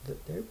different than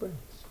their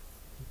brains.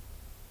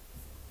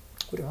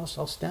 What else?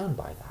 I'll stand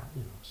by that,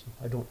 you know, so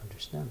I don't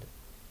understand it.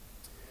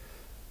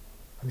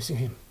 Let me see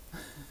him.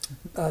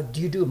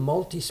 Do you do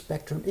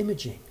multi-spectrum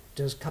imaging?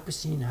 Does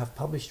Capucine have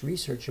published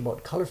research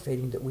about color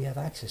fading that we have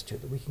access to,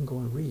 that we can go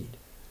and read?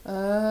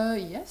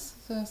 Yes,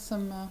 there's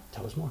some...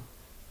 Tell us more.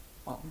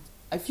 Well,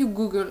 if you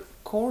Google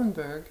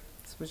Korenberg,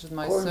 which is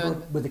my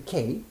son... with a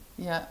K?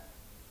 Yeah.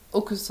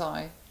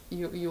 Okusai,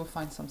 you'll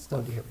find some stuff.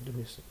 Oh, do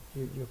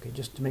you okay,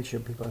 just to make sure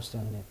people are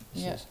standing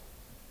in.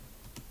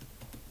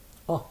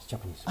 Oh, it's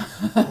Japanese.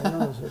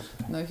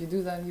 No, if you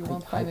do that, you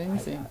won't find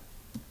anything.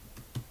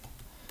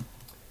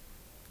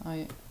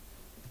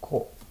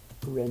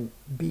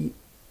 B-E-R-G.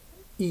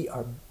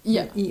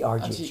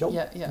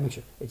 Yeah. Make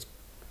sure it's...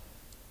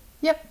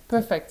 Yep,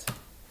 perfect.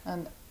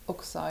 And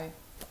Okusai.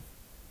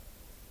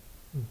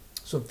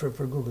 So for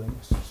Googling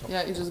this. So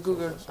you just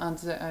Google, and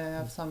I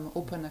have some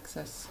open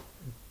access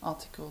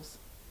articles.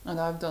 And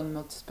I've done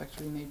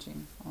multispectral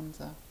imaging on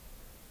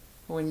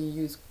when you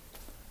use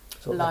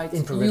light,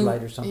 infrared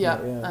light or something.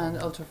 And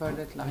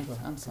ultraviolet light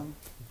and some.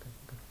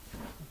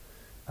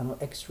 I know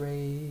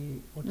X-ray.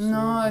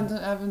 I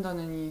haven't done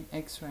any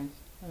X-ray.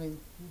 I mean,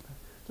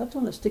 that's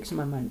one that sticks in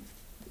my mind.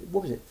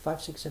 What was it?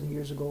 5, 6, 7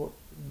 years ago,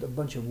 a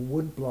bunch of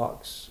wood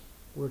blocks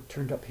were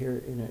turned up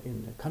here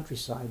in the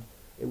countryside.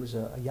 It was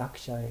a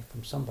yakushai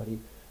from somebody,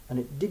 and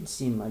it did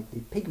seem like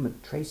the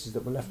pigment traces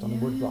that were left on the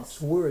wood blocks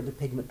were the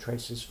pigment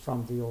traces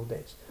from the old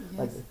days. Yes.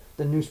 Like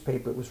the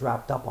newspaper it was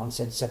wrapped up on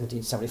said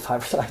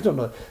 1775. I don't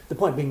know. The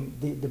point being,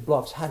 the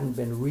blocks hadn't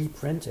been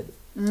reprinted.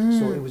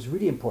 So it was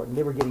really important.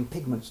 They were getting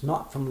pigments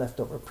not from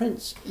leftover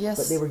prints,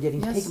 but they were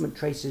getting pigment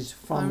traces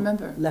from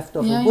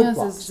leftover wood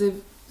blocks.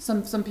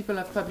 Some people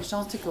have published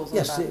articles on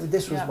that. Yes,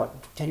 this was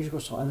 10 years ago,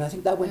 so, and I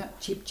think that went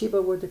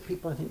cheaper were the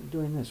people I think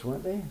doing this,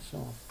 weren't they?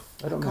 So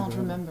I can't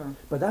remember.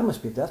 But that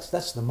must be that's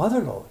the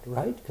mother lode,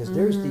 right? Because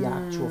there's the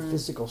actual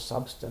physical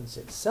substance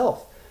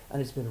itself,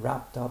 and it's been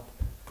wrapped up,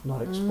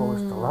 not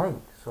exposed to light.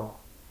 So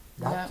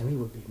that to me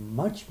would be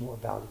much more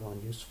valuable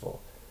and useful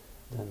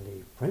than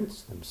the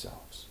prints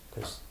themselves.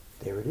 Because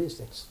there it is,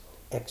 it's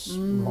X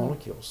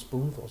molecules,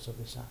 spoonfuls of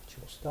this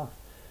actual stuff.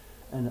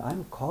 And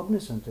I'm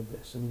cognizant of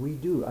this, and we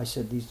do. I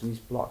said these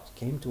blocks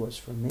came to us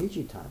from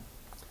Meiji time,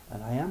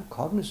 and I am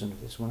cognizant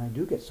of this. When I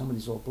do get some of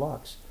these old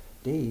blocks,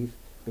 Dave,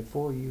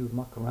 before you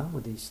muck around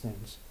with these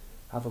things,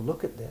 have a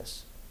look at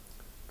this,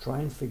 try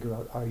and figure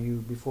out, are you,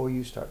 before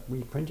you start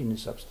reprinting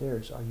this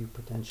upstairs, are you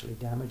potentially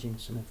damaging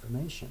some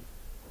information?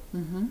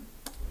 Mm-hmm.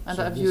 And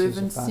So have this you is a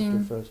even factor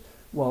seen? for us.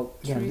 Well,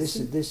 again,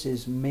 Tracy? this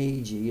is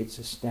Meiji. It's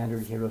a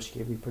standard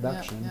Hiroshige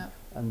reproduction, Yeah,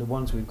 and the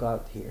ones we've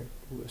got here,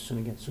 as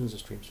soon as the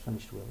stream's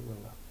finished, we'll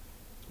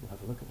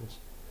have a look at this.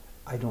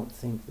 I don't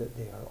think that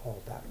they are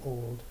all that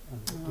old,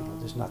 and you know,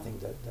 there's nothing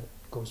that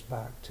goes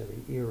back to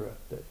the era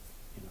that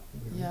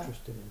we're Yeah.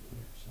 interested in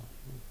here. So,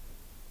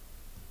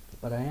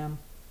 but I am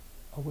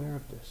aware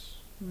of this.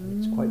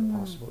 And it's quite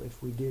possible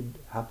if we did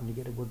happen to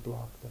get a wood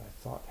block that I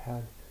thought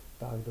had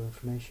valuable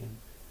information,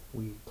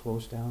 we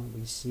close down,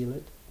 we seal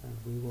it, and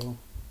we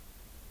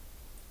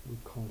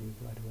call you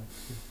right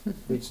away.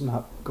 It's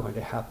not going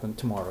to happen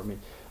tomorrow. I mean,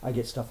 I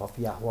get stuff off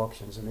Yahoo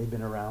auctions, and they've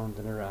been around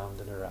and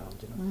around and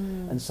around,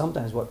 And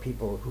sometimes what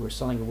people who are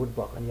selling a wood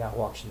block on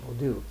Yahoo auction will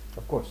do,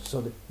 of course, so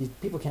that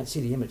people can't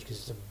see the image because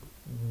it's a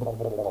blah,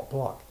 blah, blah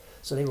block.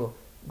 So they will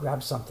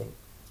grab something,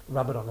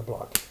 rub it on the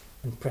block,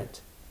 and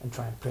print, and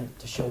try and print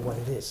to show what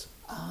it is.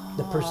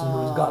 The person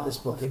who has got this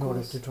book in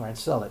order to try and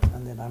sell it.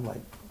 And then I'm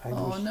like, I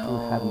wish you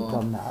hadn't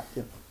done that.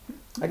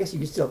 I guess you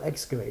can still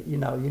excavate.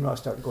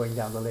 Start going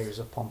down the layers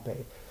of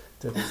Pompeii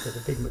to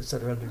the pigments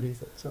that are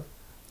underneath it. So,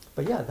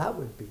 but yeah, that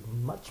would be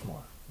much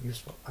more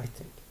useful, I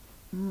think.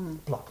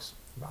 Blocks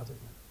rather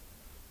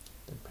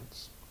than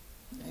prints.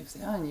 If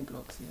there are any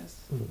blocks, yes.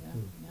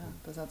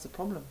 But that's a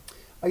problem.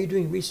 Are you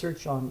doing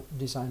research on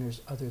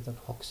designers other than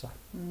Hokusai?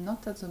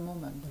 Not at the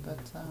moment, but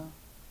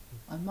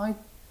I might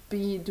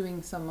be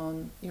doing some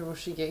on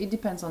Hiroshige. It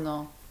depends on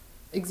our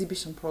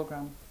exhibition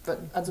program, but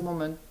at the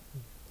moment,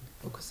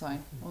 Hokusai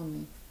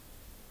only.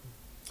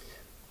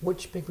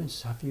 Which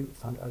pigments have you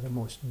found are the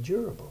most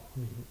durable? I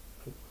mean,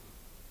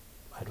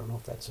 I don't know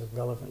if that's a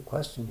relevant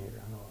question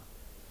here.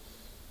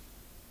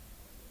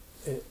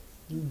 I know.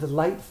 The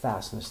light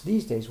fastness,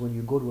 these days when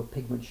you go to a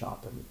pigment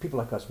shop, and people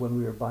like us, when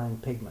we were buying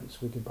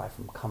pigments, we could buy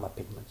from Kama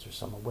Pigments or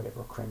some,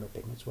 whatever, Kramer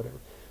Pigments, whatever.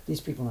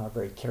 These people now are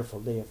very careful.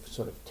 They have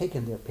sort of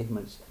taken their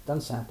pigments,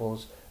 done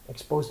samples,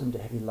 exposed them to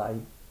heavy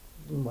light,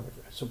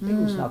 whatever. So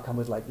pigments now come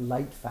with like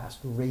light fast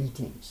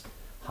ratings,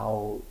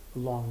 how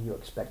long you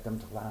expect them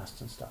to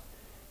last and stuff.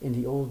 In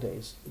the old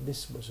days,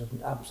 this was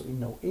of absolutely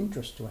no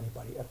interest to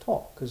anybody at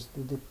all, because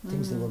the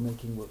things they were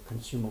making were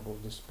consumable,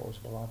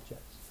 disposable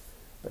objects.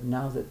 But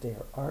now that they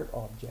are art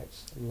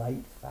objects,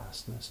 light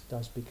fastness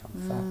does become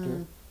a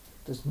factor.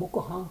 Does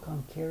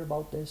Mokuhankan care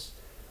about this?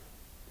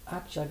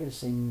 Actually, I got to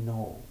say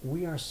no.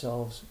 We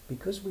ourselves,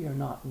 because we are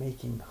not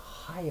making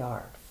high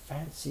art,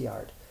 fancy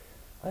art,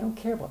 I don't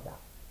care about that.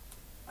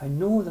 I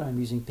know that I'm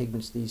using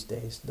pigments these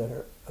days that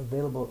are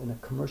available in a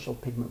commercial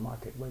pigment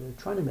market where they're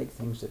trying to make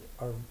things that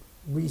are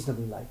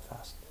reasonably light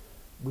fast.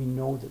 We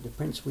know that the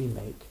prints we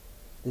make,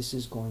 this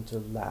is going to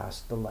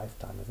last the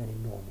lifetime of any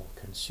normal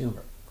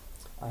consumer.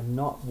 I'm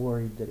not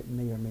worried that it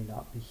may or may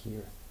not be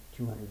here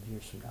 200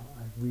 years from now.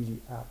 I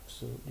really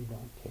absolutely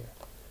don't care.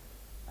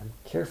 I'm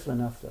careful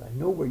enough that I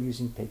know we're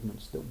using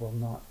pigments that will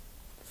not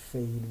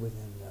fade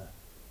within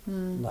the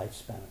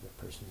lifespan of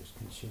the person who's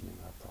consuming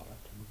our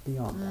product. And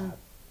beyond that,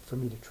 for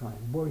me to try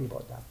and worry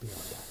about that beyond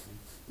that, I mean,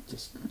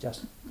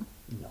 just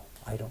no,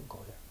 I don't go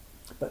there.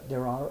 But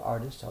there are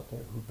artists out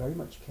there who very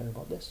much care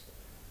about this,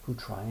 who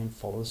try and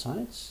follow the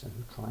science and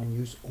who try and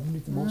use only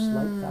the most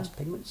light fast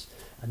pigments,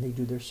 and they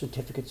do their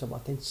certificates of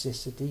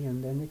authenticity,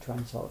 and then they try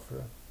and sell it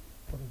for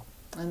whatever.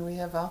 And we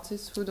have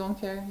artists who don't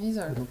care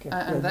either. Who don't care.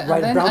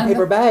 And brown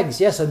paper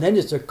bags, yes, and then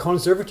it's a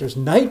conservator's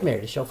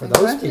nightmare to show for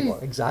those people.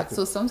 Exactly.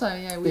 So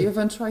sometimes, we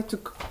even try to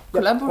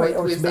collaborate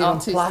or with it's made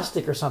artists. on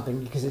plastic or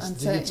something because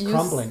it's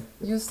crumbling.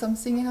 Use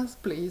something else,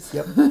 please.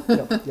 Yep.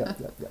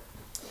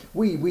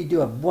 We do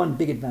have one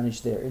big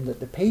advantage there in that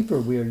the paper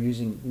we are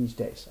using these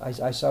days. I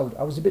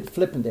was a bit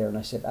flippant there, and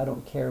I said I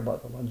don't care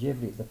about the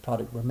longevity of the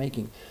product we're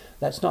making.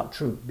 That's not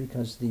true,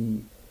 because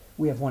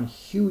we have one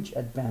huge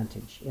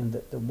advantage in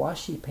that the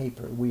washi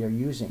paper we are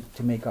using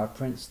to make our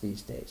prints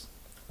these days,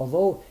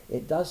 although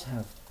it does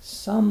have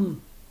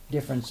some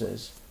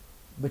differences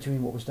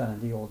between what was done in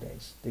the old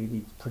days.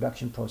 The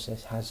production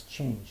process has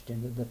changed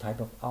in the type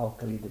of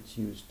alkali that's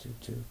used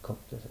to cook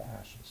the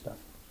ash and stuff.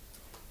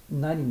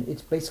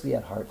 It's basically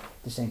at heart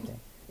the same thing.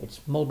 It's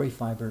mulberry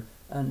fiber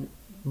and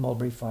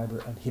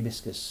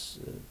hibiscus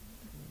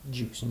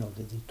juice,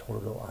 the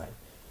tordo eye.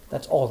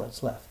 That's all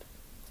that's left.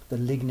 The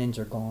lignins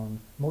are gone.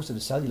 Most of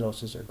the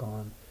celluloses are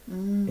gone.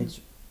 It's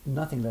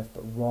nothing left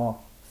but raw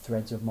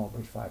threads of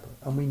mulberry fiber.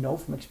 And we know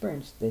from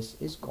experience this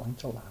is going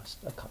to last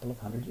a couple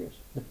of 100 years,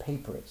 the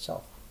paper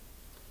itself.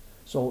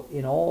 So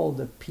in all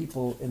the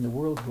people in the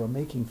world who are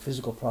making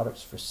physical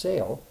products for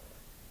sale,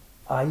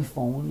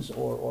 iPhones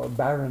or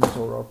barons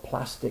or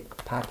plastic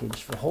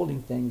package for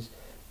holding things,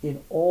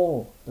 in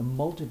all the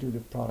multitude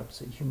of products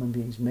that human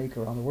beings make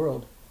around the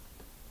world,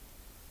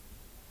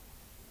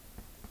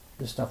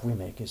 the stuff we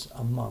make is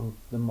among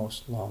the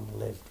most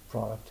long-lived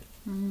product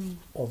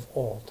of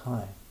all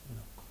time.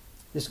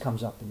 This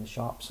comes up in the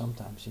shop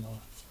sometimes.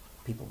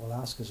 People will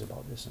ask us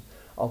about this, and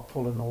I'll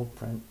pull an old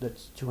print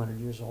that's 200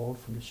 years old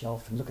from the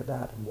shelf and look at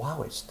that, and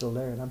wow, it's still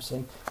there. And I'm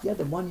saying, yeah,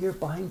 the one you're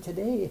buying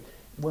today,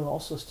 will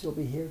also still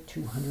be here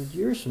 200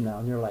 years from now.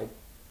 And you're like,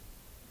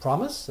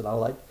 promise? And I'm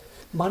like,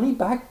 money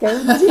back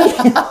guarantee.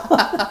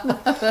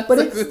 But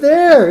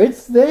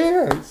it's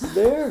there.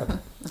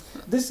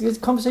 This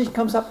conversation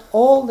comes up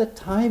all the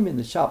time in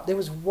the shop. There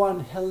was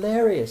one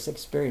hilarious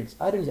experience.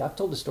 I've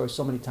told the story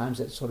so many times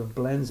that it sort of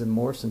blends and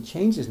morphs and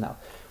changes now.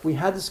 We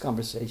had this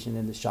conversation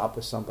in the shop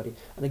with somebody,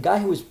 and the guy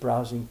who was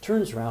browsing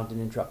turns around and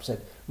interrupts,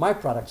 said, my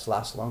products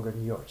last longer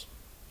than yours.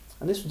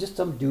 And this was just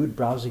some dude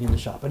browsing in the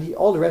shop. And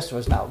all the rest of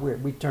us now,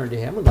 we turned to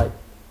him and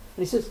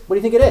he says, what do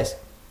you think it is?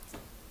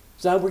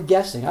 So now we're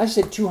guessing. I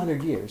said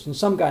 200 years, and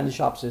some guy in the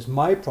shop says,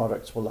 my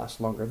products will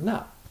last longer than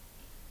that.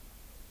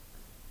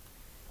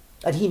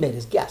 And he made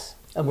his guess.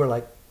 And we're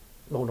like,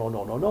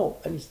 no.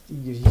 And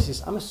he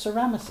says, I'm a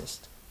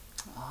ceramicist.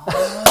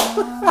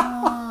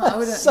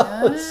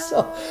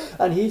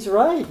 And he's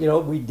right.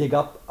 We dig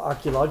up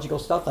archaeological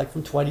stuff like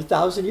from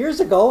 20,000 years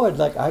ago. And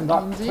like, I'm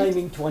not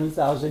claiming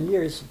 20,000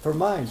 years for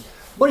mine.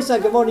 But he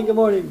said, good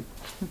morning.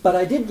 But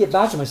I did get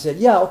back to him. I said,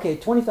 yeah, okay,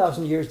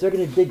 20,000 years, they're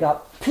going to dig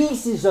up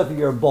pieces of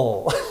your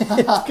bowl.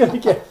 It's going to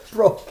get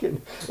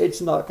broken.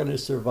 It's not going to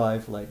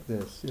survive like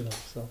this,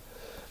 so.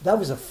 That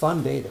was a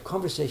fun day. The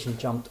conversation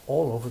jumped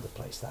all over the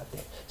place that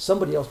day.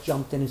 Somebody else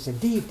jumped in and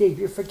said, Dave,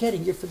 you're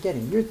forgetting.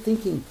 You're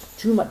thinking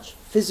too much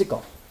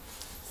physical.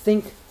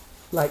 Think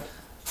like...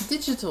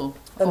 digital.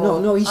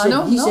 No, he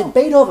said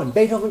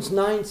Beethoven's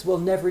ninths will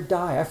never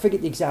die. I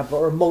forget the example.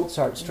 Or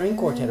Mozart string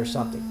quartet or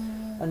something.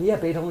 And yeah,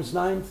 Beethoven's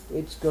ninth,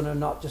 it's going to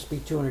not just be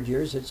 200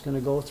 years. It's going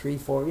to go 3,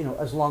 4,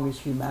 as long as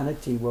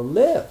humanity will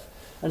live.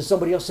 And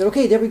somebody else said,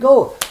 okay, there we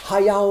go.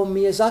 Hayao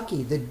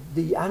Miyazaki,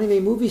 the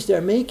anime movies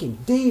they're making.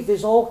 Dave,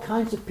 there's all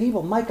kinds of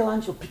people.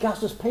 Michelangelo,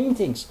 Picasso's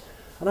paintings.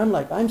 And I'm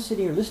like, I'm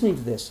sitting here listening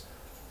to this.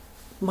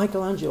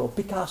 Michelangelo,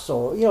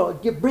 Picasso,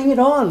 bring it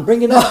on.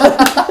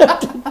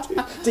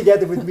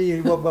 Together with me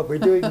and what we're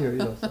doing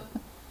here, So.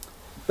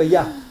 But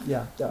yeah,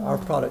 our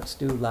products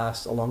do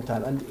last a long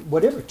time. And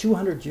whatever,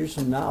 200 years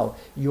from now,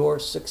 your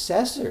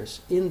successors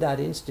in that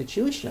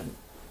institution,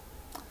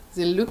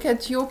 they look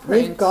at your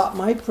print. They've got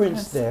my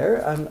prints there,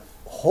 and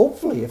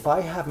hopefully, if I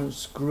haven't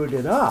screwed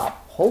it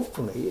up,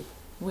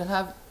 we'll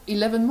have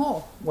 11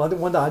 more. Well, we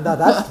know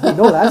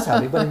that's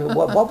happening. But I mean,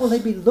 what will they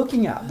be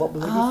looking at? What will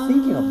they be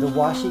thinking of? The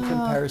washi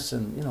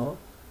comparison,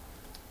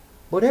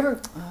 whatever.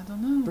 I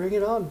don't know. Bring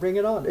it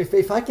on. If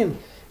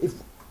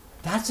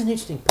that's an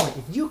interesting point.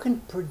 If you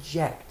can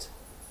project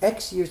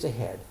X years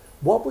ahead,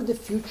 what would the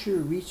future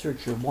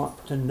researcher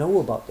want to know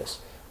about this?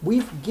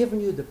 We've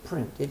given you the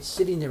print. It's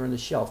sitting there on the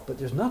shelf, but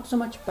there's not so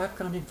much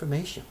background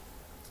information.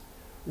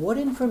 What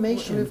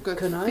information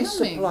can I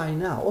supply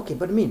now? Okay,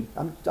 but I mean,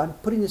 I'm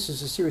putting this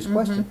as a serious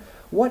question.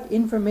 What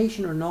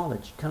information or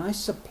knowledge can I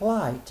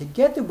supply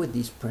together with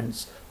these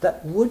prints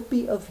that would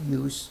be of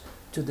use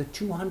to the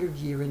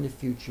 200-year in the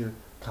future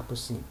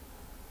Capucine?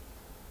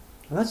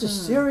 And that's a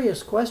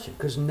serious question,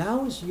 because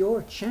now is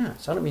your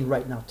chance. I don't mean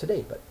right now,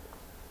 today, but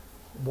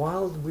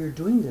while we're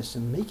doing this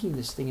and making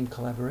this thing in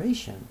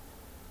collaboration,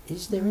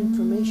 is there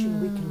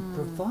information we can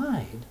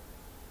provide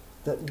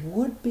that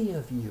would be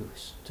of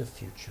use to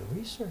future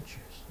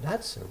researchers?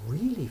 That's a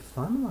really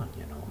fun one,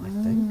 I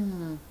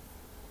think.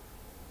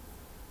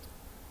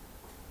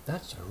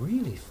 That's a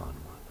really fun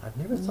one. I've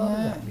never thought of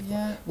that before.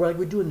 Yeah. Well,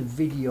 we're doing a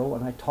video,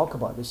 and I talk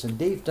about this, and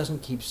Dave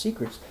doesn't keep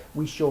secrets.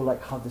 We show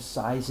like how the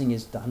sizing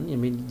is done. I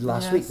mean,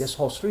 last week, this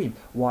whole stream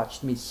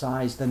watched me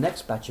size the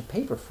next batch of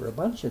paper for a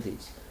bunch of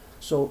these.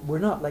 So we're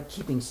not like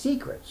keeping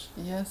secrets.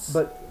 Yes.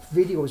 But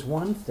video is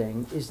one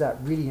thing. Is that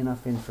really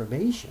enough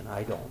information?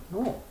 I don't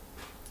know.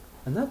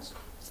 And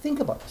think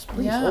about this,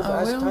 please.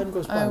 As time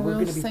goes by, we're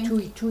going to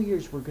be 2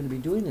 years. We're going to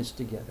be doing this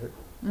together,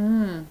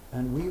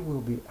 and we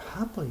will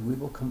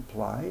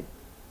comply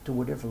to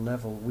whatever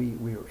level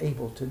we are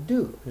able to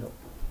do.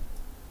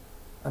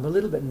 I'm a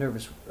little bit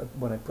nervous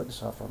when I put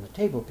this off on the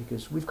table,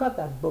 because we've got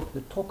that book, the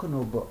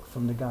Tokono book,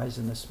 from the guys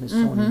in the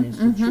Smithsonian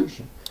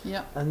Institution,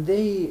 and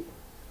they,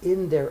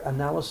 in their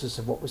analysis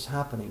of what was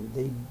happening,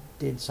 they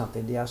did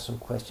something. They asked some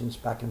questions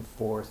back and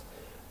forth.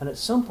 And at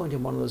some point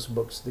in one of those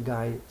books, the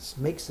guy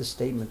makes the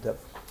statement that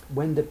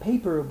when the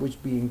paper was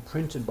being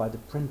printed by the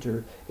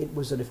printer, it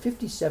was at a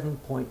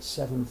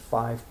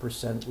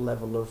 57.75%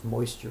 level of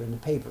moisture in the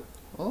paper.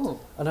 Oh,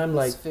 and I'm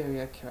like, that's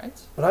very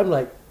accurate. But I'm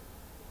like,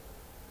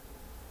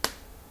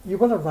 you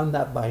want to run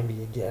that by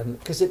me again?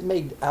 Because it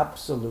made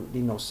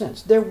absolutely no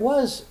sense. There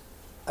was,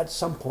 at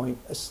some point,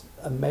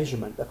 a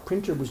measurement. A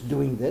printer was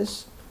doing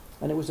this,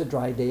 and it was a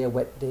dry day, a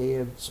wet day,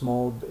 a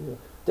small...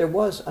 there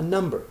was a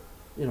number,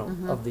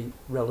 of the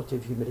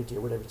relative humidity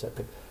or whatever it's at.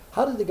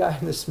 How did the guy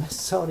in the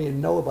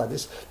Smithsonian know about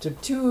this?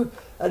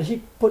 And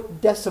he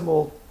put two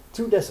decimal.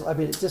 I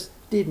mean, it just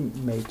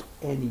didn't make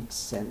any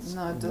sense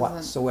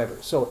whatsoever.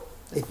 So,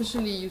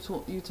 especially you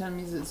tell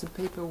me that the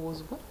paper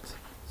was wet.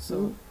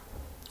 So.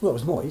 Well, it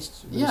was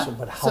moist,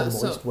 but how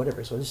moist,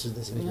 whatever. So this is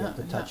the thing you have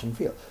to touch and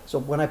feel. So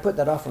when I put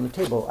that off on the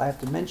table, I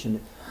have to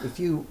mention, if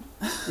you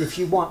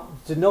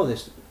want to know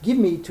this, give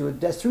me 3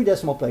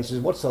 decimal places,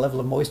 what's the level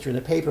of moisture in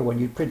the paper when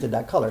you printed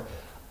that color?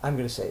 I'm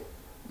going to say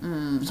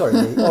Sorry,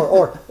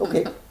 or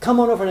okay, come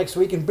on over next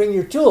week and bring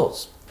your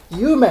tools.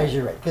 You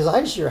measure it, because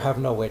I sure have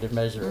no way to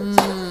measure it.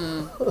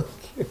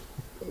 Okay.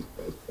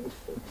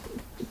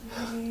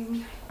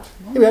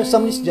 Here we have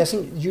somebody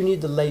suggesting you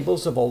need the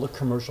labels of all the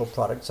commercial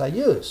products I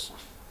use.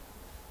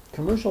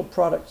 Commercial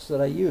products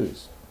that I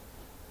use.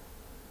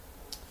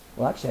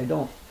 Well, actually, I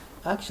don't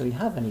actually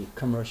have any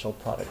commercial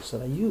products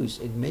that I use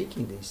in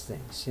making these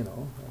things, you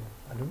know.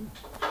 I don't know.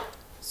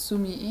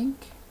 Sumi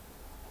ink.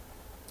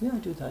 Yeah,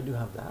 I do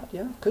have that.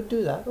 Yeah, could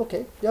do that.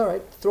 Okay, all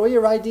right. Throw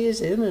your ideas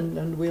in,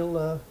 and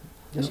we'll.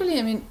 Actually,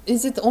 I mean,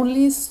 is it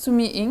only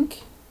Sumi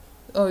ink,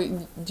 or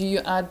do you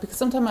add? Because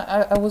sometimes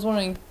I was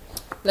wondering,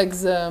 like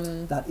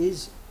the. That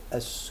is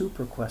a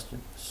super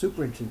question,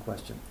 super interesting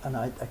question, and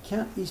I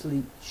can't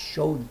easily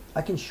show.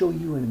 I can show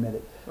you in a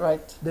minute.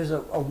 Right. There's a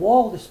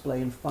wall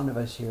display in front of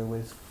us here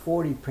with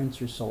 40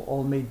 prints or so,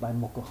 all made by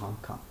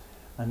Mokuhankan,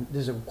 and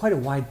there's quite a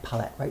wide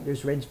palette. Right.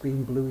 There's reds,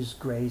 green, blues,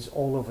 greys,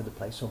 all over the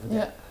place over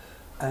there. Yeah.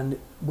 And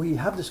we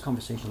have this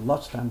conversation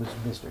lots of time with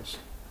visitors.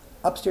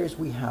 Upstairs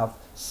we have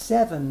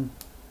 7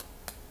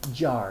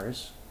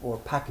 jars or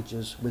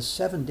packages with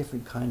 7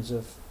 different kinds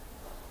of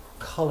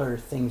color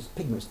things,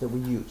 pigments that we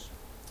use.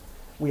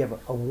 We have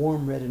a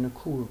warm red and a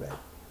cool red.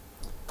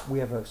 We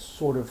have a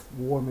sort of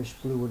warmish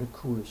blue and a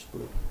coolish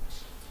blue.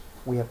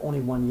 We have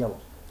only one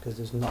yellow because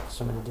there's not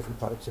so many different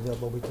products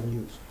available we can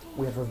use.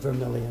 We have a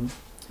vermilion,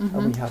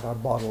 and we have our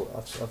bottle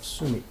of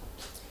Sumi.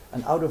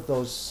 And out of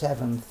those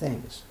 7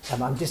 things,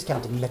 and I'm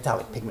discounting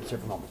metallic pigments here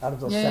for a moment, out of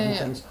those 7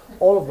 things,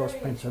 all of those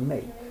prints are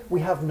made. We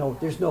have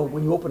there's no,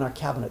 when you open our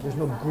cabinet, there's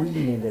no green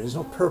in there, there's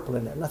no purple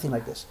in there, nothing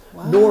like this.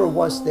 Wow. Nor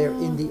was there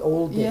in the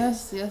old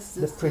days. Yes.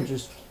 The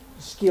printer's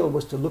skill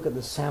was to look at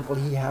the sample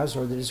he has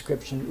or the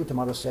description.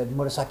 Utamoto said,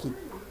 Murasaki.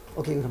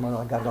 Okay, Utamoto,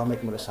 I got it, I'll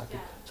make Murasaki.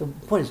 So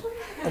the point is,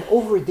 and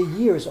over the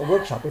years, a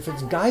workshop, if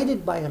it's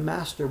guided by a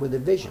master with a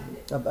vision,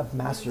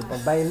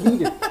 by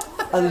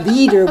a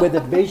leader with a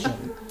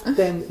vision,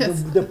 then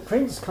the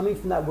prints coming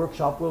from that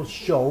workshop will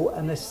show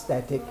an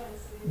aesthetic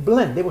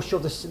blend. They will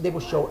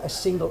show a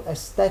single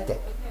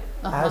aesthetic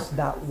as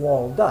that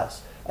wall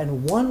does.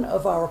 And one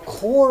of our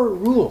core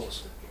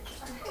rules,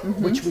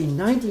 which we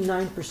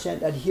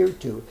 99% adhere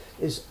to,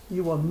 is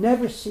you will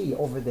never see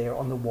over there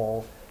on the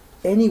wall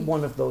any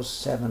one of those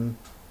 7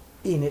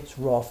 in its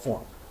raw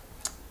form.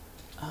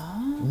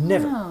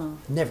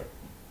 Never.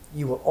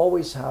 You will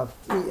always have,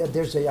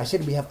 I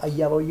said we have a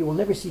yellow, you will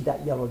never see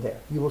that yellow there.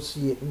 You will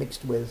see it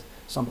mixed with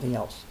something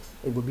else.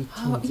 It will be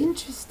tinted. How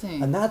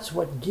interesting. And that's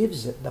what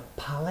gives it the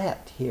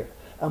palette here.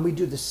 And we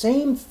do the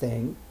same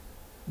thing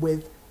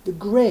with the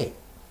gray.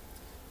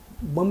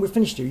 When we're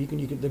finished here, you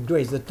can the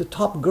grays, the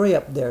top gray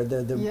up there,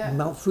 the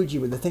Mount Fuji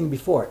with the thing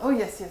before it. Oh,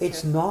 yes.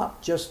 It's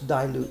not just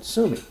dilute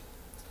Sumi.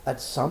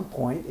 At some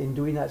point in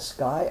doing that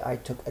sky, I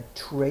took a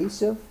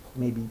trace of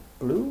maybe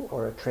blue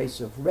or a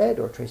trace of red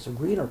or a trace of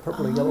green or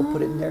purple or yellow,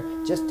 put it in there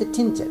just to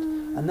tint it.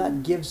 And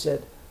that gives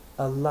it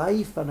a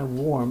life and a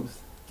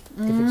warmth.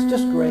 If it's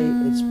just gray,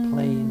 it's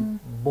plain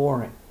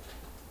boring.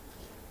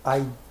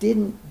 I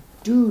didn't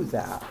do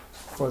that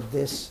for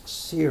this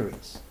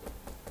series.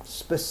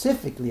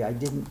 Specifically, I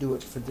didn't do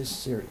it for this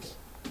series.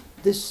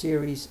 This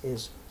series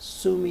is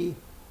Sumi,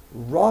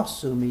 raw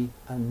Sumi,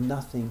 and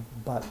nothing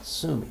but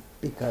Sumi,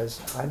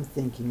 because I'm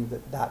thinking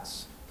that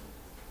that's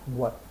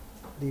what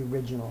the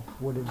original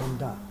would have been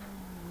done.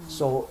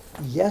 So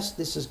yes,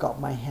 this has got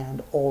my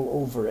hand all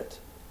over it,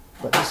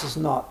 but this is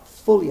not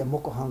fully a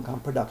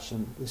Mokuhankan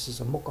production. This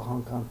is a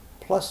Mokuhankan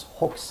plus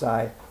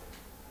Hokusai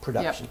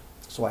production.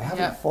 So I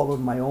haven't followed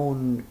my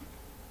own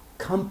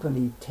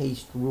company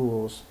taste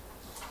rules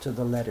to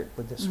the letter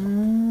with this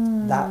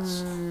one.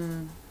 That's,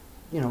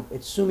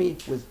 it's Sumi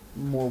with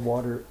more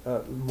water,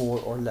 more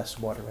or less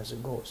water as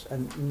it goes.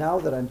 And now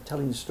that I'm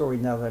telling the story,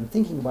 now that I'm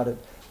thinking about it,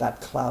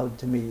 that cloud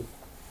to me,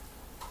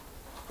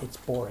 it's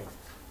boring.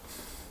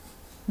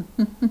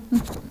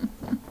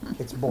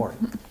 It's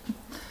boring.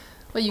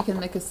 Well, you can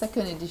make a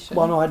second edition.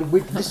 Well, no,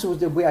 this was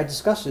the way I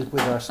discussed it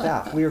with our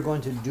staff. We are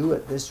going to do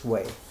it this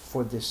way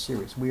for this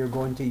series. We are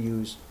going to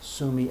use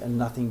Sumi and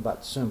nothing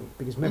but Sumi.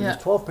 Because remember,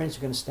 there's 12 prints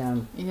are going to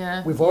stand.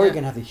 We've already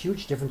going to have the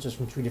huge differences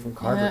from 3 different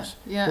carvers.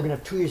 We're going to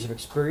have 2 years of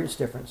experience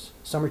difference.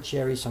 Some are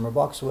cherry, some are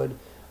boxwood.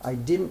 I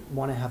didn't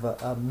want to have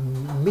a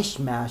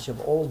mishmash of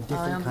all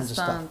different kinds of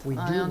stuff. We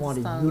do want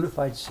a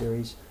unified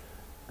series,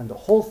 and the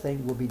whole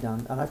thing will be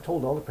done. And I've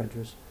told all the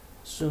printers,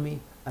 Sumi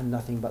and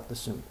nothing but the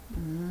Sumi.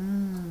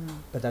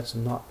 But that's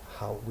not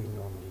how we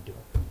normally do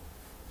it.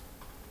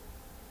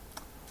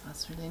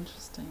 That's really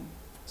interesting.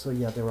 So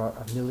yeah, there are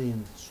a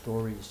million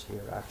stories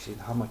here actually,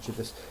 how much of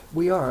this.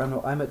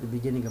 I'm at the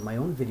beginning of my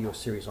own video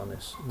series on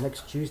this.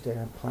 Next Tuesday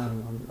I'm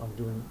planning on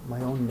doing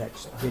my own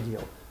next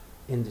video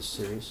in this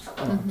series.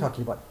 I'm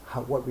talking about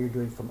what we're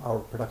doing from our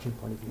production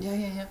point of view.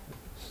 Yeah.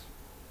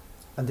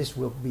 And this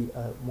will be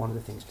one of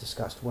the things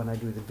discussed when I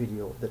do the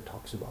video that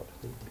talks about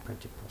the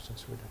printing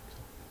process we're doing. So.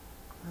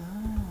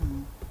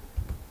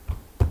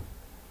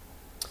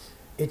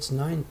 It's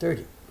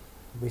 9:30.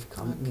 We've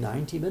come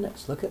 90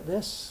 minutes. Look at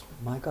this.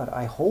 My God,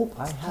 I hope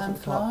I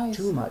haven't talked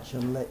too much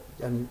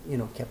and you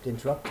know, kept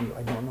interrupting you.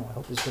 I don't know. I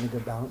hope there's been a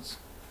good balance.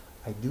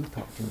 I do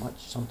talk too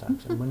much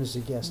sometimes, and when there's a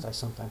guest, I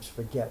sometimes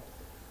forget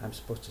I'm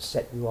supposed to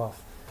set you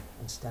off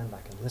and stand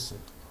back and listen.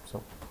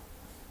 So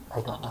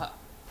I don't know.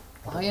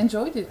 I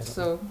enjoyed it,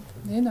 so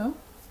you know.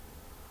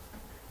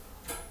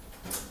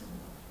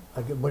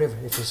 Whatever.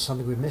 If there's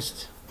something we've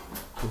missed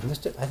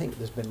it. I think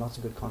there's been lots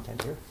of good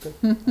content here.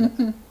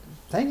 Good.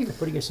 Thank you for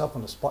putting yourself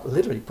on the spot.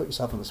 Literally put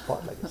yourself on the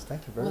spot like this.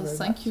 Thank you very, very much.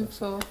 Thank you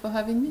for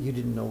having me. You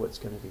didn't know what's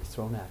going to be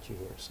thrown at you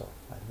here, so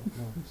I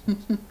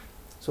don't know.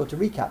 So to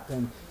recap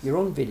then, your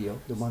own video,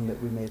 the one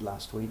that we made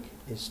last week,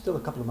 is still a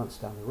couple of months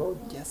down the road.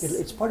 Yes.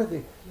 It's part of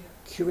the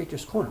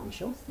Curator's Corner,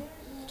 Michelle?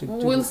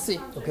 We'll see.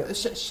 Okay,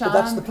 but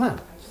that's the plan.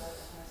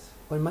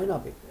 Well, it might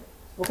not be.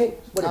 Okay,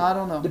 whatever. I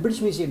don't know. The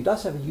British Museum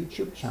does have a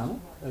YouTube channel.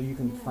 You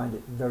can find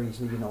it very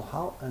easily, you know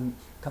how. And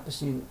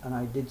Capucine and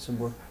I did some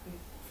work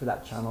for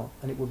that channel,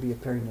 and it will be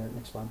appearing there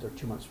next month or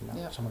 2 months from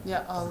now.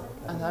 Yeah,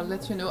 I'll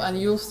let you know,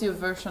 and you'll see a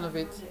version of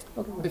it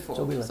before.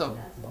 So we'll let you know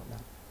about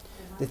that.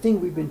 The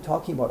thing we've been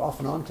talking about off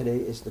and on today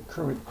is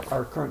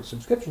our current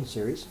subscription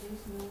series,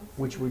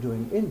 which we're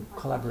doing in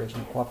collaboration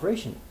and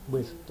cooperation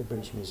with the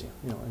British Museum.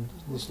 You know, and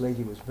this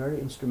lady was very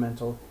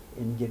instrumental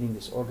in getting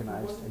this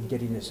organized and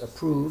getting this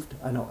approved.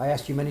 I know I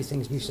asked you many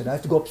things and you said I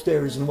have to go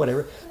upstairs and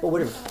whatever,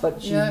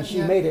 but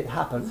she made it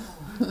happen.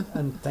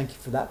 And thank you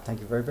for that.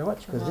 Thank you very, very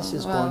much, because this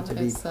is going to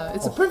be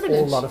it's a privilege.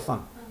 Whole lot of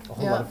fun. A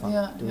whole lot of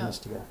fun doing this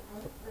together.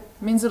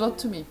 Means a lot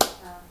to me.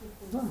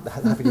 Well,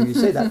 happy to hear you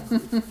say that.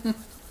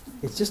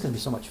 It's just going to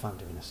be so much fun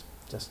doing this.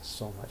 Just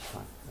so much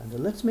fun. And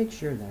let's make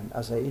sure then,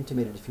 as I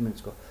intimated a few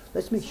minutes ago,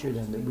 let's make sure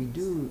then that we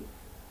do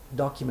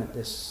document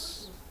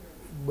this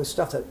with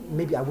stuff that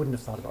maybe I wouldn't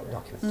have thought about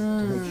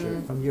documenting, to make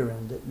sure from your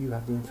end that you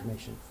have the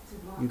information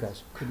you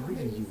guys could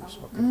really use.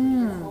 Or could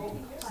really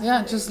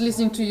yeah, just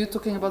listening to you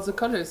talking about the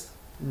colors.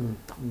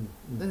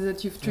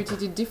 That you've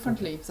treated it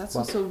differently. That's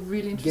also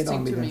really interesting to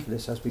me. Get on me for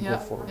this as we go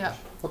forward. Yeah.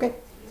 Okay,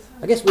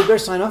 I guess we better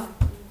sign off.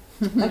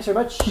 Thanks very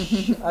much.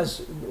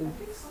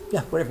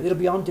 Whatever. It'll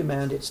be on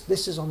demand.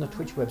 This is on the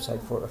Twitch website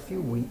for a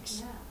few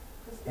weeks,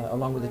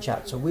 along with the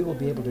chat. So we will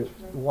be able to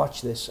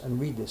watch this and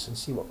read this and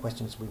see what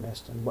questions we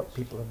missed and what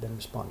people have been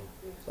responding.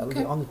 That will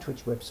be on the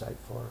Twitch website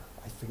for,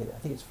 I forget it, I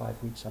think it's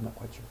 5 weeks. I'm not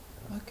quite sure.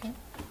 Okay.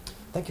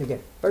 Thank you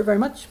again. Very, very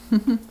much.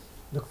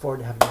 Look forward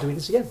to doing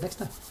this again next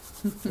time.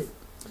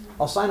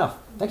 I'll sign off.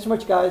 Thanks so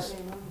much, guys.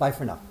 Bye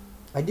for now.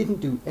 I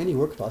didn't do any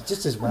work at all,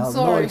 just as well.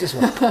 Sorry. No, just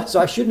well. So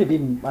I shouldn't have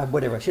even,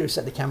 whatever, I should have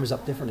set the cameras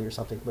up differently or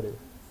something, but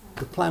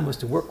the plan was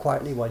to work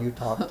quietly while you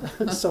talked.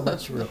 So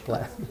much for a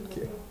plan.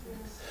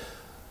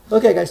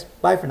 Okay, guys,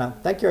 bye for now.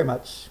 Thank you very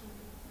much.